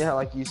like, you know how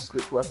like you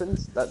switch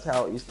weapons? That's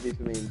how it used to be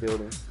for me in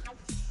building.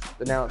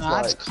 But now it's No,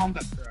 like, that's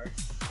Combat Pro.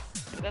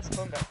 But that's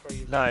combat for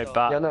you. No, retard.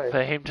 but Yeah, no.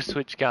 for him to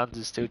switch guns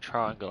is still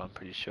triangle, I'm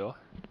pretty sure.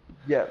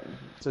 yeah.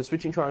 So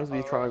switching triangles would be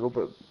Alright. triangle,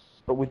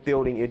 but with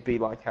building it'd be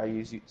like how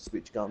you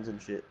switch guns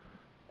and shit,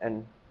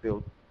 and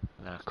build.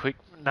 No, quick.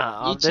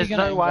 No, You two there's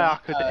gonna no way I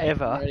invite, could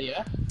ever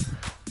Radio?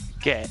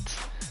 get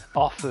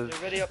off of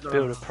So ready up.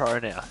 Builder Pro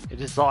now. It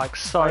is like I'm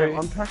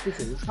so,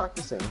 practicing. It's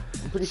practicing.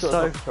 I'm pretty sure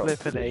so it's not the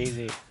flippin'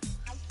 easy.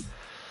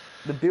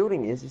 The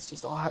building is. It's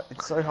just.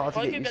 It's so hard If to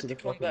I get go used back to to the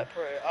fucking. combat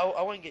pro,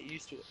 I won't get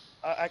used to it.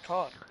 I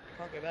can't. I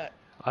can't go back.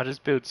 I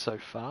just build so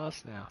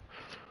fast now.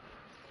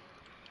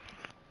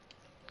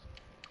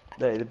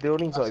 No, the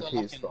building's That's OP all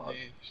I as can fuck. do.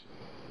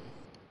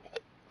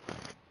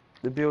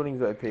 The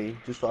building's OP.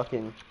 Just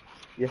fucking.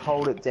 You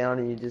hold it down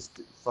and you just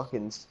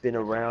fucking spin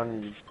around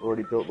and you've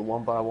already built the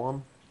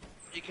 1x1.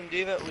 You can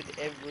do that with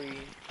every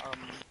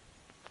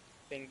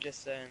thing.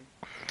 Just saying.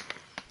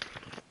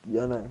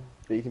 Yeah, I know.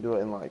 But you can do it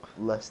in like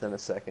less than a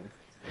second.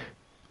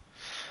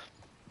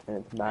 And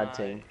it's mad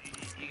team.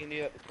 You can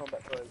do that with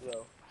combat pro as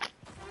well.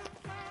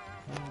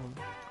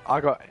 I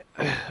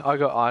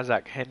got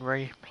Isaac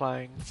Henry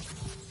playing.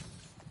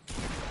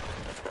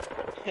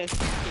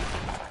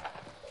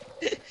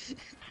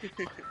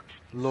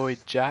 Lloyd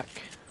Jack.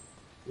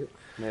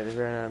 Made a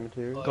very nice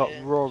material. Oh, Got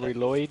yeah. Rory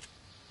Lloyd.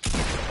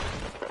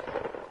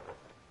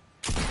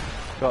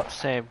 Got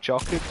Sam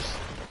Jockards.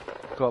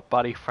 Got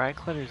Buddy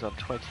Franklin, who's on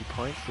 20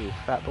 points, little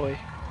fat boy.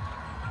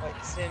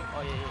 Wait, Sam.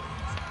 Oh yeah.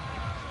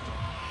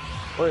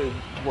 Wait,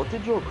 what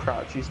did your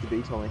crouch used to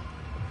be, Tommy?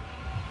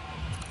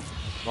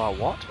 My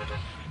what?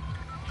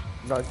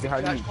 Like,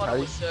 how do you... Crouch button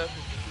was circle.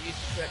 You used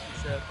to crouch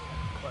in circle,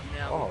 but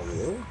now. Oh, it's-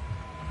 really?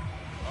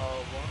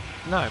 Oh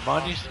what? No,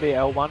 mine used to be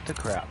L1 to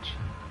crouch.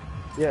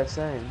 Yeah,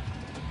 same.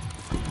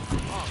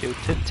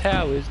 Tilted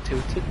towers,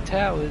 tilted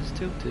towers,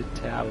 tilted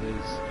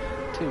towers,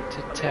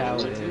 tilted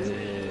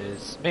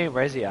towers. Me and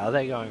Rhezy, are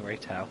they going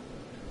retail?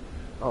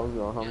 I'm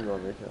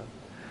going retail.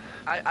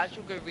 I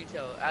should go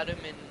retail. Adam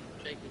and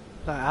Jacob.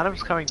 No,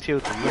 Adam's coming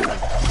tilted with me.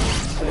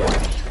 He's going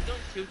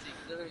tilted.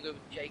 He's gonna go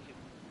with Jacob.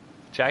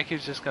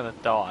 Jacob's just gonna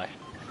die.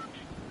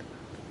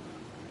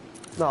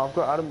 No, I've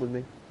got Adam with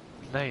me.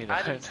 No, you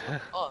Adam's.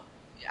 don't. Oh,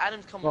 yeah,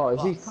 Adam's coming. Oh, with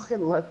is he us.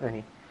 fucking left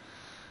me?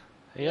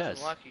 He doesn't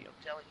Yes. like you.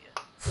 I'm telling you.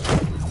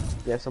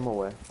 Yes, I'm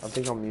aware. I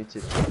think I'm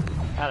muted.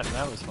 Adam,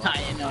 that was Nah,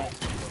 fun. you know.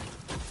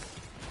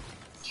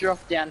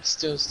 Drop down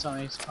stills,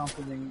 Tommy's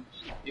comforting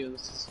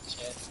feels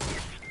shit.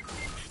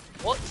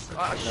 What?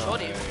 I shot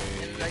him,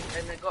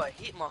 and they got a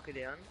hit marker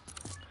down.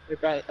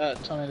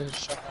 Tommy, there's a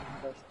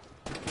shotgun.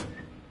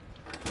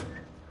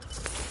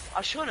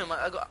 I shot him.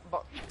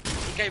 But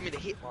he gave me the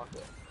hit marker,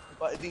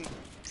 but it didn't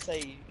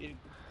say.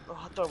 Oh,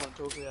 I don't want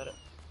to talk about it.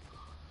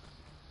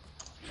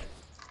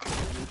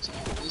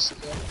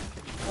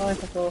 Oh,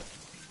 fuck off.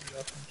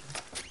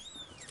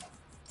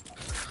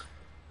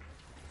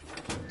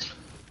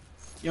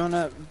 You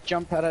wanna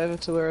jump out over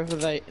to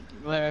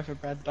wherever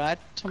Brad died,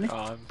 Tommy?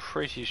 I'm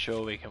pretty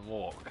sure we can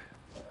walk.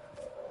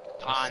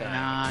 Ah, saying.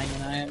 nah,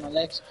 you know, my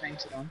legs are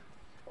painted on.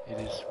 It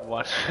is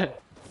one,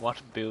 one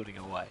building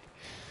away.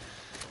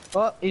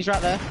 Oh, he's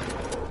right there.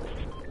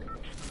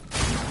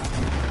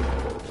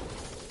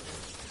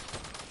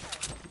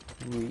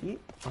 Me?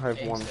 I have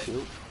Yeah, one he's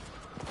shield.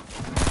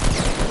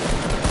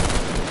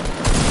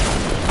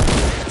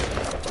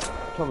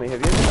 Tommy, have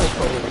you ever had a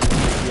problem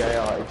with the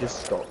AI? It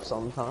just stops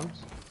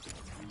sometimes.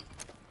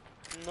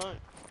 No.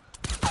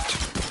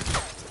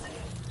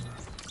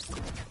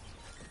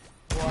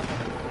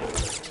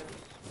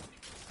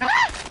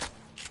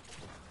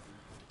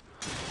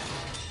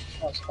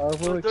 That's a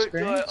horrible Don't die.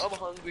 experience. I'm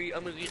hungry.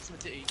 I'm gonna get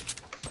something to eat.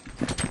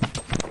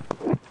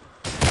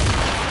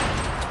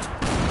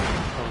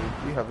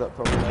 Do you have that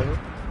problem, David?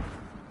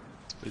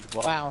 With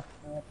what? Wow.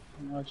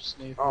 I'll just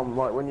leave.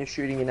 Like when you're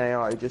shooting an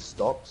AI, it just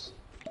stops.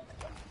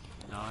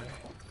 No.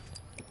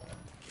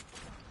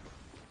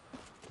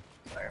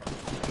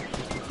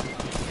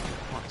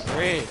 What's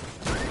red?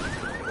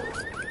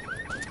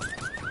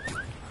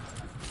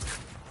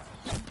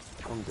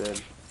 I'm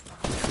dead.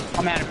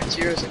 I'm out of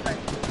materials if I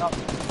up.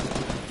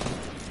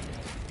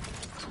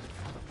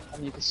 I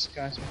need this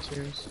guy's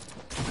materials.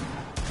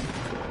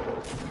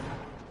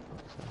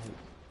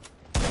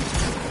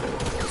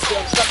 Yeah,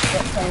 I'm stuck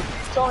with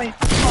that Tommy!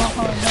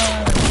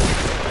 Oh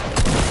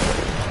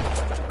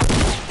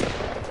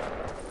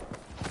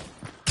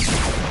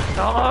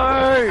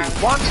No!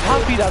 One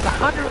puppy does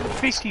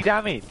 150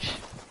 damage.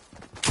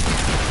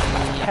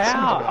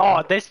 How?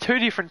 Oh, there's two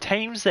different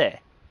teams there.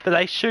 But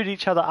they shoot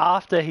each other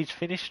after he's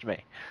finished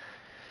me.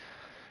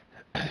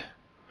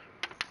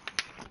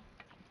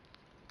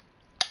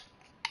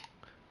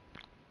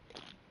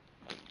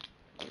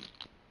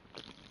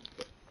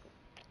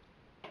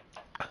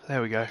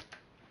 There we go.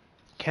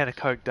 Can of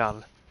Coke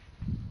done.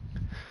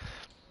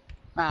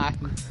 Ah, I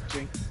can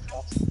drink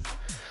fast.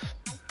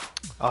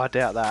 I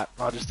doubt that.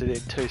 I just did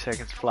it in 2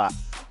 seconds flat.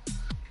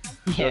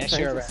 Yeah, Change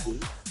sure. the skin.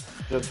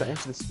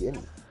 Change the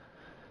skin.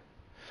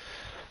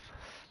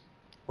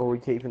 Or are we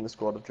keeping the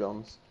squad of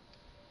Johns?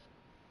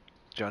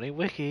 Johnny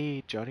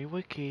Wiki, Johnny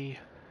Wiki.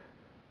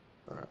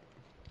 Alright.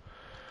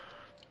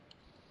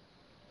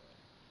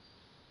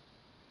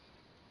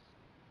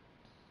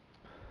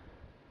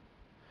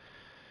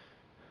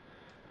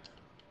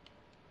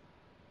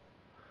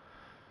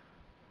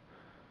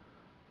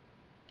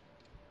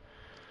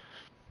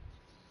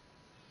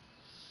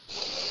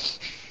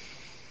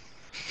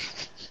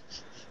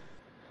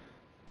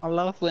 I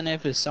love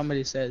whenever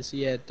somebody says,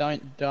 "Yeah,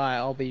 don't die,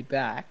 I'll be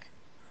back."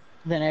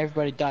 Then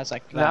everybody dies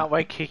like No, that.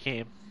 we're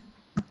kicking him.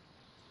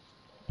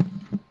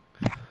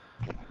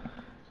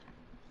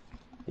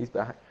 He's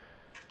back.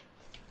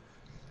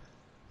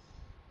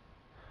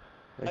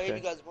 I give you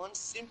Okay. guys one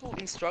simple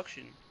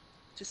instruction.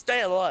 Just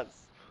stay alive.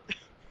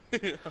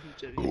 I'm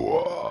joking.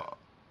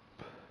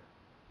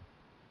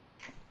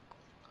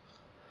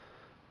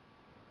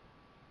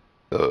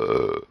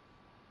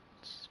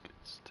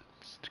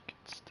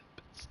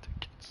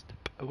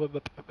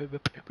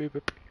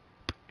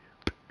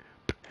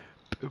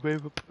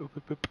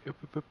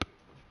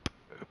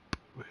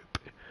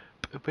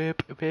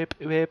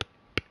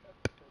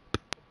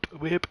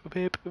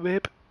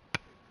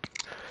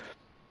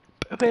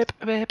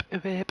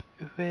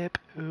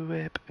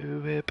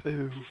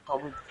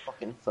 Probably the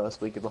fucking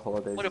first week of the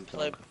holidays What a is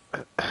gone.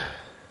 pleb.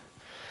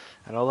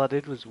 And all I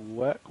did was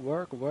work,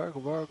 work, work,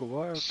 work,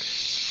 work.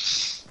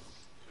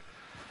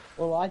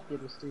 All I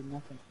did was do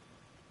nothing.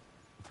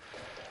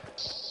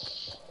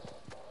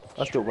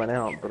 I still went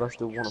out, but I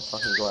still want to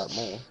fucking go out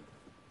more.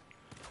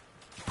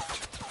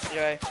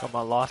 Anyway, Got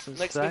my license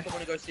next today. week I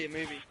want to go see a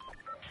movie.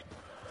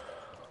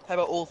 How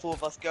about all four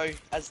of us go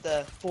as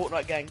the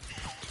Fortnite gang?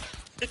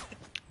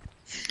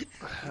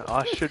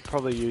 I should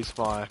probably use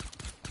my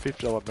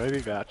 $50 movie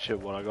voucher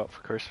what I got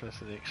for Christmas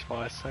and the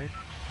expire soon.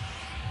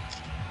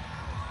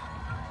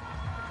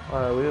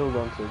 Alright, we all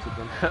gone to it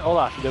again. All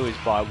I have to do is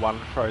buy one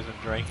frozen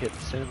drink at the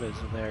cinemas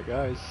and there it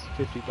goes,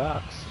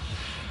 $50.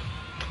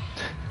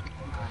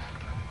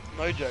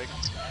 No joke.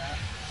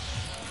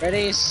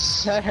 Ready,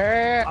 set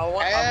her, I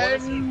want to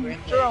see and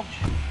Rampage. jump.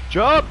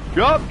 Jump,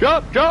 jump,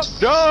 jump, jump,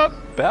 jump!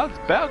 Bounce,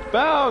 bounce,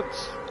 bounce!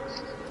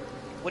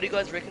 What do you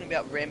guys reckon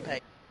about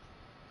Rampage?